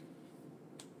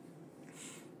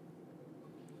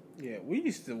 Yeah, we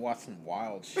used to watch some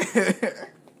wild shit.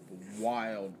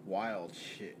 wild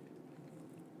shit.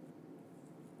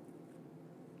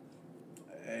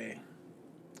 Hey,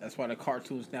 that's why the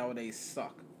cartoons nowadays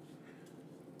suck.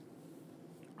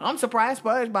 I'm surprised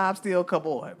SpongeBob still come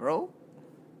on, bro.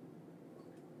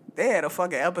 They had a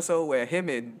fucking episode where him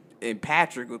and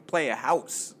Patrick would play a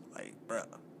house. Like, bro.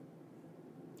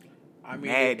 I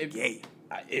mean, Mad gay.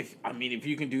 If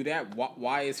you can do that,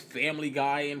 why is Family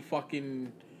Guy and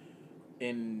fucking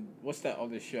what's that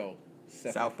other show?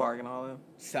 South Park and all them.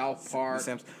 South Park.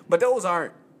 But those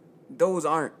aren't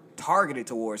targeted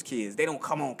towards kids. They don't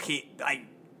come on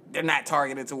they're not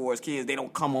targeted towards kids. They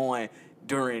don't come on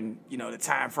during, the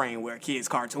time frame where kids'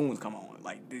 cartoons come on.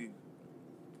 Like,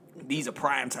 these are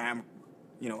prime time,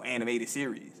 animated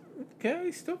series. Okay,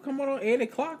 still come on 8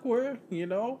 o'clock where,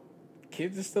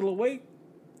 kids are still awake.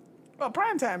 Well,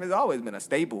 prime time has always been a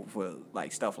staple for,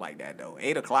 stuff like that, though.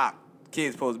 8 o'clock,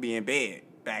 kids supposed to be in bed.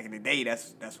 Back in the day,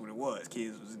 that's what it was.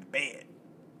 Kids was in the bed.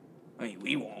 I mean,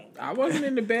 we won't. I wasn't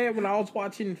in the bed when I was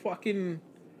watching fucking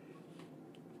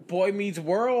Boy Meets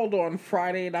World on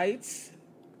Friday nights.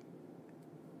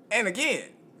 And again,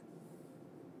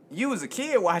 you was a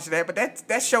kid watching that, but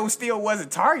that show still wasn't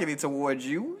targeted towards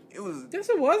you. It was. Yes,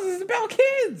 it was. It's about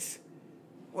kids.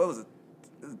 What was it?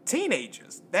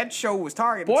 Teenagers. That show was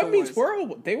targeted Boy towards... Meets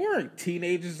World, they weren't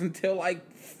teenagers until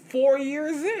 4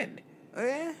 years in.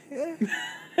 Yeah.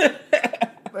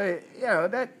 But,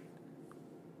 that...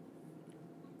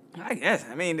 I guess.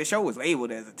 I mean, the show was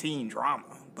labeled as a teen drama,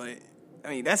 but,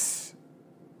 that's...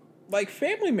 Like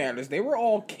Family Matters, they were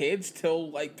all kids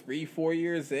till 3-4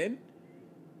 years in.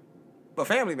 But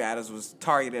Family Matters was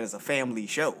targeted as a family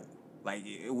show.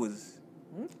 It was...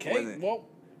 Okay, well...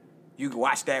 You could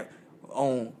watch that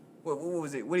on... What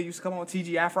was it? What it used to come on?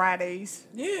 TGI Fridays?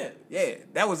 Yeah. Yeah.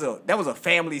 That was a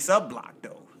family sub-block,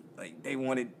 though. They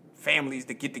wanted families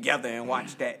to get together and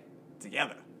watch that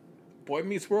together. Boy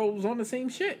Meets World was on the same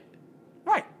shit.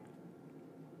 Right.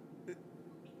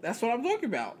 That's what I'm talking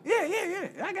about. Yeah.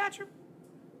 I got you.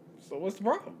 So what's the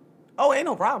problem? Oh, ain't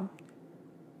no problem.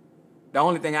 The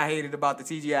only thing I hated about the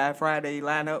TGI Friday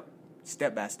lineup,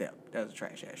 Step by Step. That was a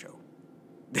trash-ass show.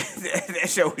 That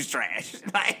show was trash.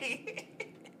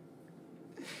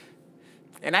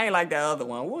 And I ain't like that other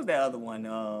one. What was that other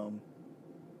one?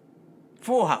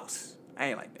 Full House. I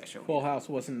ain't like that show. Full House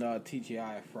wasn't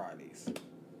TGI Fridays.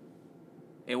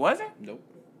 It wasn't? Nope.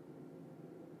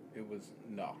 It was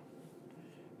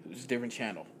a different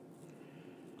channel.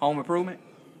 Home Improvement?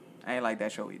 I ain't like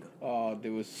that show either.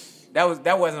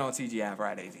 That wasn't on TGI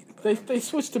Fridays either. They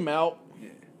switched them out.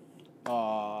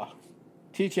 Yeah.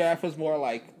 TGI was more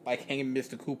like hanging with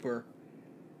Mr. Cooper.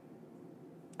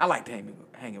 I liked hanging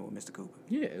with Mr. Cooper.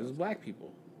 Yeah, it was black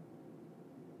people.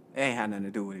 It ain't had nothing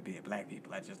to do with it being black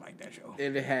people. I just like that show.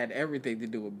 And it had everything to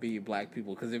do with being black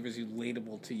people because it was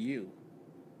relatable to you.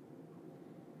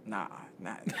 Nah,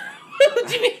 not. What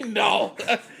do you mean, no?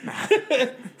 Nah.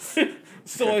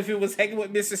 So if it was hanging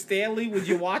with Mr. Stanley, would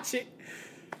you watch it?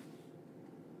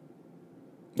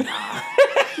 Nah.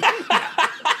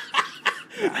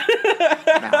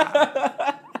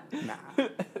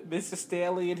 Mr.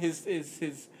 Stanley and his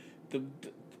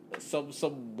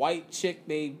some white chick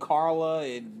named Carla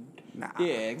and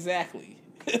yeah, exactly.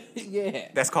 Yeah.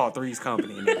 That's called Three's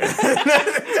Company.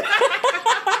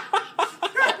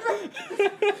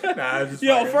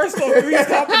 Yo, first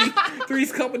off,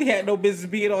 Three's Company had no business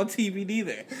being on TV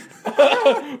neither.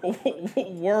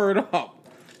 Word up.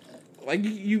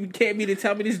 You can't mean to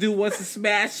tell me this dude wasn't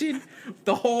smashing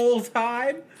the whole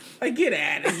time? Get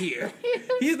out of here.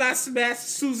 He's not smashing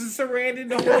Susan Sarandon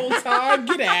the whole time?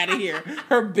 Get out of here.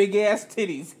 Her big ass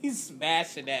titties. He's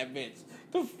smashing that bitch.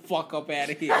 The fuck up out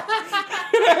of here.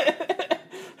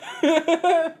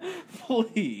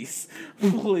 Please.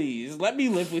 Let me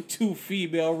live with 2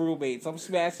 female roommates. I'm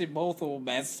smashing both of them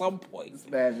at some point.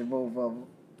 Smashing both of them.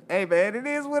 Hey, man, it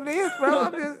is what it is,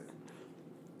 bro.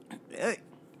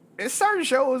 There's certain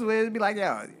shows where it'd be like,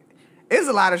 yo, there's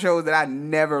a lot of shows that I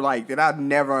never liked, that I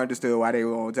never understood why they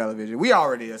were on television. We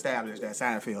already established that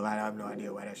Seinfeld. I have no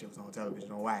idea why that shit was on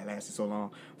television or why it lasted so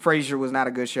long. Frasier was not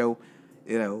a good show,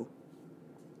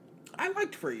 I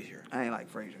liked Frasier. I ain't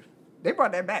like Frasier. They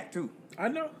brought that back, too. I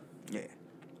know. Yeah.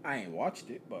 I ain't watched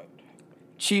it, but...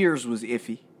 Cheers was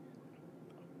iffy.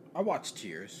 I watched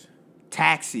Cheers.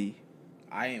 Taxi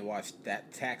I ain't watched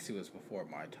that. Taxi was before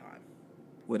my time.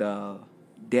 With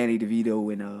Danny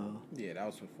DeVito and Yeah, that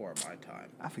was before my time.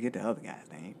 I forget the other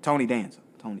guy's name. Tony Danza.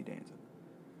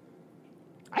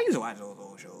 I used to watch those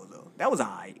old shows though. That was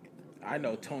alright. I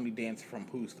know Tony Danza from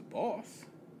Who's the Boss.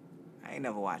 I ain't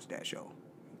never watched that show.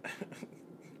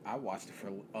 I watched it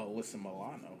for Alyssa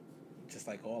Milano, just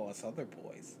like all us other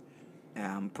boys.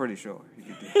 Yeah, I'm pretty sure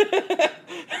you did.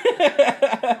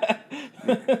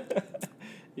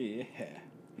 Yeah.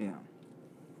 Yeah.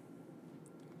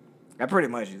 That pretty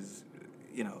much is,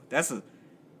 that's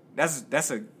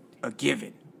a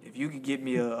given. If you could get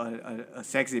me a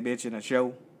sexy bitch in a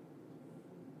show,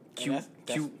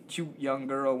 cute young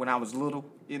girl when I was little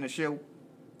in a show.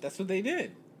 That's what they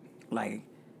did. Like,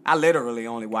 I literally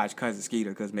only watched Cousin Skeeter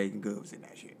because Megan Good was in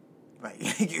that shit. Like,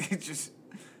 it just.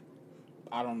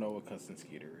 I don't know what Cousin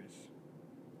Skeeter is.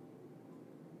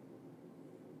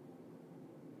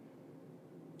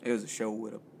 It was a show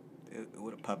with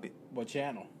a puppet. What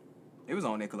channel? It was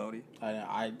on Nickelodeon.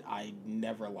 I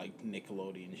never liked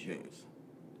Nickelodeon shows.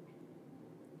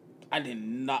 I did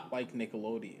not like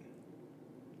Nickelodeon.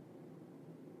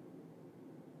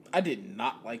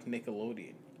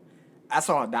 I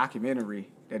saw a documentary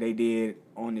that they did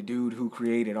on the dude who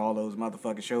created all those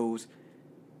motherfucking shows.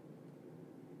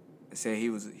 It said he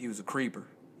was a creeper.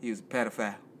 He was a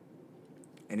pedophile.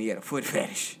 And he had a foot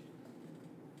fetish.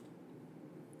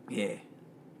 Yeah.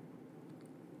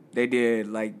 They did,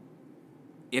 like,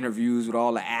 interviews with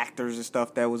all the actors and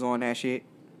stuff that was on that shit.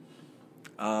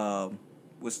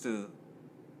 What's the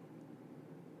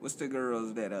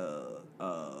girls that,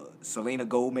 Selena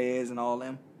Gomez and all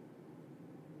them?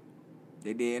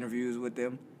 They did interviews with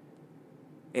them.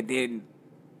 And then,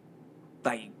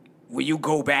 like, when you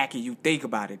go back and you think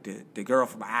about it, the girl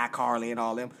from iCarly and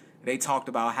all them, they talked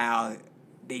about how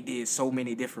they did so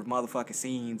many different motherfucking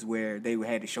scenes where they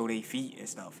had to show their feet and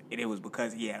stuff. And it was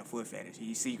because he had a foot fetish.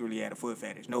 He secretly had a foot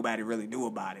fetish. Nobody really knew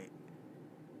about it.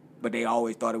 But they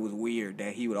always thought it was weird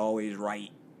that he would always write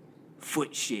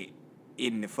foot shit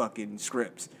in the fucking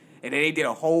scripts. And then they did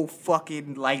a whole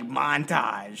fucking, like,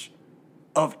 montage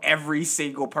of every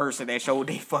single person that showed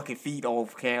their fucking feet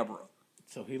off camera.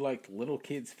 So he liked little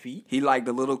kids' feet? He liked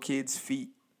the little kids'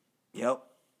 feet. Yep.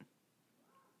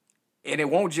 And it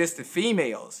won't just the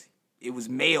females. It was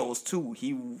males, too.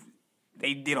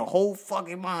 They did a whole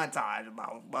fucking montage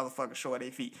about motherfuckers showing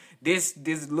their feet. This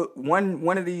look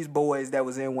one of these boys that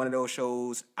was in one of those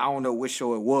shows, I don't know which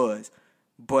show it was,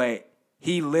 but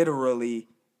he literally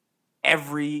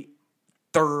every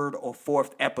third or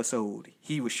fourth episode,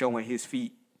 he was showing his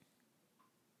feet.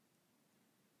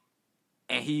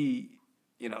 And he,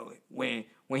 when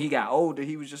he got older,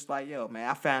 he was just like, yo, man,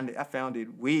 I found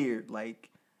it weird. Like,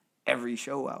 every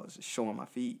show I was just showing my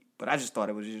feet. But I just thought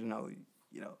it was just,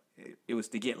 it was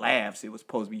to get laughs. It was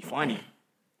supposed to be funny.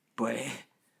 But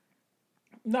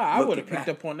no, I would have picked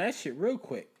up on that shit real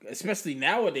quick. Especially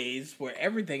nowadays where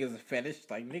everything is a fetish,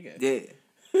 like, nigga. Yeah.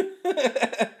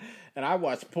 And I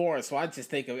watch porn, so I just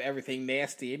think of everything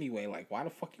nasty anyway. Like, why the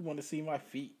fuck you want to see my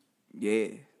feet? Yeah.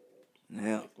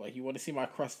 Yeah. Like, you want to see my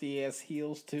crusty ass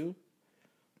heels too?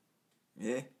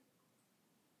 Yeah.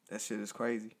 That shit is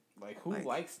crazy. Like, who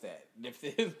likes that?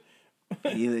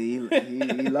 He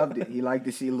loved it. He liked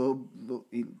to see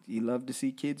he loved to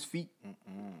see kids' feet.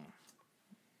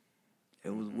 It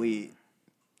was weird.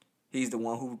 He's the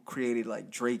one who created, like,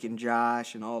 Drake and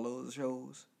Josh and all those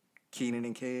shows. Keenan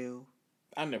and Kel.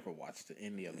 I never watched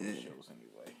any of those shows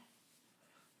anyway.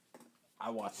 I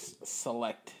watched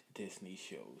select Disney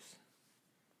shows.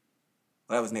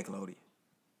 Well, that was Nickelodeon.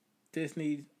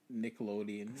 Disney,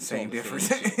 Nickelodeon. Same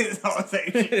difference. It's all the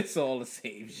same shit. It's all the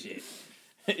same shit.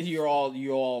 You're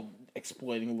all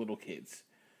exploiting little kids.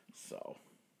 So.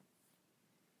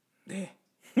 Yeah.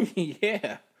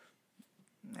 Yeah.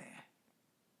 Nah.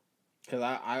 Because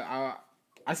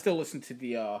I still listen to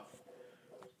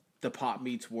the Pop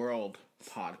Meets World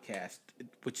podcast,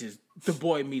 which is the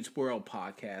Boy Meets World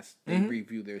podcast. They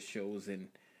review their shows, and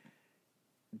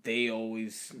they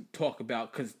always talk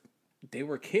about, because they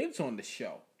were kids on the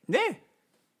show. Yeah.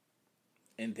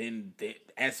 And then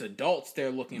as adults, they're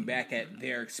looking back at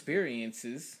their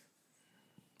experiences.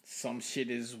 Some shit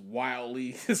is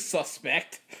wildly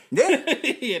suspect. Yeah.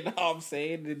 You know what I'm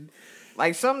saying? And,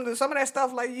 like, some of that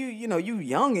stuff, like, you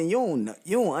young and you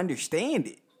don't understand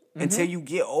it. Until you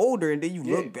get older, and then you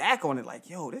look back on it like,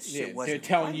 yo, this shit wasn't. They're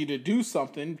telling you to do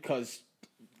something because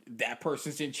that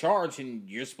person's in charge and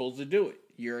you're supposed to do it.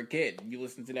 You're a kid. You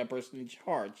listen to that person in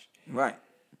charge. Right.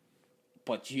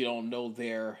 But you don't know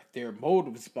their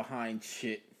motives behind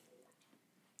shit.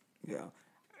 Yeah.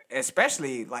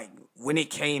 Especially, like, when it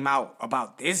came out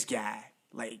about this guy,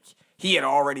 Like, he had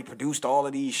already produced all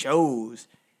of these shows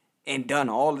and done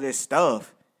all of this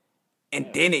stuff.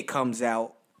 And then it comes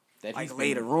out, that like,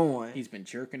 later on. He's been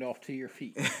jerking off to your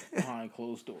feet behind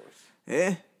closed doors.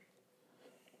 Yeah.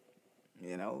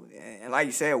 You know, and like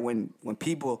you said, when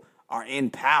people are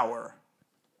in power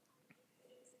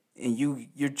and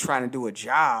you're trying to do a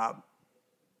job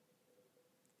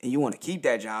and you want to keep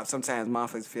that job, sometimes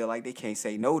motherfuckers feel like they can't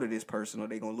say no to this person or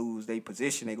they're going to lose their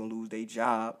position, they're going to lose their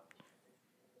job.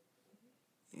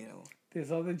 You know.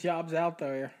 There's other jobs out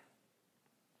there.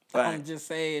 But I'm just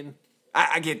saying.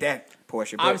 I get that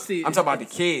portion, but Obviously, I'm talking about the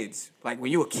kids. Like,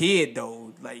 when you a kid,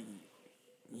 though, like,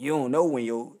 you don't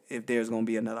know if there's going to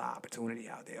be another opportunity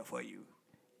out there for you.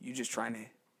 You just trying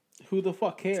to... Who the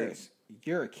fuck cares?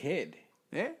 You're a kid.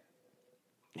 Yeah.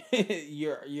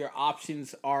 Your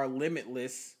options are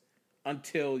limitless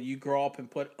until you grow up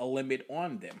and put a limit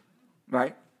on them.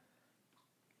 Right.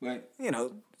 But, you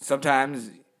know, sometimes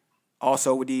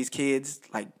also with these kids,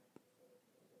 like,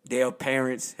 their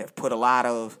parents have put a lot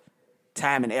of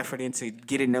time and effort into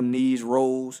getting them these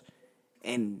roles,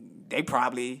 and they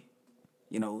probably,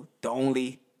 you know, the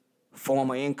only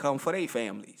form of income for their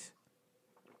families.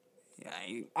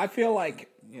 Yeah, I feel like,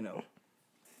 you know,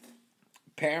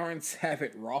 parents have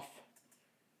it rough.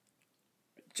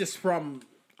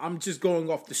 I'm just going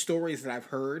off the stories that I've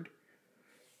heard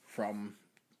from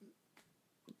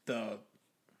the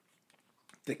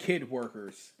kid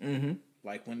workers. Mm-hmm.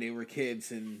 Like when they were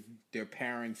kids and their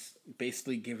parents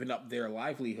basically giving up their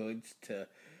livelihoods to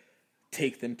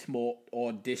take them to more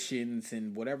auditions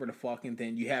and whatever the fuck. And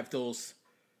then you have those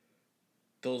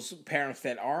parents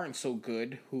that aren't so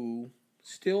good who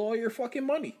steal all your fucking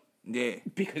money. Yeah.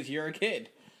 Because you're a kid.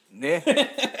 Yeah.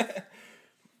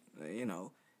 You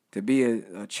know, to be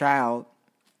a child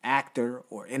actor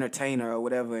or entertainer or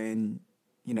whatever, and,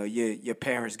 you know, your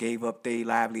parents gave up their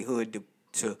livelihood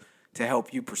to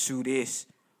help you pursue this,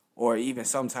 or even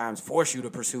sometimes force you to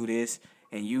pursue this,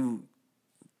 and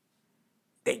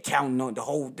they counting on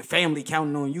the family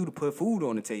counting on you to put food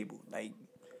on the table. Like,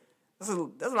 there's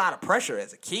a lot of pressure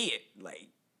as a kid. Like,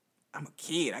 I'm a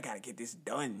kid, I gotta get this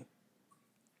done.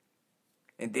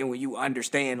 And then when you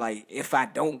understand, like, if I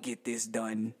don't get this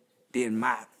done, then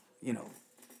my, you know,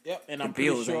 yep, and the I'm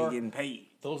bills pretty sure ain't getting paid.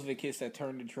 Those are the kids that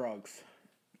turn to drugs.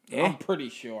 Yeah. I'm pretty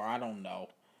sure. I don't know.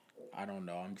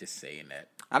 I'm just saying that.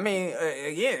 I mean,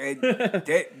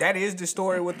 that is the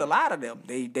story with a lot of them.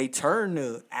 They turn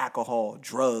to alcohol,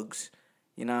 drugs,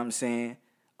 you know what I'm saying?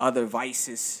 Other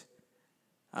vices.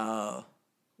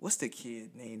 What's the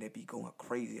kid name that be going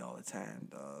crazy all the time?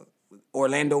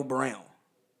 Orlando Brown.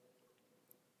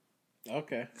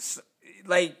 Okay.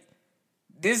 Like,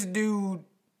 this dude,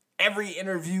 every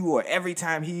interview or every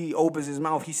time he opens his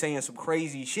mouth, he's saying some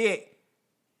crazy shit.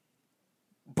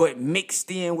 But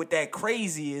mixed in with that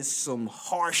crazy is some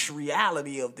harsh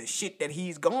reality of the shit that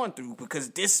he's gone through.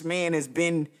 Because this man has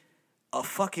been a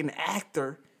fucking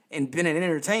actor and been an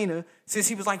entertainer since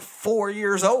he was like 4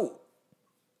 years old.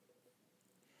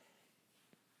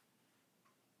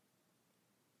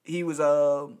 He was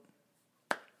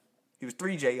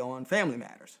 3J on Family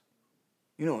Matters.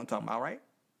 You know what I'm talking about, right?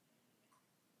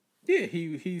 Yeah,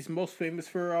 he's most famous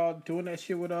for doing that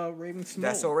shit with Raven Simone.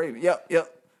 That's so Raven.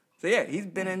 Yep. So yeah, he's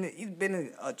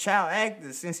been a child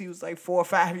actor since he was like 4 or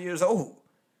 5 years old.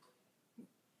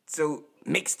 So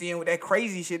mixed in with that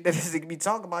crazy shit that this nigga be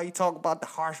talking about, you talk about the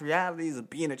harsh realities of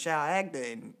being a child actor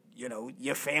and, you know,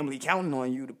 your family counting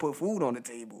on you to put food on the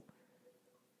table.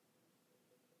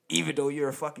 Even though you're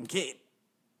a fucking kid.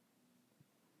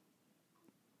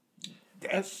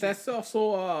 That's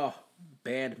also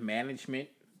bad management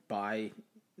by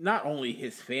not only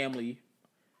his family,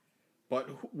 but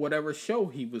whatever show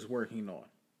he was working on.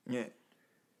 Yeah.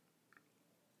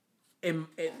 And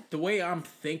the way I'm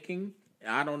thinking,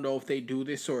 I don't know if they do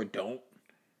this or don't.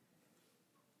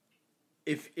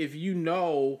 If you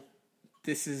know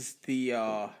this is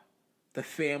the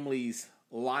family's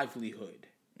livelihood,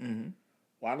 mm-hmm.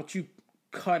 why don't you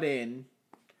cut in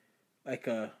like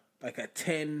a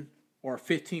 10 or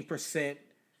 15%?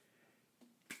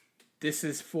 This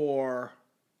is for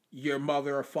your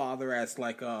mother or father as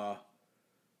like a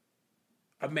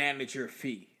manager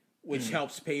fee, which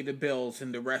helps pay the bills,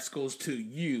 and the rest goes to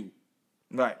you.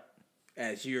 Right.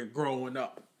 As you're growing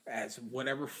up, as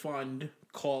whatever fund,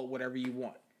 call it whatever you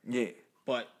want. Yeah.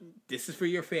 But this is for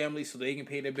your family so they can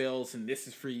pay the bills, and this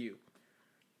is for you.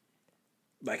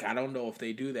 Like, I don't know if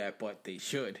they do that, but they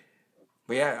should.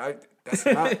 But yeah, that's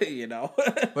not, you know.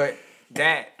 But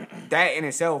that in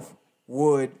itself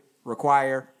would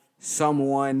require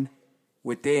someone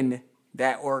within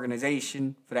that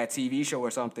organization for that TV show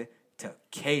or something to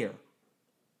care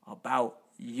about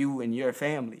you and your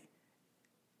family.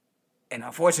 And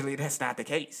unfortunately, that's not the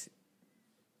case.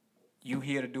 You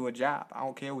here to do a job. I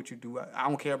don't care what you do. I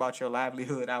don't care about your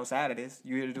livelihood outside of this.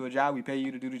 You here to do a job. We pay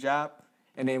you to do the job,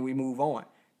 and then we move on.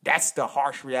 That's the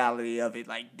harsh reality of it.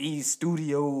 Like these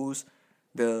studios,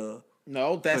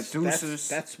 producers.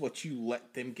 That's what you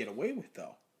let them get away with,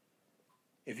 though.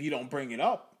 If you don't bring it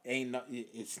up,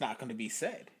 it's not going to be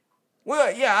said.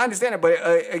 Well, yeah, I understand it, but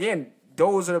again,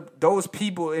 those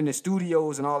people in the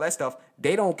studios and all that stuff.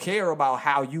 They don't care about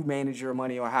how you manage your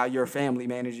money or how your family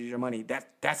manages your money.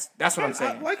 That's what I'm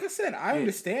saying. Like I said, I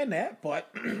understand that,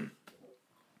 but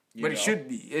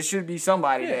it should be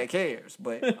somebody that cares.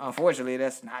 But unfortunately,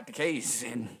 that's not the case,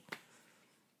 and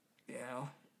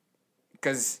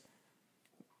because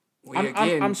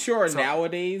I'm sure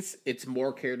nowadays it's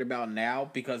more cared about now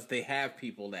because they have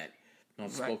people that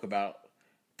spoke about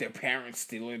their parents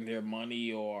stealing their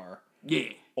money or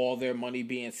all their money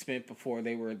being spent before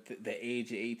they were the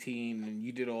age of 18 and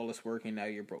you did all this work and now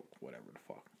you're broke. Whatever the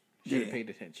fuck. Should have paid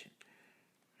attention.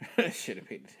 Should have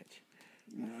paid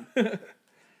attention.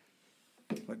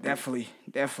 But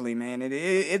definitely, man.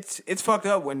 It's fucked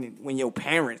up when your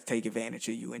parents take advantage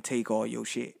of you and take all your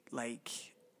shit. Like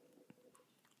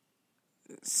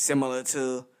similar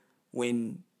to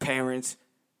when parents,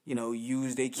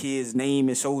 use their kids' name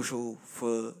and social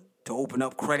to open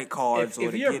up credit cards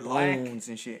or to get loans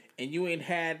and shit. And you ain't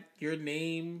had your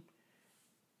name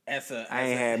I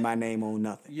ain't had my name on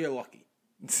nothing. You're lucky.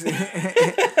 I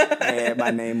had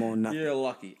my name on nothing. You're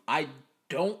lucky. I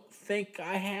don't think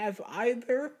I have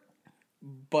either,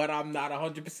 but I'm not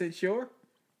 100% sure.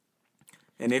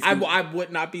 And if I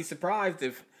would not be surprised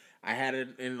if I had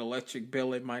an electric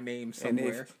bill in my name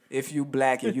somewhere. And if you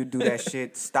black and you do that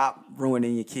shit, stop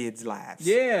ruining your kids' lives.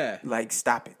 Yeah. Like,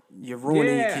 stop it. You're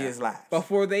ruining your kids' lives.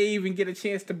 Before they even get a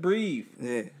chance to breathe.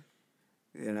 Yeah.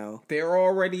 They're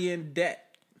already in debt.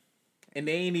 And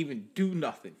they ain't even do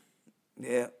nothing.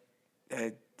 Yeah.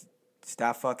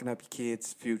 Stop fucking up your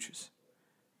kids' futures.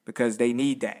 Because they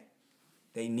need that.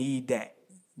 They need that.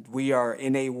 We are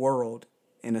in a world,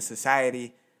 in a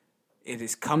society, it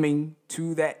is coming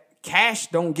to that. Cash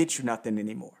don't get you nothing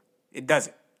anymore. It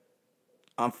doesn't.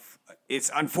 It's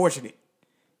unfortunate.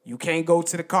 You can't go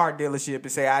to the car dealership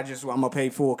and say, I'm going to pay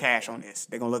full cash on this.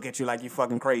 They're going to look at you like you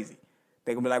fucking crazy.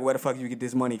 They're going to be like, where the fuck you get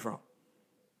this money from?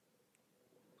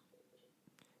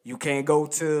 You can't go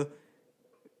to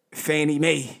Fannie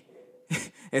Mae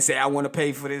and say, I want to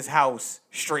pay for this house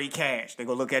straight cash. They're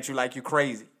going to look at you like you're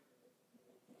crazy.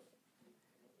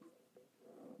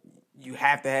 You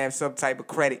have to have some type of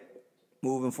credit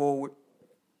moving forward.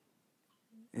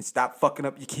 And stop fucking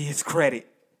up your kids' credit.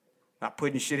 Not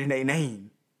putting shit in their name.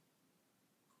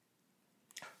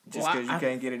 Just because you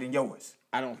can't get it in yours.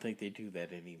 I don't think they do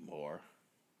that anymore.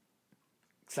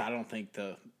 So I don't think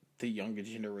the younger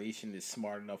generation is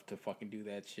smart enough to fucking do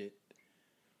that shit.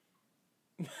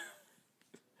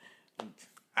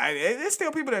 There's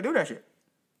still people that do that shit.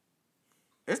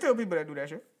 There's still people that do that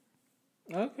shit.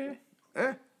 Okay.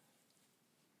 Yeah.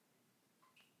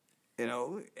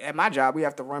 At my job, we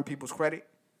have to run people's credit.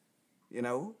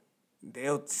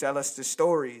 They'll sell us the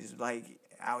stories. Like,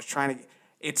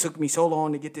 it took me so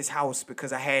long to get this house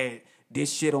because I had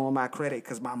this shit on my credit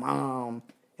because my mom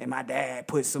and my dad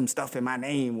put some stuff in my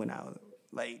name when I was,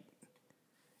 like,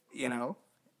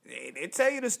 they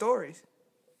tell you the stories.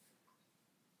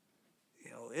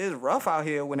 It's rough out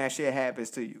here when that shit happens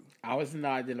to you. I was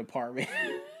denied an apartment.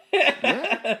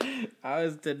 Yeah. I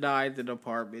was denied an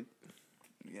apartment.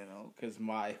 Because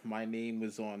my name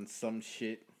was on some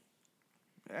shit.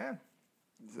 Yeah.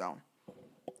 So,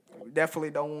 we definitely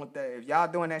don't want that. If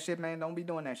y'all doing that shit, man, don't be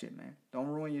doing that shit, man. Don't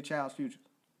ruin your child's future.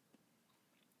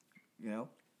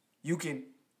 You can,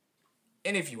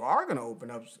 and if you are going to open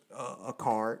up a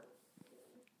card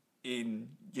in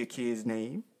your kid's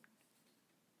name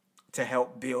to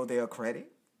help build their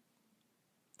credit,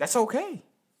 that's okay.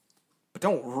 But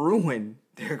don't ruin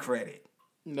their credit.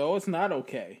 No, it's not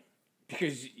okay.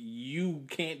 Because you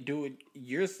can't do it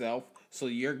yourself, so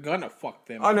you're gonna fuck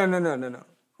them. Oh, no.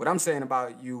 What I'm saying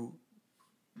about you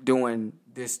doing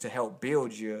this to help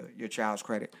build your child's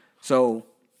credit. So,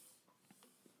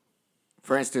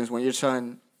 for instance, when your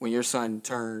son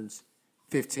turns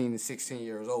 15 to 16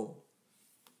 years old,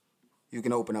 you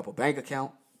can open up a bank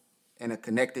account and a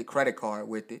connected credit card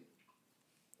with it.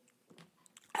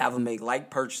 Have him make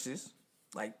light purchases,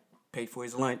 like pay for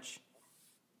his lunch.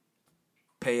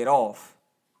 Pay it off.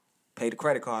 Pay the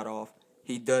credit card off.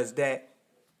 He does that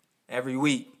every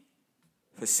week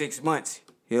for 6 months.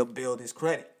 He'll build his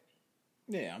credit.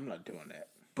 Yeah, I'm not doing that.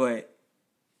 But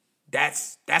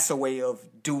that's a way of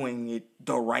doing it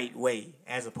the right way,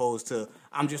 as opposed to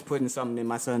I'm just putting something in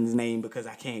my son's name because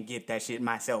I can't get that shit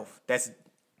myself.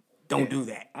 Don't do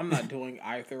that. I'm not doing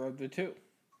either of the two.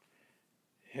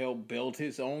 He'll build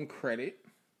his own credit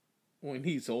when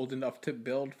he's old enough to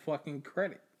build fucking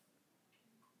credit.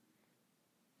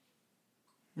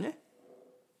 Yeah.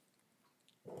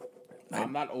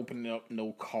 I'm not opening up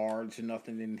no cards or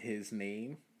nothing in his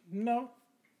name. No.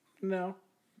 Well,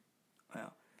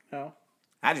 No.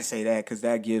 I just say that because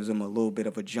that gives him a little bit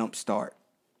of a jump start,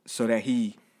 so that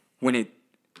when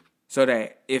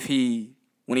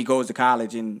he goes to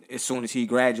college and as soon as he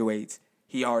graduates,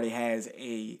 he already has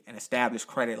an established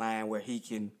credit line where he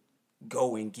can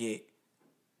go and get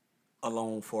a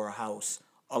loan for a house,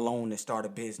 a loan to start a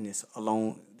business, a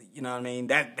loan. You know what I mean?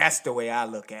 That's the way I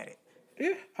look at it.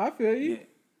 Yeah, I feel you. Yeah.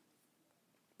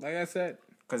 Like I said,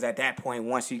 because at that point,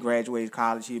 once he graduates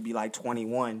college, he'd be like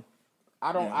 21.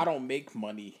 I don't make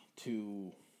money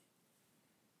to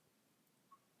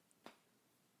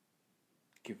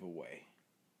give away.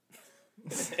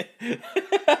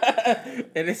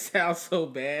 And it sounds so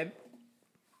bad,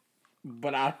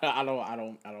 but I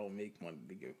don't make money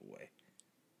to give away.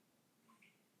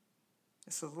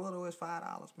 It's as little as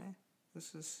 $5, man.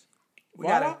 This is we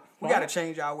Why gotta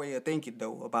change our way of thinking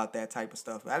though about that type of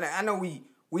stuff. I know we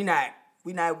not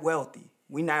wealthy,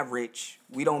 we not rich,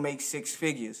 we don't make six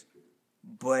figures,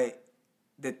 but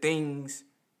the things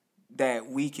that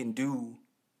we can do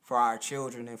for our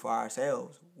children and for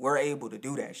ourselves, we're able to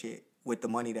do that shit with the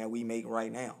money that we make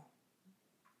right now.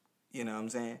 You know what I'm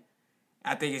saying?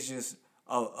 I think it's just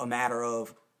a matter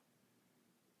of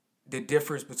the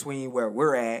difference between where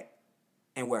we're at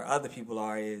and where other people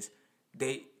are is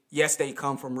they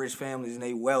come from rich families and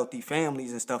they wealthy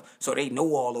families and stuff, so they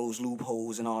know all those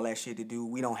loopholes and all that shit to do.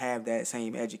 We don't have that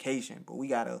same education, but we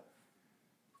gotta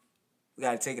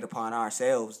take it upon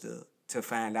ourselves to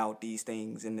find out these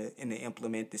things and to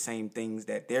implement the same things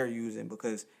that they're using,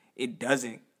 because it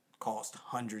doesn't cost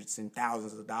hundreds and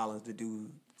thousands of dollars to do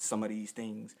some of these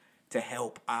things to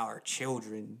help our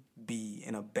children be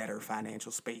in a better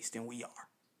financial space than we are.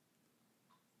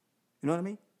 You know what I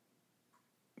mean?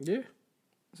 Yeah.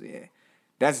 So yeah,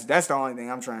 that's the only thing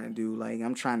I'm trying to do. Like,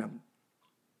 I'm trying to,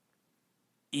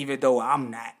 even though I'm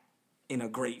not in a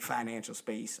great financial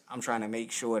space, I'm trying to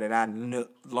make sure that I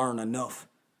learn enough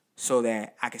so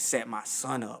that I can set my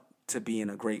son up to be in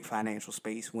a great financial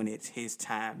space when it's his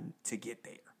time to get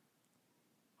there.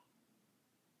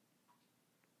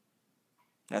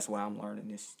 That's why I'm learning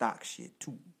this stock shit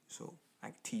too, so I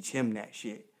can teach him that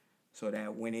shit, so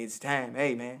that when it's time,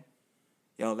 hey man,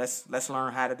 yo, let's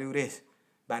learn how to do this.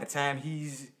 By the time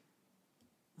he's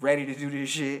ready to do this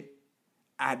shit,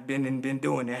 I've been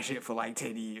doing that shit for like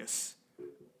 10 years.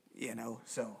 You know,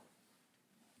 so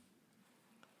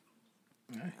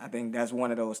I think that's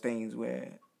one of those things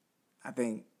where I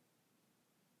think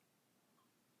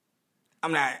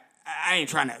I ain't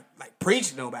trying to like preach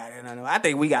to nobody. I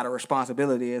think we got a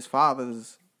responsibility as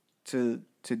fathers to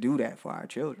do that for our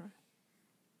children.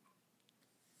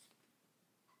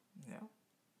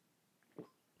 Yeah.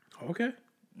 Okay.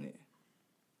 Yeah.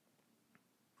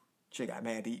 She got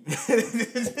mad eating.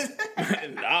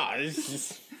 Nah, it's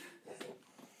just,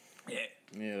 Yeah.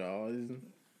 you know,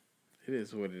 it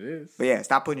is what it is. But yeah,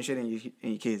 stop putting shit in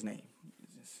your kid's name.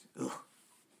 It's just, ugh.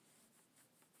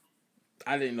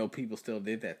 I didn't know people still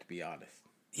did that, to be honest.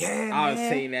 Yeah, I man. was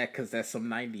saying that because that's some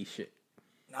 90s shit.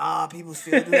 Nah, people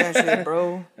still do that shit,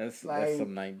 bro. That's some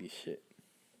 90s shit.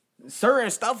 Certain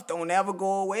stuff don't ever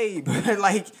go away, but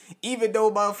like, even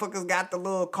though motherfuckers got the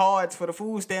little cards for the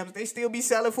food stamps, they still be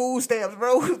selling food stamps,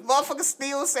 bro. Motherfuckers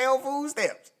still sell food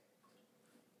stamps.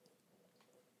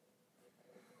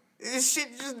 This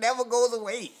shit just never goes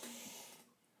away.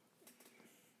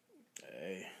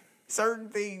 Hey. Certain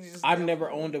things just I've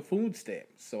never owned a food stamp,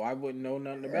 so I wouldn't know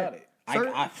nothing about it.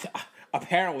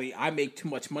 Apparently, I make too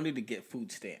much money to get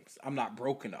food stamps. I'm not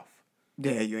broke enough.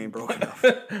 Yeah, you ain't broke enough.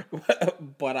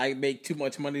 But I make too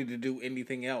much money to do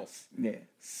anything else. Yeah.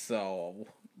 So.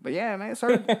 But yeah, man,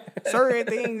 certain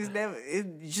things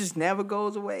it just never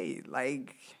goes away.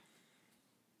 Like,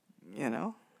 you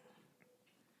know,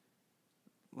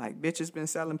 like bitches been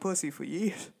selling pussy for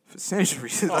years, for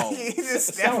centuries. Like, it's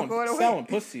just never going away. Selling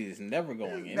pussy is never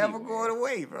going anywhere. Never going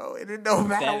away, bro. It don't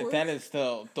matter. That is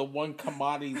the one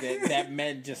commodity that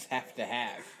men just have to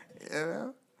have. You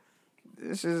know,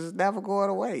 this is never going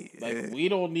away. Like, we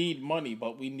don't need money,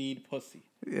 but we need pussy.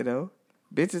 You know,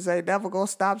 bitches ain't never gonna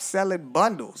stop selling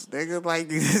bundles. Nigga, like,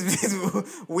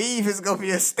 weave is gonna be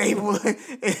a staple.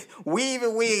 Weave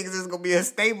and wigs is gonna be a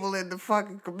staple in the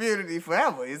fucking community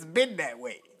forever. It's been that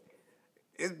way.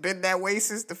 It's been that way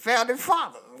since the founding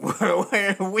fathers were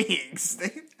wearing wigs.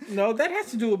 No, that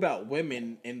has to do about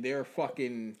women and their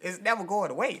fucking... It's never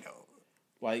going away, though.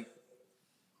 Like,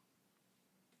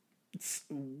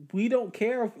 we don't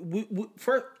care.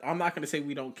 First, I'm not going to say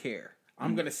we don't care.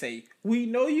 I'm going to say, we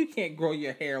know you can't grow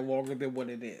your hair longer than what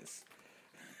it is.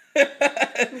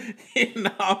 You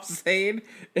know what I'm saying?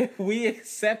 If we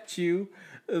accept you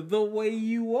the way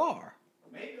you are.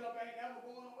 Makeup ain't never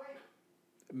going away.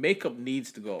 Makeup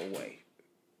needs to go away.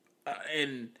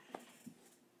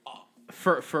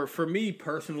 For me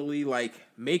personally, like,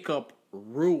 makeup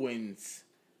ruins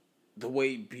the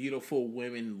way beautiful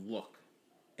women look,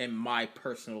 in my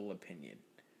personal opinion.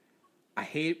 I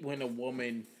hate when a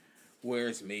woman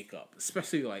wears makeup,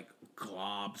 especially like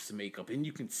globs makeup, and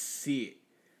you can see it.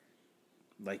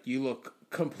 Like, you look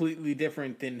completely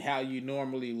different than how you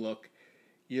normally look.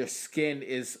 Your skin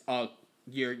is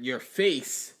your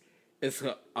face is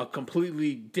a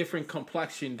completely different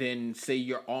complexion than, say,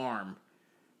 your arm,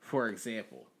 for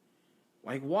example.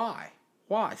 Like, why?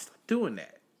 Why? Stop doing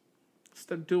that.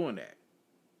 Stop doing that.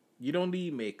 You don't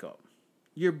need makeup.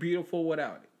 You're beautiful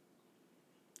without it.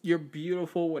 You're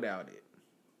beautiful without it.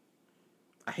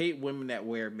 I hate women that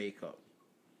wear makeup.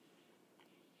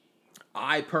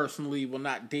 I personally will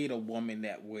not date a woman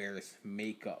that wears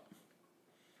makeup.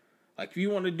 Like, if you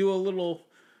want to do a little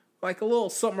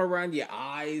something around your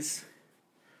eyes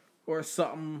or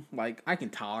something, like, I can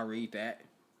tolerate that.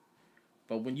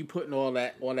 But when you putting all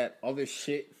that other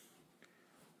shit,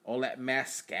 all that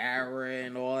mascara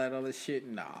and all that other shit,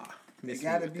 nah. They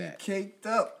gotta be caked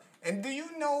up. And do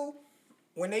you know,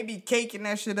 when they be caking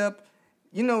that shit up,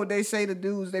 you know what they say to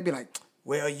dudes? They be like,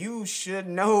 well, you should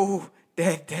know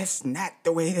that that's not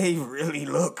the way they really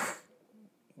look.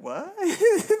 What?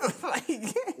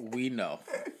 Like, we know.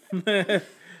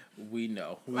 We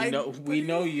know. We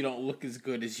know you don't look as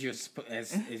good as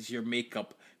your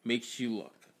makeup makes you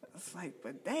look. It's like,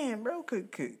 but damn, bro,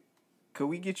 could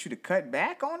we get you to cut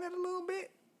back on it a little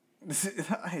bit?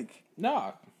 Like,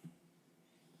 nah,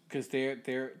 because they're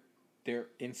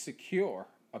insecure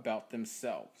about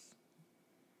themselves.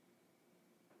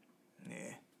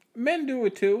 Yeah. Men do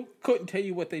it too. Couldn't tell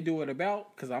you what they do it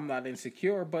about because I'm not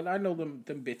insecure, but I know them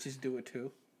bitches do it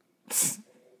too. Hey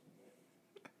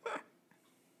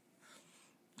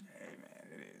man,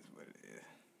 it is what it is.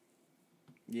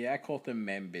 Yeah, I call them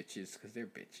men bitches because they're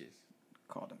bitches.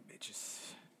 Call them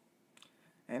bitches.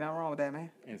 Ain't nothing wrong with that, man.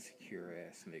 Insecure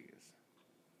ass niggas.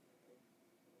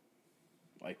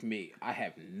 Like me, I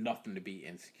have nothing to be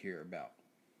insecure about.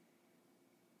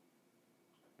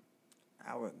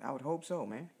 I would hope so,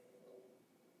 man.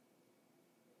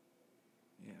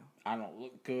 Yeah. I don't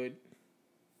look good.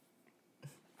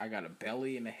 I got a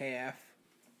belly and a half.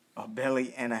 A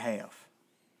belly and a half.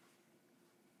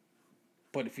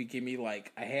 But if you give me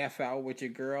like a half hour with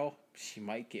your girl, she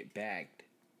might get bagged.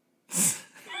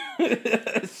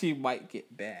 She might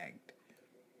get bagged.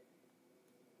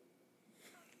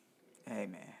 Hey,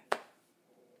 man.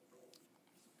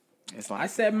 It's like I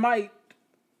said might.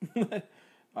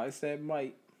 I said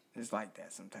might. It's like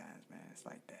that sometimes, man. It's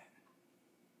like that.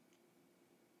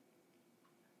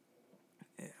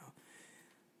 Yeah.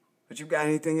 But you got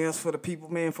anything else for the people,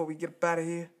 man, before we get up out of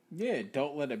here? Yeah,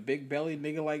 don't let a big belly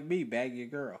nigga like me bag your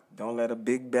girl. Don't let a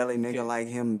big belly nigga like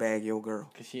him bag your girl.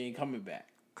 Because she ain't coming back.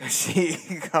 Because she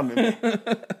ain't coming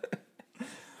back.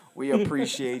 We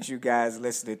appreciate you guys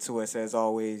listening to us as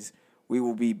always. We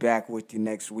will be back with you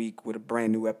next week with a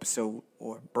brand new episode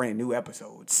or brand new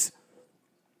episodes.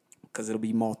 Because it'll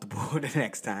be multiple the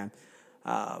next time.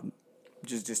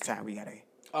 Just this time we got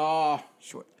a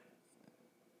short.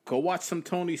 Go watch some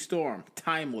Tony Storm.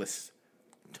 Timeless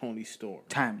Tony Storm.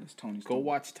 Timeless Tony Storm. Go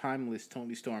watch Timeless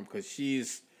Tony Storm because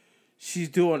she's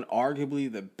doing arguably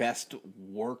the best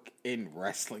work in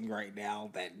wrestling right now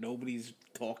that nobody's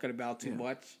talking about too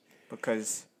much.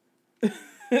 Because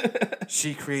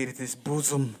she created this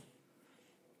bosom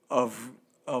of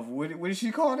what did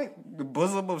she call it? The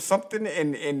bosom of something,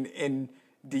 and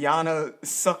Deanna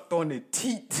sucked on the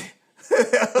teat.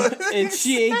 And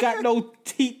she ain't got no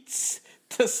teats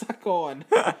to suck on.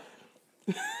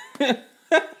 She's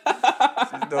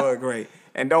doing great.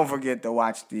 And don't forget to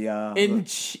watch the... and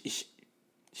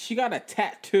she got a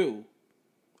tattoo.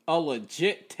 A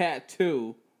legit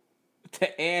tattoo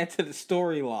to add to the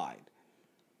storyline.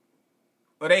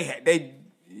 Well,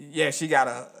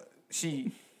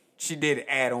 she did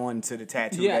add on to the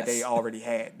tattoo that they already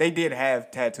had. They did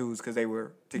have tattoos because they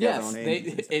were together on the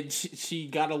end. And she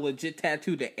got a legit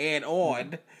tattoo to add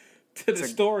on to the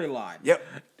storyline. Yep.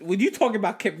 When you talking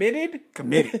about committed,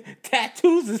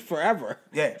 tattoos is forever.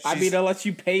 Yeah. I mean, unless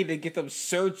you pay to get them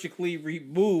surgically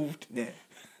removed. Yeah.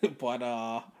 But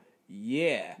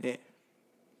yeah. Yeah.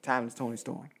 Timeless Tony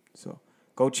Storm. So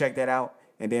go check that out.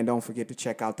 And then don't forget to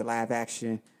check out the live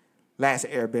action Last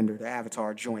Airbender, the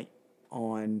Avatar joint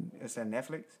on, is that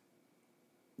Netflix?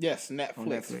 Yes,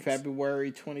 Netflix.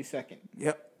 February 22nd.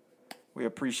 Yep. We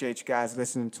appreciate you guys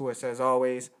listening to us as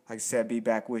always. Like I said, be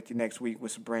back with you next week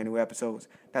with some brand new episodes.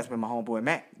 That's been my homeboy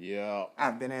Matt. Yeah.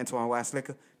 I've been Antoine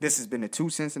Weisslicker. This has been the 2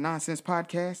 Cents and Nonsense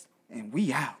podcast, and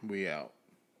we out. We out.